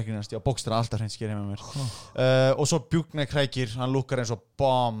heima mér ég er ekki næst, ég á bókstara alltaf hreint skýr heima mér og svo Bjúknarkrækir hann lukkar eins og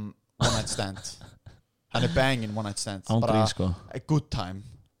bomb one night stand hann er banging one night stand bara a good time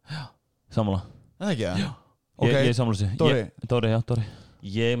sammála það ekki það? Ég er sammála Dóri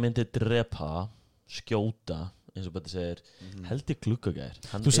ég myndi drepa skjóta eins og Bötti segir held ég gluggagær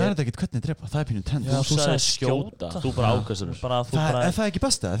þú sagði þetta ekkert hvernig drepa, það er pínu trend þú sagði skjóta, þú bara ákvæmstur er það ekki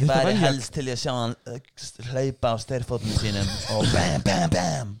besta? það er helst til ég að sjá hann hleypa á steyrfótinu sínum og bam bam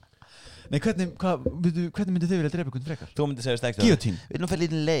bam nei, hvernig myndi þið vilja drepa einhvern frekar? þú myndi segja stekkstjóð guillotine við erum að fara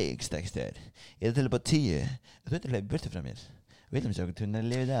lítið leik stekkstjóð ég er til að bá 10 þú myndir hleypa burti frá mér Viljum sjá hvernig hún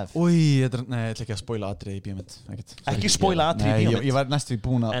lifið af Új, nei, ég ætla ekki að spoila atrið í bíómynd Ekki spoila atrið í Nei, bíómynd ég var næstu í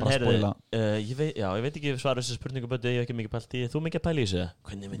búin að En bara heyrðu, spoila ég veit ekki svara þessu spurningu Böddi, ég hef ekki mikið pælt í Þú mikið að pæla í þessu?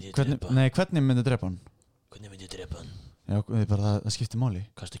 Hvernig myndi ég drepa? Nei, hvernig myndi drepa hann? Hvernig myndi ég drepa hann? Já, það skiptir máli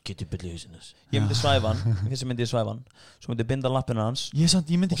Kastu geti byrli í húsinu Ég myndi svæfa hann, fyrst myndi ég svæfa hann Svo myndi ég binda lappina hans Ég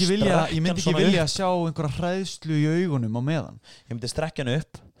myndi Og ekki strekkja hann vilja sjá einhverja hræðslu í augunum á meðan Ég myndi strekkja hann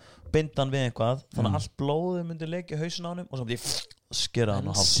upp binda hann við eitthvað þannig að allt blóðið myndi leggja hausin á hann og svo myndi ég skera hann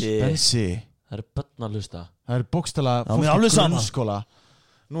á háls Bensi Það börn að hlusta Það bókstala mér er alveg sama. grunnskóla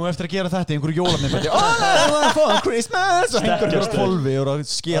Nú eftir að gera þetta í einhverju jólarni for Christmas og hengur fyrir kolvi og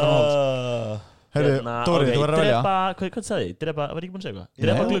skera hann á háls Herru, Dóri, þú verður að velja Hvað sagði ég? Var ekki búin að segja eitthvað?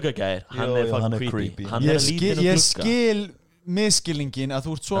 Drepa gluggagæðir, hann er fucking creepy Hann er að lítið inn á Ég glugga skil misskilningin að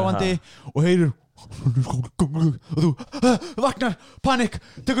þú ert sofandi og heyrir og þú vaknar, panik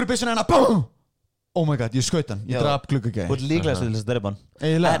tekur upp byssuna hennar oh my god, ég skaut hann, ég draf gluggagæði og líklegast til þess að drepa hann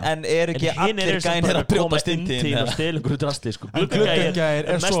eiginlega en er ekki allir gænir að brjótast inn til og stela einhverju drasli sko. Gluggagæðir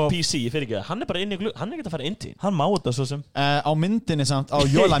er mest PC, ég fyrir ekki það Hann er bara inn í hann er ekki að fara inn til hann má þetta svo sem á myndinni samt, á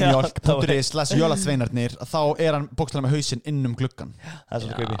jolamjólk.is/jólasveinarnir þá er hann bókstala með hausinn innum gluggan það er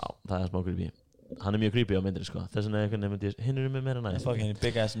svolítið creepy Það er smá creepy Hann er mjög creepy á myndinni sko. Þess vegna hinn er með meira næst en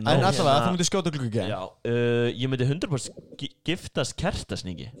allavega, þú myndir skjóta gluggagæði ég myndi 100% giftast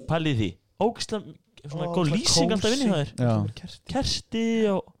kertasningi Pælið því Ógislega góð lýsing alltaf inn í það Kerti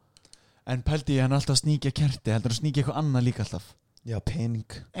og en pældi ég hann alltaf að sníkja kerti heldur að sníkja eitthvað annað líka alltaf já, pening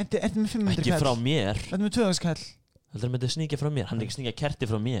Ertu með 500 Ekki frá mér Ertu með 200 kall Heldur að myndi sníkja frá mér Hann er ekki sníkja kerti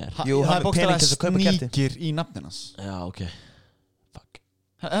frá mér Jú, það hann er er bókstala pening til þess að kaupa kerti. sníkir í nafninas Já, ok Fuck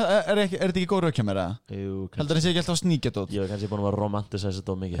Er þetta ekki góð raukja mér eða? Jú, Heldur að ég sé ekki alltaf að sníkja dót? Ég var kannski búin að vera romantisæs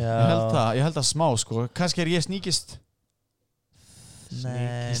þetta mikið Ég held það smá sko Kannski er ég sníkist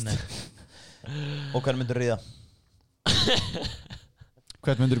nei og hvernig myndir ríða?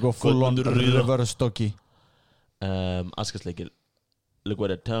 Hvern myndir gå full on reverse doggy? Askasleikir Look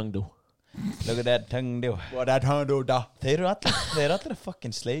what that tongue do look at that tongue do What that tongue do da þeir eru allir að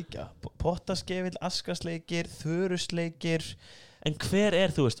fucking sleikja pottaskefill, askasleikir þurusleikir En hver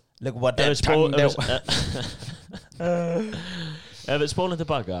er, þú veist look what that tongue do Ef við spólum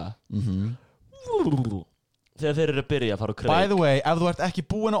tilbaka Þegar þeir eru að byrja að fara á kreik By the way, ef þú ert ekki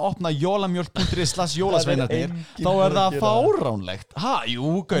búinn að opna jolamjólk.is/jólasveinarnir þá er það fáránlegt jú,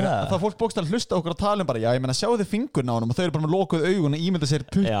 gaur, það er fólk bókstala að hlusta okkur að tala bara ég meina, sjáu þið fingurna á honum og þau eru bara með lokuð augun og ímynda sér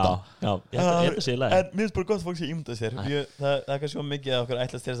putta Já, ég held að sé í lagi en mér finnst bara gott fólk sem ímynda sér það er kannski svo mikið að okkur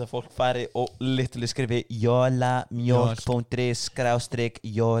ætlast til þess að fólk fari og literally skrifi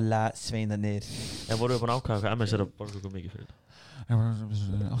jolamjólk.is/jólasveinarnir En voru við búin að ákvæða hvað MS er að borga okkur mikið fyrir þetta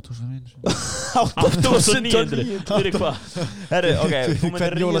 8.900 fyrir hvað? Herru, ok, þú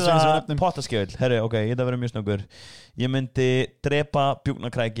myndir ríða pottaskjöld Herru, ok, ég það verður mjög snöggur Ég myndi drepa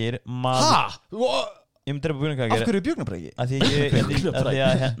bjúknakrækir Ég myndi drepa bjúknakrækir Af hverju bjúknabræki? Af því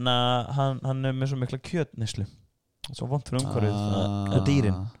að hérna hann er með svo mikla kjötneyslu Svo vont fyrir umhverfið og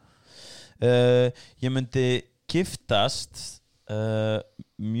dýrin Ég myndi giftast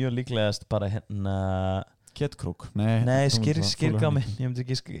mjög líklegast bara hérna Kjötkrúk? Nei, skýrgámi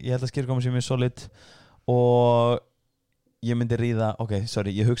Ég held að skýrgámi sé mjög solid og ég myndi ríða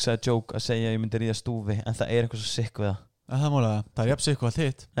ég hugsaði joke að segja að ég myndi ríða stúfi en það er eitthvað svo sick við það er jafn sick hvað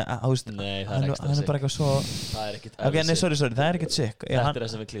þitt Nei, það er hann er bara eitthvað svo Það er ekkert ok, nei, sorry, það er ekkert sick Þetta er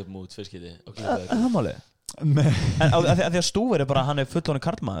það sem við klippum út fyrstskiti það er málið en af því að stúfur er bara hann er fullorinn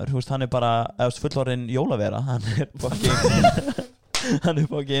karlmaður hann er bara fullorinn jólavera hann er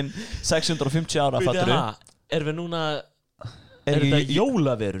fokkin 650 ára fattur Erum við núna Er þetta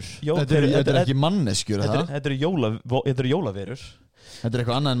jólaverur? Þetta er ekki manneskjur Þetta eru jólaverur Þetta er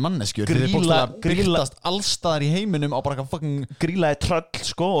eitthvað annað en manneskjur Grillast allstaðar í heiminum á bara eitthvað fucking Grilla er tröll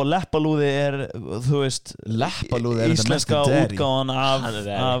sko og leppalúði er þú veist Leppalúði er íslenska útgáðan af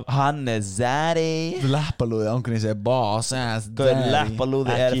hann er Zaddy Leppalúði ángurinn segir boss ass daddy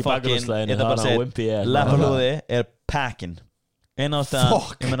Leppalúði er fucking Leppalúði er packing Einn ástæðan,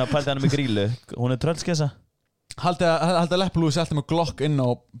 ég meina pælti hann með grílu hún er tröllskessa Haldi að Leppalúði sé alltaf með glokk inn á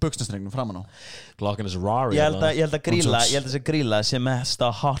buxnastrengnum framan á Glokkin is Rari Ég held að þessi gríla sé mest á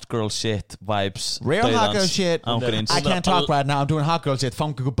hot girl shit vibes Real hot girl shit ángurins. I can't talk right now, I'm doing hot girl shit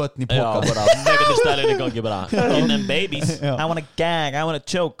Fangi ykkur börn í póka Megandi stælinn í gangi bara In them babies I wanna gag, I wanna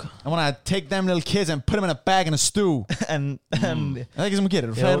choke I wanna take them little kids and put them in a bag in a stew En Það er ekki sem hún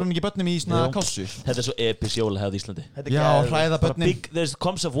gerir, hræður hún ekki börnum í svona kássu Þetta er svo episk jólahefð í Íslandi Já, hræða börnin There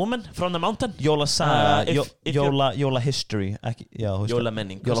comes a woman from the mountain Jólasaga, jóla history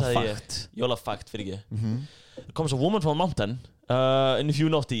Jólamenning Jólafakt fyrir ekki There comes a woman from the mountain And if you're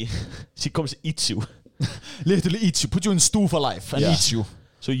naughty She comes to eat you Literally eats you, put you in stew for life and eats you.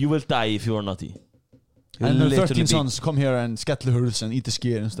 So you will die if you are naughty. And the 13 sons come here and scuttle hurls and eat the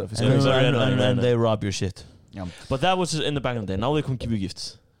skeer and stuff. And they rob your shit. Yeah. But that was in the back of the day. Now they come give you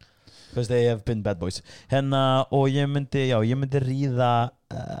gifts. Because they have been bad boys. Og ég myndi ríða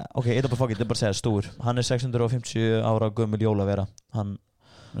ok, eitt bara fuck it, bara segja stúr. Hann 650 ára gömul jólavera.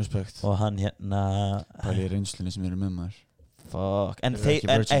 Respekt. Og hann Pæli reynslunni sem með maður. Fuck. En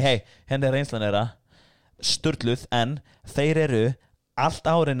henni reynslan sturluð, en þeir eru allt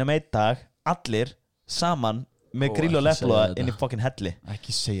árið einn dag, allir saman með grill og lepla inn í fucking helli.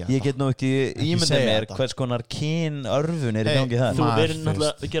 Ekki segja Ég get nú ekki ímyndað mér hvers konar kynörfun í gangi það. Þú verður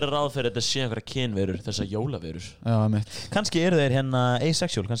náttúrulega að gera ráð fyrir þetta sé einhverja kynverur, þessar jólaverur. Já, mitt. Kannski eru þeir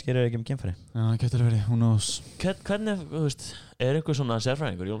asexual, kannski eru þeir ekki með kynfæri. Já, getur verið, who knows. Hvernig, þú veist, einhver svona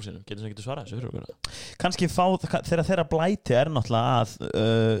sérfræðingur í jólasveinum? Getur það ekki svarað þessu fyrir okkur? Kannski þegar þeirra blæti náttúrulega að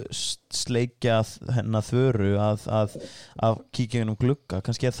sleikja þvöru að kíkja inn glugga.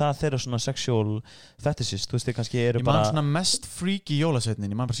 Kannski það þeirra svona sexual fetishist, þú veist, kannski eru bara... Ég man svona mest freaky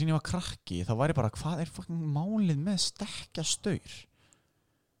jólasveinin, ég man bara síðan ég var krakki, þá var ég bara, hvað fucking málið með stekkja staur?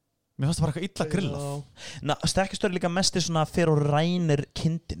 Mér fannst það bara eitthvað illa grillað. Stekkja staur líka mest svona fyrir og rænir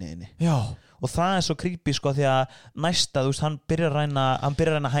kindinni. Já. Og það svo creepy sko því að næsta, þú veist, hann byrjar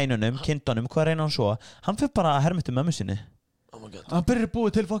að ræna hænunum, kindunum, hvað reyna hann svo? Hann fyrir bara að herma eftir mömmu sinni. Oh my god. Hann byrjar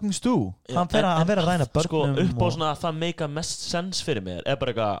búið til fucking stew. Hann fyrir að ræna börnum. Sko, upp á svona að það make mest sense fyrir mér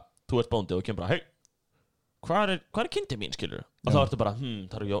bara eitthvað, þú ert bóndi og kemur bara, hei, hvað er kindin mín, skilur? Og þá ertu bara,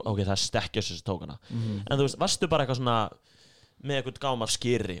 það stekkja þessu tókana. En þú veist, varstu bara eitthvað svona með eitthvað gámar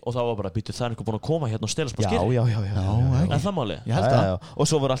skýri og þá var bara býtu það einhver búin að koma hérna og stela spá skýri. Já. En það máli? Ég held það. Og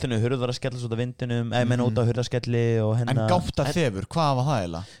svo voru allt innu hurðar að skella út af vindinum, menn út af hurðaskelli og En gáttaþefur, hvað var það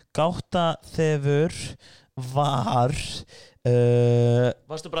eiginlega? Gáttaþefur var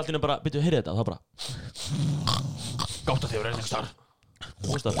varstu bara allt innu bara, býtu, heyrði þetta, þá bara gáttaþefur einhvers staðar.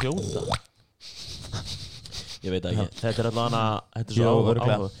 Þú veist að hljóta. Ég veit ekki, þetta allavega, þetta svo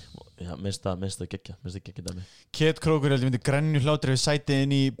áhuga. Já, minnst það geggja dæmi. Kate Krókur myndi grenju hlátri við sætið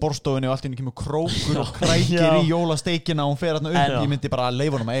inn í borstofunni og allt inn kemur Krókur og krækir í jólasteikina og hún fer þarna upp. Ég myndi bara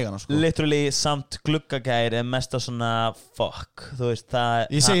leifa hann að eiga hana, sko. Literally samt gluggagær mest að svona fuck, þú veist það.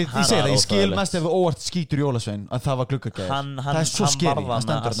 Ég segi það, ég skil mest ef þú óvart skítur jólasvein að það var gluggagær. Það svo skeri, hann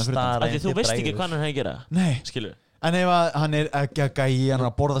stendur þarna fyrir það. Þú veist ekki hvað hann hefði gera? Nei. Skilur? En ef hann ekki að gæi, hann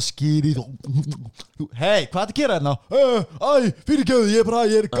að borða skýri. Hei, hvað er að gera hérna? Fyrirgefðu, ég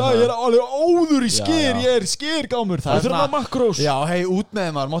er alveg óður í skýr, ég er skýrgámur. Það er svona makrós. Já, hei, út með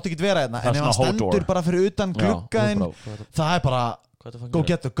þeim, maður mátti ekki vera hérna. En ef hann stendur bara fyrir utan gluggaðinn, það er bara, go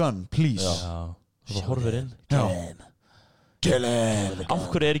get the gun, please. Það horfir inn. Kill him.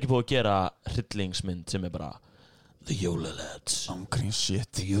 Af hverju er ekki búið að gera hryllingsmynd sem er bara The Jóla-lads. Angry shit.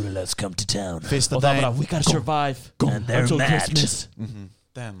 The Jóla-lads come to town. Fyrsta og það bara, we gotta survive and they're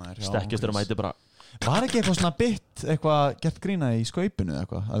mad. Stekkjastur mæti bara. Var ekki eitthvað svona bit, eitthvað gett grína í skaupinu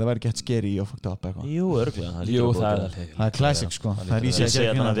eitthvað? Að það væri gett scary og fucked up eitthvað? Jú, örgulega. Það er classic, sko. Það er easy að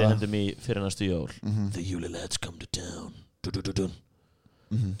gera grína. Við hendum í fyrir næstu jól. The Jóla-lads come to town.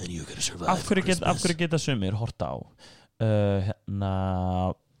 And you gotta survive. Af hverju geta sumir horta á?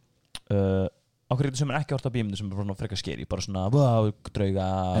 Á hverju geta sumir ekki horta á bímyndir sem er bara frekar skeri, bara svona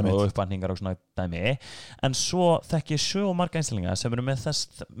draugar og uppvandningar og svona dæmi. En svo þekki ég svo marga einstaklinga sem eru með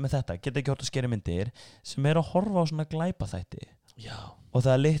þetta, geta ekki horta á skeri myndir, sem eru að horfa á svona glæpaþætti. Já. Og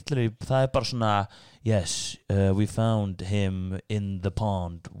það er bara svona yes, we found him in the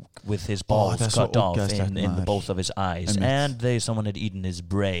pond with his balls cut off in the both of his eyes and someone had eaten his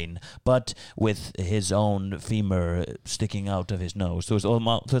brain but with his own femur sticking out of his nose. Þú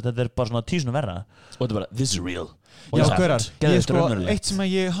veist, þetta er bara svona tísinu verra. Og þetta er bara, this is real. Já, hverjar, eitt sem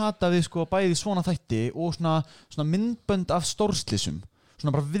ég hataði bæði svona þætti og svona myndbönd af stórslysum,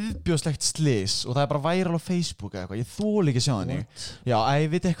 svona bara viðbjóðslegt slys og það er bara væral á Facebook eða eitthvað, ég þoli ekki sjá þannig. Já,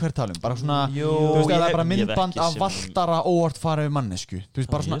 ég veit ekki hvað talum, bara svona, þú veist, það er bara myndband af valtara óvart fara við mannesku, þú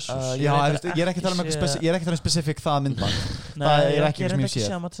veist, bara svona, já, ég er ekki að tala um specific það myndband, það er ekki sem ég sé.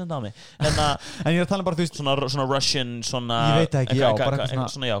 En ég er að tala bara, þú veist, svona Russian, svona, ég veit ekki, já, bara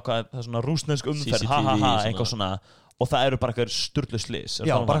eitthvað svona, já, það er svona rússnesk umferð, eitthvað svona. Og það eru bara eitthvað sturlu slys.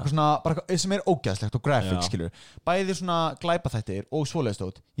 Já, bara eitthvað svona, bara eitthvað sem er ógæðslegt og graphic, skilur. Bæði svona glæpaþættir og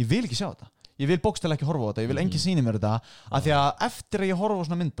svoleiðstótt. Ég vil ekki sjá þetta. Ég vil bókstæðlega ekki horfa á þetta. Ég vil enginn sýni mér þetta. Af því að eftir að ég horfa á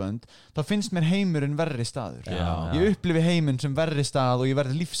svona myndbönd, þá finnst mér heimurinn verri staður. Ég upplifi heiminn sem verri stað og ég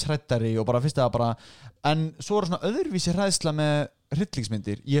verði lífshrættari og bara fyrst að bara... En svo eru svona öðruvísi hræðsla með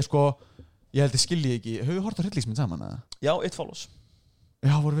hryllingsmyndir. Ég held ég skilji ekki. Höfum við hort á hryllingsmynd saman, eða? Já, It Follows.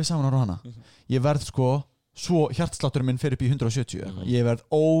 Já, vorum við saman á hana. Ég verð svo hjartslátturinn minn fer upp í 170 ég verð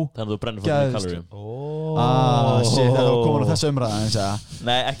Þannig að þú brennir fyrir kaloríum shit, þetta var komin á þessu umræða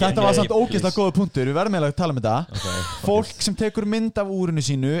þetta var samt ógeðslega góða punktur við verðum eiginlega að tala um þetta fólk sem tekur mynd af úrinu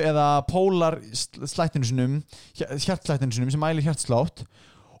sínu eða pólar slættinu sínum hjartslættinu sínum sem mælir hjartslátt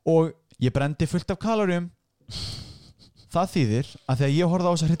og ég brendi fullt af kaloríum það þýðir að þegar ég horfði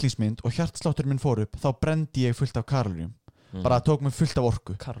á þessa hryllingsmynd og hjartslátturinn minn fór upp þá brendi ég fullt af kaloríum bara tók mig fullt af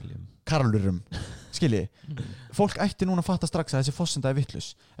orku kaloríum skilji, fólk ætti núna að fatta strax að þessi fossenda er vitlaus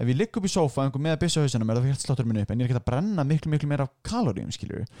ef ég ligg upp í sófa einhver með að byssu á hausnum er það hjartslátturinn minn upp en ég er ekki að brenna miklu meira af kaloríum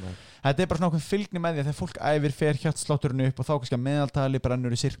skilju þetta er bara svona okkur fylgni með því að þegar fólk æfir fer hjartslátturinn upp og þá kannski að meðaltali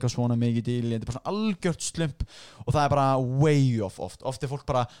brennur í cirka svona mikið díli þetta er bara svona algjört slump og það er bara way oft er fólk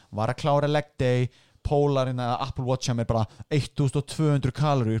bara var að klára leg day pólarinn eða Apple Watch er bara 1200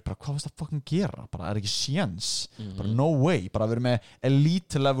 kaloríur bara hvað varst það fucking gera bara er ekki séns bara no way bara við erum með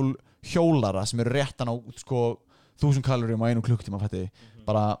elite level hjólara sem eru réttan á sko 1000 kaloríum á 1 klukkutíma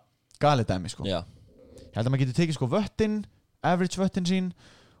bara galið dæmi sko ég held að maður getur tekið sko vöttin average vöttin sín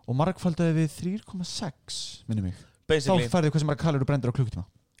og margfaldaði við 3,6 minni mig þá færðu hvað sem bara kaloríur brendur á klukkutíma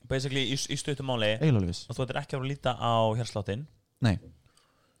basically í stuttum máli og þú ættir ekki að líta á hjartsláttin nei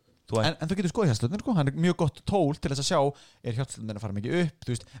En þú getur skoðið hjartsláttin hann er mjög gott tól til þess að sjá er hjartsláttin að fara mikið upp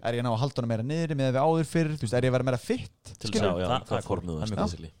þú veist, er ég að ná að halda hana meira niður með við áður fyrir þú veist, er ég að vera meira fitt til að sjá, það er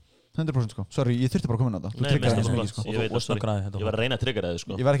formið 100% sko, sorry, ég þurfti bara að koma inn á það þú trigger það svo mikið sko ég var að reyna að trigger það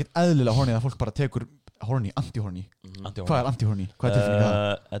sko ég var ekkert eðlilega horny að fólk bara tekur horny, anti-horny hvað er anti-horny? Hvað er tilfinning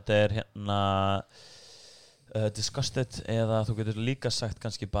það? Þetta er disgusted eða þú getur líka sagt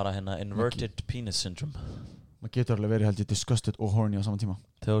kannski bara inverted penis syndrome maður getur alveg verið held ég disgusted og horny á saman tíma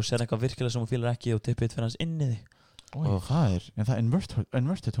þegar þú sér eitthvað virkilega sem þú fílar ekki og tippið fyrir hans inn í þig og það er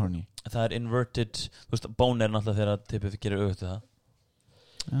inverted horny það er inverted, þú veist, bón er náttúrulega þegar tippið gerir auðvitað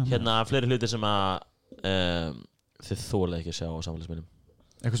það fleiri hluti sem að þið þóla ekki að sjá á samfélagsmiðlum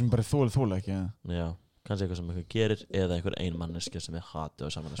eitthvað sem bara þóla ekki já, kannski eitthvað sem eitthvað gerir eða einhver einmanneski sem við hati á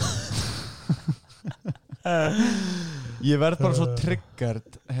samfélagsmiðlum ég verð bara svo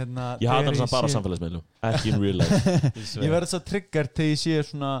triggert ég hata hann bara á samfélagsmiðlum ekki in real life ég verð svo triggert þegar ég sé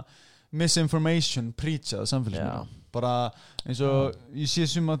svona misinformation preachað á samfélagsmiðlum bara eins og ég sé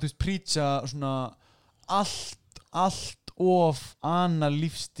sem að þú veist preacha svona allt of annar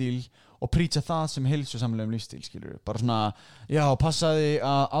lífstíl og preacha það sem heilsusamlegum lífstíl skilur bara svona, já, passaði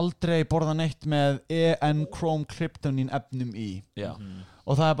að aldrei borða neitt með Chrome kryptonín efnum í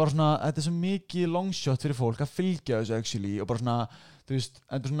og það er bara svona, þetta er svo mikið longshot fyrir fólk að fylgja þessu actually og bara svona, þú veist,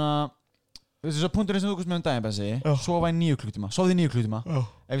 þetta er svona þessu punkturinn sem þú komst með daginn Bensi sofa í 9 klukkutíma, sofði í 9 klukkutíma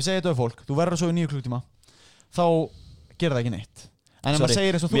ef ég segi þetta á fólk, þú verður að sofa í 9 klukkutíma þá gera það ekki neitt en ef maður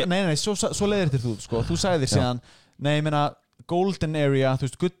segir eins og þú, nei, svo leiðir til þú sko, þú sagði þér síðan, nei, ég meina golden area, þú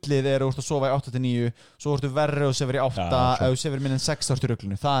veist, gullið er að sofa í 8-9, svo ertu verri og sefur í 8 ef þú sefur minn en 6 árstu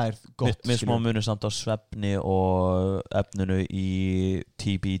röglunu það er gott með smá munur samt á svefni og efninu í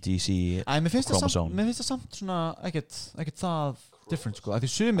TBDC chromosome mér finnst það samt svona ekkert það different sko, af því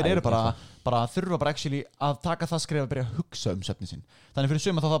sumir eru bara þurfa bara actually að taka það skref að byrja að hugsa svefni sinn þannig fyrir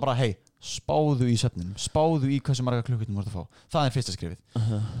sumir þá það bara, hey, spáðu í svefninum spáðu í hversu marga klukkutíma þú ert að fá það er fyrsta skrefið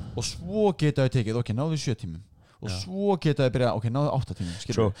og svo geta þau tekið, ok, náðu 7 tímum og svo geta þið byrja, ok, náðu 8 tímum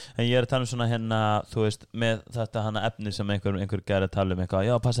en ég er að tala um svona þú veist, með þetta efni sem einhver gæri að tala um eitthvað,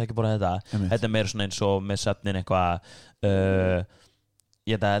 já, passa ekki bara þetta er meira svona eins og með svefnin eitthvað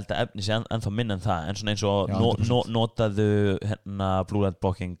ég held að efni sé ennþá minna en það en svona eins og notaðu blue light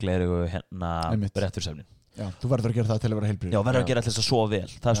blocking glerugu rétt fyrir svefnin já, þú verður að gera það til að vera heilbrigður já, verður að gera þess að svo vel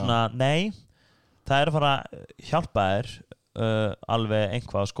það er svona, nei, það er að fara að hjálpa þér alveg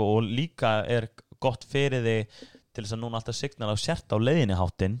einhvað sko og líka er gott fyrir þig til þess að núna alltaf signala á sért á leiðinni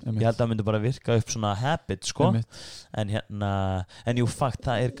háttin ég held að það myndi bara virka upp svona habit sko en jú fakt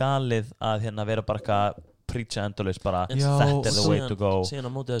það er galið að vera bara eitthvað preacha endalaust bara þetta er the way to go síðan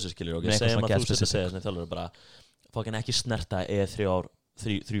á móti þessu skilur og segjum að þú setja að segja þalur bara fokkin ekki snerta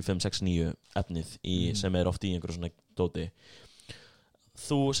E3569 efnið sem er oft í einhverju svona dóti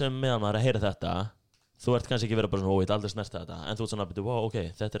þú sem meðan maður að heyra þetta þú ert kannski ekki verið bara svona, ég aldrei snerta þetta en þú ert svona að byrja, wow, ok,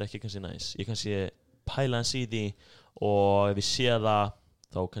 þetta er ekki kannski næs ég kannski pæla hans í því og ef ég sé það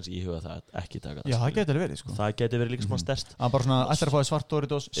þá kannski ég huga það ekki taka það já, það getur verið sko það getur verið líka smá sterkt það er bara svona, ætlar að fá svart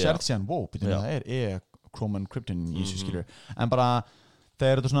Doritos sért síðan, wow, það er Chrome and Krypton í þessu skilur en bara,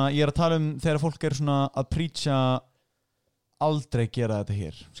 þegar þetta svona, ég er að tala um þegar fólk er svona að preacha aldrei gera þetta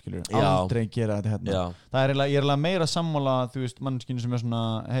hér skilur, aldrei gera þetta hérna það er ég er meira sammála þú veist, mannskinu sem er svona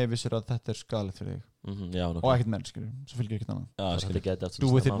hei, vissir að þetta er skaðlegt fyrir þig og ekkert meir, skilur, svo fylgir ekkert annað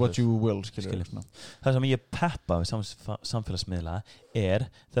do with it what you will skilur. Það sem ég peppa við samfélagsmiðla er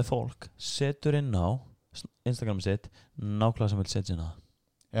þegar fólk setur inn á Instagram sitt nákvæmlega sem vil setja inn á það.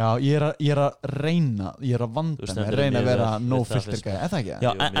 Já, ég er að reyna, ég er að vanda mig, reyna að vera no filter guy, eða ekki?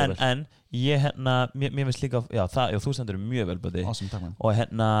 Já, en ég mér finnst líka, já, þú stendur mjög vel bæði. Awesome, takk man.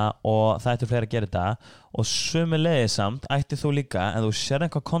 Og það ættu fleiri að gera þetta og sömulegis samt ætti þú líka, en þú sér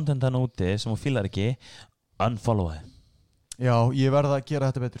eitthvað content hann úti sem þú fílar ekki, unfollowa þið. Já, ég verð að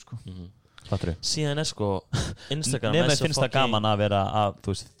gera þetta betur, sko. Fattur þú? Síðan sko Instagram Nefnir finnst það gaman að vera að,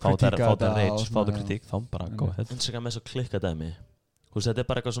 þú veist, fá það rage, fá það kritík, þá bara go ahead. Instagram svo klikkadæmi. Þú veist, þetta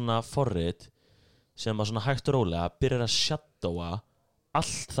bara eitthvað svona forrit sem að svona hægt og rólega byrjar að shadowa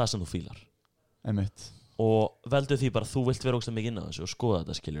allt það sem þú fílar. Einmitt. Og veldu því bara þú vilt vera ógst mikið inn á þessu og skoða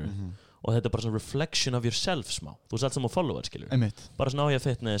þetta, skilur. Og þetta er bara svona reflection of yourself smá. Þú veist allt sem þú follower, skilur. Einmitt. Bara svona ég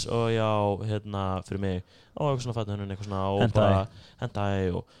fitness og já, fyrir mig og eitthvað svona fatahönnun, eitthvað svona og bara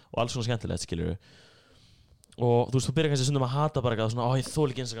hentai og alls svona skemmtilegt, skilur. Og þú veist, þú byrjar kannski stundum að hata bara eitthvað svona, ég þól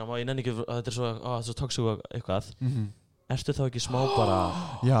ekki Instagram, ég nenni ekki, þetta er svo toxic eitthvað. Ertu þá ekki smá bara...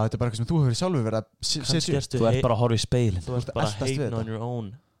 Já, þetta er bara eitthvað sem þú hefur sjálfur verið að setja upp. Þú ert bara að horfa í speilin. Þú ert bara hating on your own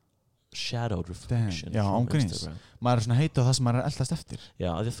shadow reflection. Já, ángríns. Maður er svona heita á það sem maður er eldast eftir.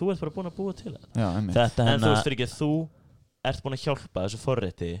 Já, því þú ert bara búin að búa til það. Já, einmitt. En þú veist fyrir ekki, þú ert búin að hjálpa þessu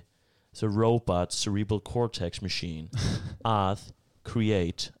forriti, þessu robot cerebral cortex machine að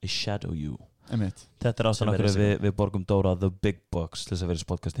create a shadow you. Einmitt. Þetta er ástæðan okkur við borgum Dóra the big bucks til þess að vera í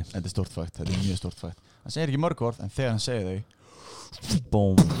podcasti. Þetta er stórt fakt, þetta er mjög stórt fakt. Hann segir ekki mörg orð, en þegar hann segir þau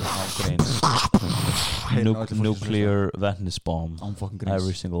boom, ángríns. Nuclear Venice bomb.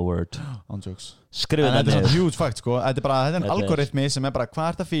 Every single word. Ándjóks. Skrifa þetta niður. Þetta er svona huge fact, sko. Þetta er en algoritmi sem er bara hvað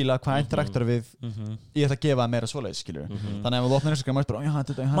ert að fíla, hvað interaktar við. Ég ætla að gefa það meira svoleiðis, skilur. Þannig að ef þú opnar Instagram og bara, já,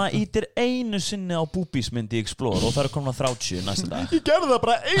 þetta. Maður ítir einu sinni á búbísmynd í Explore og það er komin að 30 næsta dag. Ég gerði það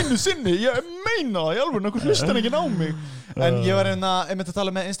bara einu sinni, ég meina það, í alveg, okkur hlustar ekki á mig. En ég var einmitt að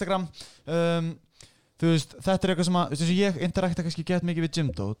tala með Instagram. Þú veist, þetta er eitthvað sem að, þú veist, ég interakta kannski gett mikið við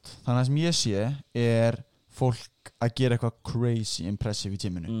gymdót, þannig að sem ég sé er fólk að gera eitthvað crazy impressive í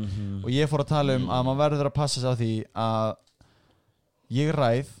gyminu. Og ég fór að tala um að maður verður að passa sig á því að ég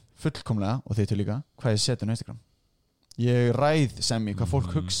ræð fullkomlega, og þið til líka, hvað ég seti á Instagram. Ég ræð sem í hvað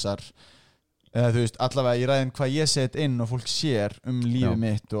fólk hugsar, eða þú veist, allavega ég ræð hvað ég set inn og fólk sér lífið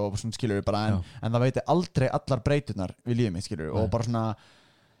mitt og svona skilur við bara, en það veitir aldrei allar breyturnar við lífið mitt, skilur við, og bara svona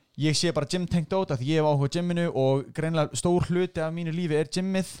ég sé bara gym tengt át að ég hef áhuga gymminu og greinilega stór hluti af mínu lífi er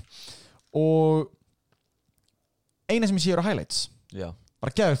gymmið og eina sem ég sé eru highlights. Já.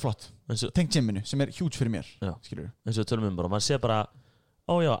 Bara geðveikt flott tengt gymminu sem er huge fyrir mér. Skilur við. Eins og tölum bara, maður sé bara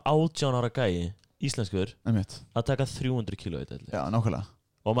 18 ára gæi, íslenskur að taka 300 kíló í þetta. Já, nákvæmlega.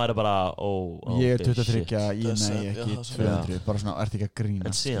 Og maður er bara, ég er 23, ég nei ekki 200, bara svona, ert ekki að grína.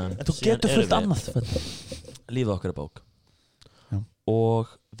 En þú getur fullt annað. Lífið okkar er bók. Og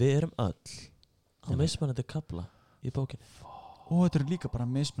við erum öll á mismunandi kafla í bókinni. Og þetta eru líka bara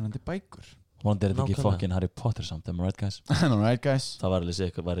mismunandi bækur. Vonandi er þetta ekki fucking Harry Potter samt, am I right guys? Am I right guys? Það var alveg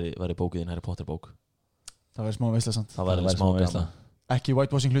sikkert, var í bókiðin Harry Potter bók. Það var smá veisla samt. Það var smá veisla. Ekki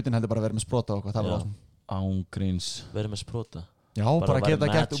whitewashing hlutin, heldur bara að vera með sprota og hvað það var ásum. Ángríns. Verið með sprota. Já, bara geta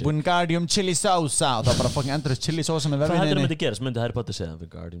gert Wingardium chili sausa og það bara fucking endur þess chili sausa með verðinni. Hvað heldur það myndi gerast? Myndi Harry Potter segja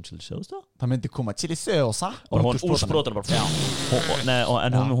Wingardium chili sausa? Það myndi koma chili sausa og hún úr sprótan bara.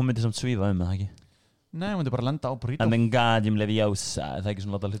 En hún myndi samt svífa það ekki? Nei, hún myndi bara lenda á burrito. En Wingardium leviosa, það er ekki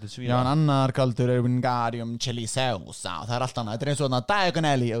svona láta hluti svífa? Já, en annar galdur er Wingardium chili sausa og það er allt annað. Þetta er eins og þarna Diagon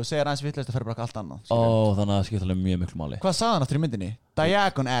Alley og þú segir aðeins vitlaust að fer bara allt annað. Þannig að það skipta alveg mjög miklu máli. Hvað sagði hann aftur í myndinni?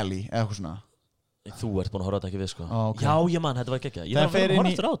 Diagon Alley eða eitthvað svona. Þú ert búin að horfa þetta ekki við sko. Okay. Já, ég man, þetta var geggja. Ég þarf að horfa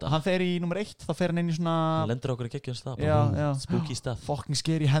eftir á þetta. Hann fer í nummer 1, þá fer hann inn í svona hann lendur okkur í geggjum stað. Spooky stuff. Fucking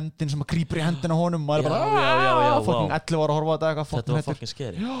scary hendin sem að grípur í hendina honum. Maður er bara fucking 11 ára að horfa á þetta eitthvað. Þetta var fucking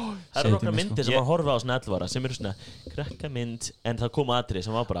scary. Það eru nokkra myndir sem var að horfa á svona 11 ára sem eru svona krakkamynd en það kom aðri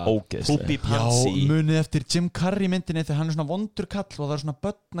sem var bara Poopy Pansy. Já, munið eftir Jim Carrey myndinni þegar hann er svona vondur kall og það er svona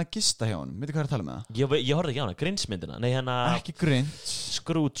börn að gista hjá honum. Veitu hvað er að tala með það? Ég horfði ekki á hana, Grinch myndina. Nei, hérna ekki Grinch.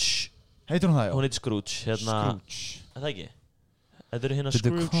 Scrooge. Heitir hún það, já? Hún heitir Scrooge, Scrooge. Það ekki? Þetta eru hérna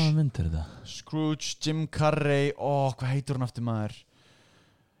Scrooge. Hvað mynd er þetta? Scrooge, Jim Carrey, hvað heitir hún aftur maður?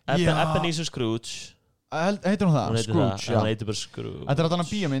 Ebenezer Scrooge. Heitir hún það? Scrooge, já. Hún heitir bara Scrooge. Þetta er þarna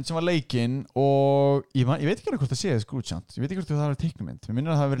bíómynd sem var leikinn og ég veit ekki alveg hvort það séð Scrooge samt. Ég veit ekki hvort það var teiknumynd. Mér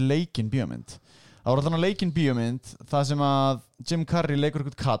minnir að það hafi verið leikinn bíómynd. Það var þarna leikinn bíómynd það sem að Jim Carrey leikur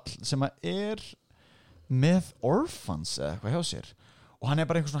eitthvað kall sem að er með orphans eða eitthvað hjá sér. Og hann er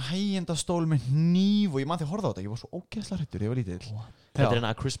bara einhver svona hægjendastól með hníf og ég man því að horfa á þetta, ég var svo ógeðslega hrættur, ég var lítill. Þetta er hérna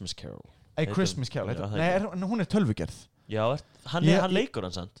A Christmas Carol. A Christmas Carol, nei, hún er tölvugerð. Já, hann leikur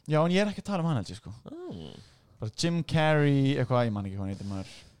hann sant. Já, en ég er ekki að tala um hann held ég sko. Bara Jim Carrey, eitthvað, ég man ekki hvað hann heitir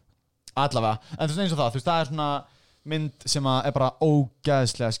maður. allavega, en þú veist eins og það, þú veist, það er svona mynd sem að er bara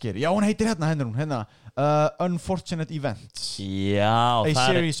ógæðslega skeri. Já, hún heitir hérna Unfortunate Events. Já, A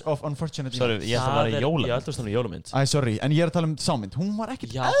series of unfortunate Sorry, events. ég ætla að vera í jólamynd. Ég ætla að vera í jólamynd. Æ, sorry, en ég er að tala um sámynd. Hún var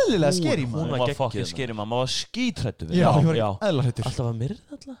ekkert eðlilega skeri, hún maður. var Hún var geggjuð, fucking maður. skeri, maður var skítrættu við Já, ég var já. ekki eðlilega hrættur. Alltaf var myrð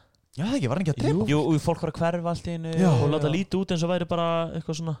alltaf. Já, það ekki, var hann ekki að drepa? Jú, fólk var að hverfa allt í einu Já. Og láta lítið út eins og væri bara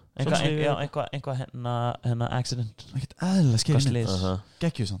eitthvað svona. Einhvað hérna accident Ekkert eðlilega skeri mynd. Slys.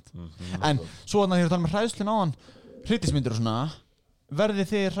 Gekkjuð samt. En svo þannig að ég er að tala með hræðslun á hann, hryttismyndir og svona, verði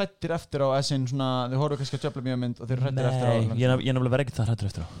þið hrættir eftir á essin svona, þið horfðu kannski að tjöfla mjög mynd og þið eru hrættir eftir á? Nei, ég nefnilega verð ekki það hrættur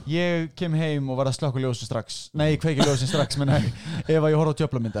eftir á. Ég kem heim og var að slökka ljósin strax. Nei, kveiki ljósin strax, menn ef að ég horf á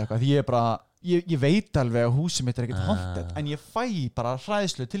tjöflamynd eitthvað. Því ég er bara, ég veit alveg að húsið mitt er ekkert haunted, en ég fæ bara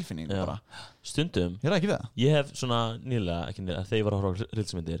hræðslu tilfinningu Já. bara. Stundum, Ég er ekki við það. ég hef svona nýlega, ekki nýlega, þegar ég var að horfa á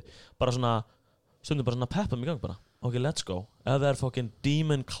rilsmyndir, bara svona, stundum bara svona peppa mig í gang bara. Ok, let's go. Ef það er fucking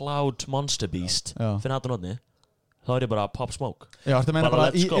Demon Cloud Monster Beast, Já. fyrir hattan hodni, þá er ég bara pop smoke. Já, þetta meina Bara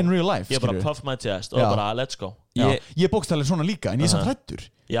bara let's go. in real life, Ég er bara skilurðu? puff my chest og Já. bara let's go. Já. Ég bókstæðlega svona líka, en ég er samt hrættur.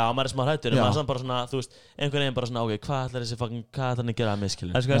 Já, maður er smá hrættur, en Já. maður er samt bara svona, þú veist, einhvern veginn bara svona, ok, hvað ætlar þessi fucking, hvað ætlar hann að gera að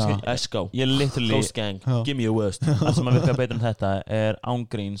miskilju? Let's go. Ég literally, Ghost Gang, Já. give me your worst. það sem að virka betur en þetta er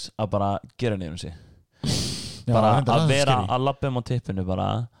ángríns að bara gera niður um sig. Já, Bara reyndar, að það er vera scary. að labba á tippinu bara.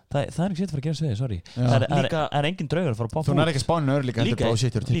 Það er ekki sétt að fara að gera sig, sorry. Já. Líka- Það er engin draugur að fara að poppa Þú nær ekki að spána öðru líka, þetta er bara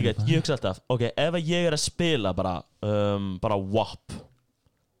shit, you're líka, tipping. ég hugsa alltaf, ok, ef að ég er að spila bara WAP,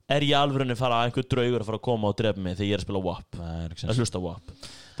 er ég alveg fara að einhver draugur að fara að koma og drepa mig þegar ég er að spila WAP, Það er ekki að sétt. hlusta á WAP.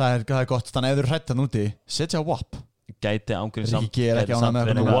 Það er gott, þannig að ef þú eru hrætt þann úti, setja á WAP. Gæti ángríns Rikki G er ekki ánægður með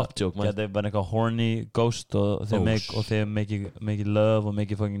Verið eitthvað. WAP joke, maður. Gæti bara eitthvað horny ghost og þeir mikið love og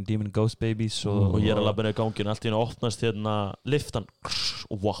mikið fucking demon ghost babies Og ég er að labba niður gangin, allt í hennu opnast hérna liftan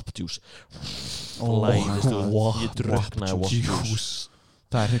og WAP juice flæðist og ég druknaði WAP juice.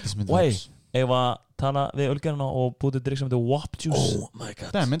 Það er hryttismynd. Wey, ef að tala við ölgerina og búið til drikk sem heitir WAP juice. Oh my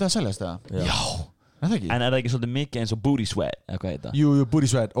god. Það er myndið að seljast það. Já. Er það ekki? En er það ekki svolítið mikið eins og booty sweat eða hvað heit það? Jú, booty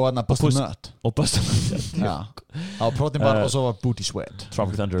sweat og þarna busted nut. Og busted Já. Á protein bar og svo var booty sweat.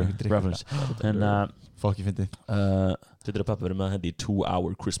 Tropic Thunder reference. En Fólk ég fyndi. Þetta er að pappa verið með að hendi í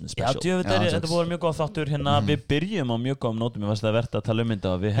 2-hour Christmas já, special. djöfull, Já, þetta búið mjög góð þáttur hérna. Við byrjum á mjög góðum nótum. Ég varst það verðt að tala um þetta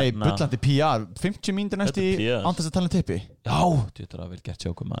og við Hei, hérna. bullandi PR, 50 mínútur næst í Þetta er PR. andast að tala um tippi. Já, djöfull, það vil gert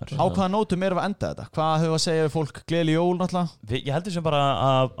sjókum maður. Á hvaða nótum erum við að enda þetta? Hvað höfum við að segja við fólk? Gleðileg jól náttúrulega? Ég heldur sem bara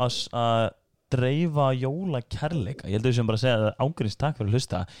að dreifa jólakærleika. Ég heldur sem bara að segja að ángurins takk fyrir að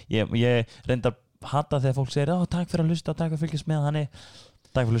hlusta. Ég reyndar hata þegar fólk segir takk fyrir að hlusta, takk fyrir að fylgjast með þannig.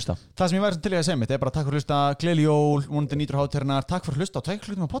 Takk fyrir að hlusta. Það sem ég væri til í að segja mitt er bara takk fyrir að hlusta, gleðileg jól, vonandi nýtur hátíðarinnar, takk fyrir að hlusta og takk fyrir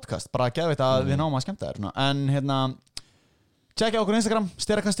að hlusta með podcast. Bara geðveitt að við náum að skemmta þér. Svona. En hérna, tjekkja okkur á Instagram,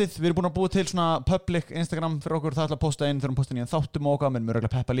 Sterakastið. Við erum búin að búa til svona public Instagram fyrir okkur. Það ætla að posta inn, þurfum að posta nýjan þáttum og okkar. Við erum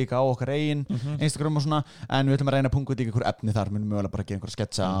mögulega peppa líka á okkar eigin Instagram og svona. En við ætlum að reyna að punga út í einhver efni þar. Við erum mögulega bara að gera einhver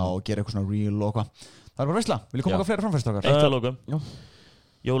sketsa og gera eitthvað svona reel og eitthvað. Það er bara veisla. Viljið koma okkar fleiri framfærstakar? Eitt að lókum.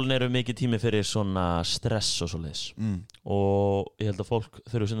 Jólin eru mikið tími fyrir svona stress og svoleiðis. Og ég held að fólk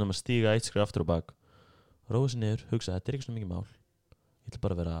þurfa að stíga eitt skrif aftur og bak, róa sig niður, hugsa þetta er ekki svona mikið mál. Ég ætla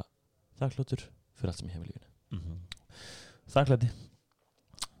bara að vera þakkláttur fyrir allt sem ég hef í lífinu. Þakklæti.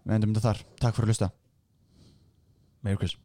 Við endum þetta þar. Takk fyrir að hlusta. Merry Christmas.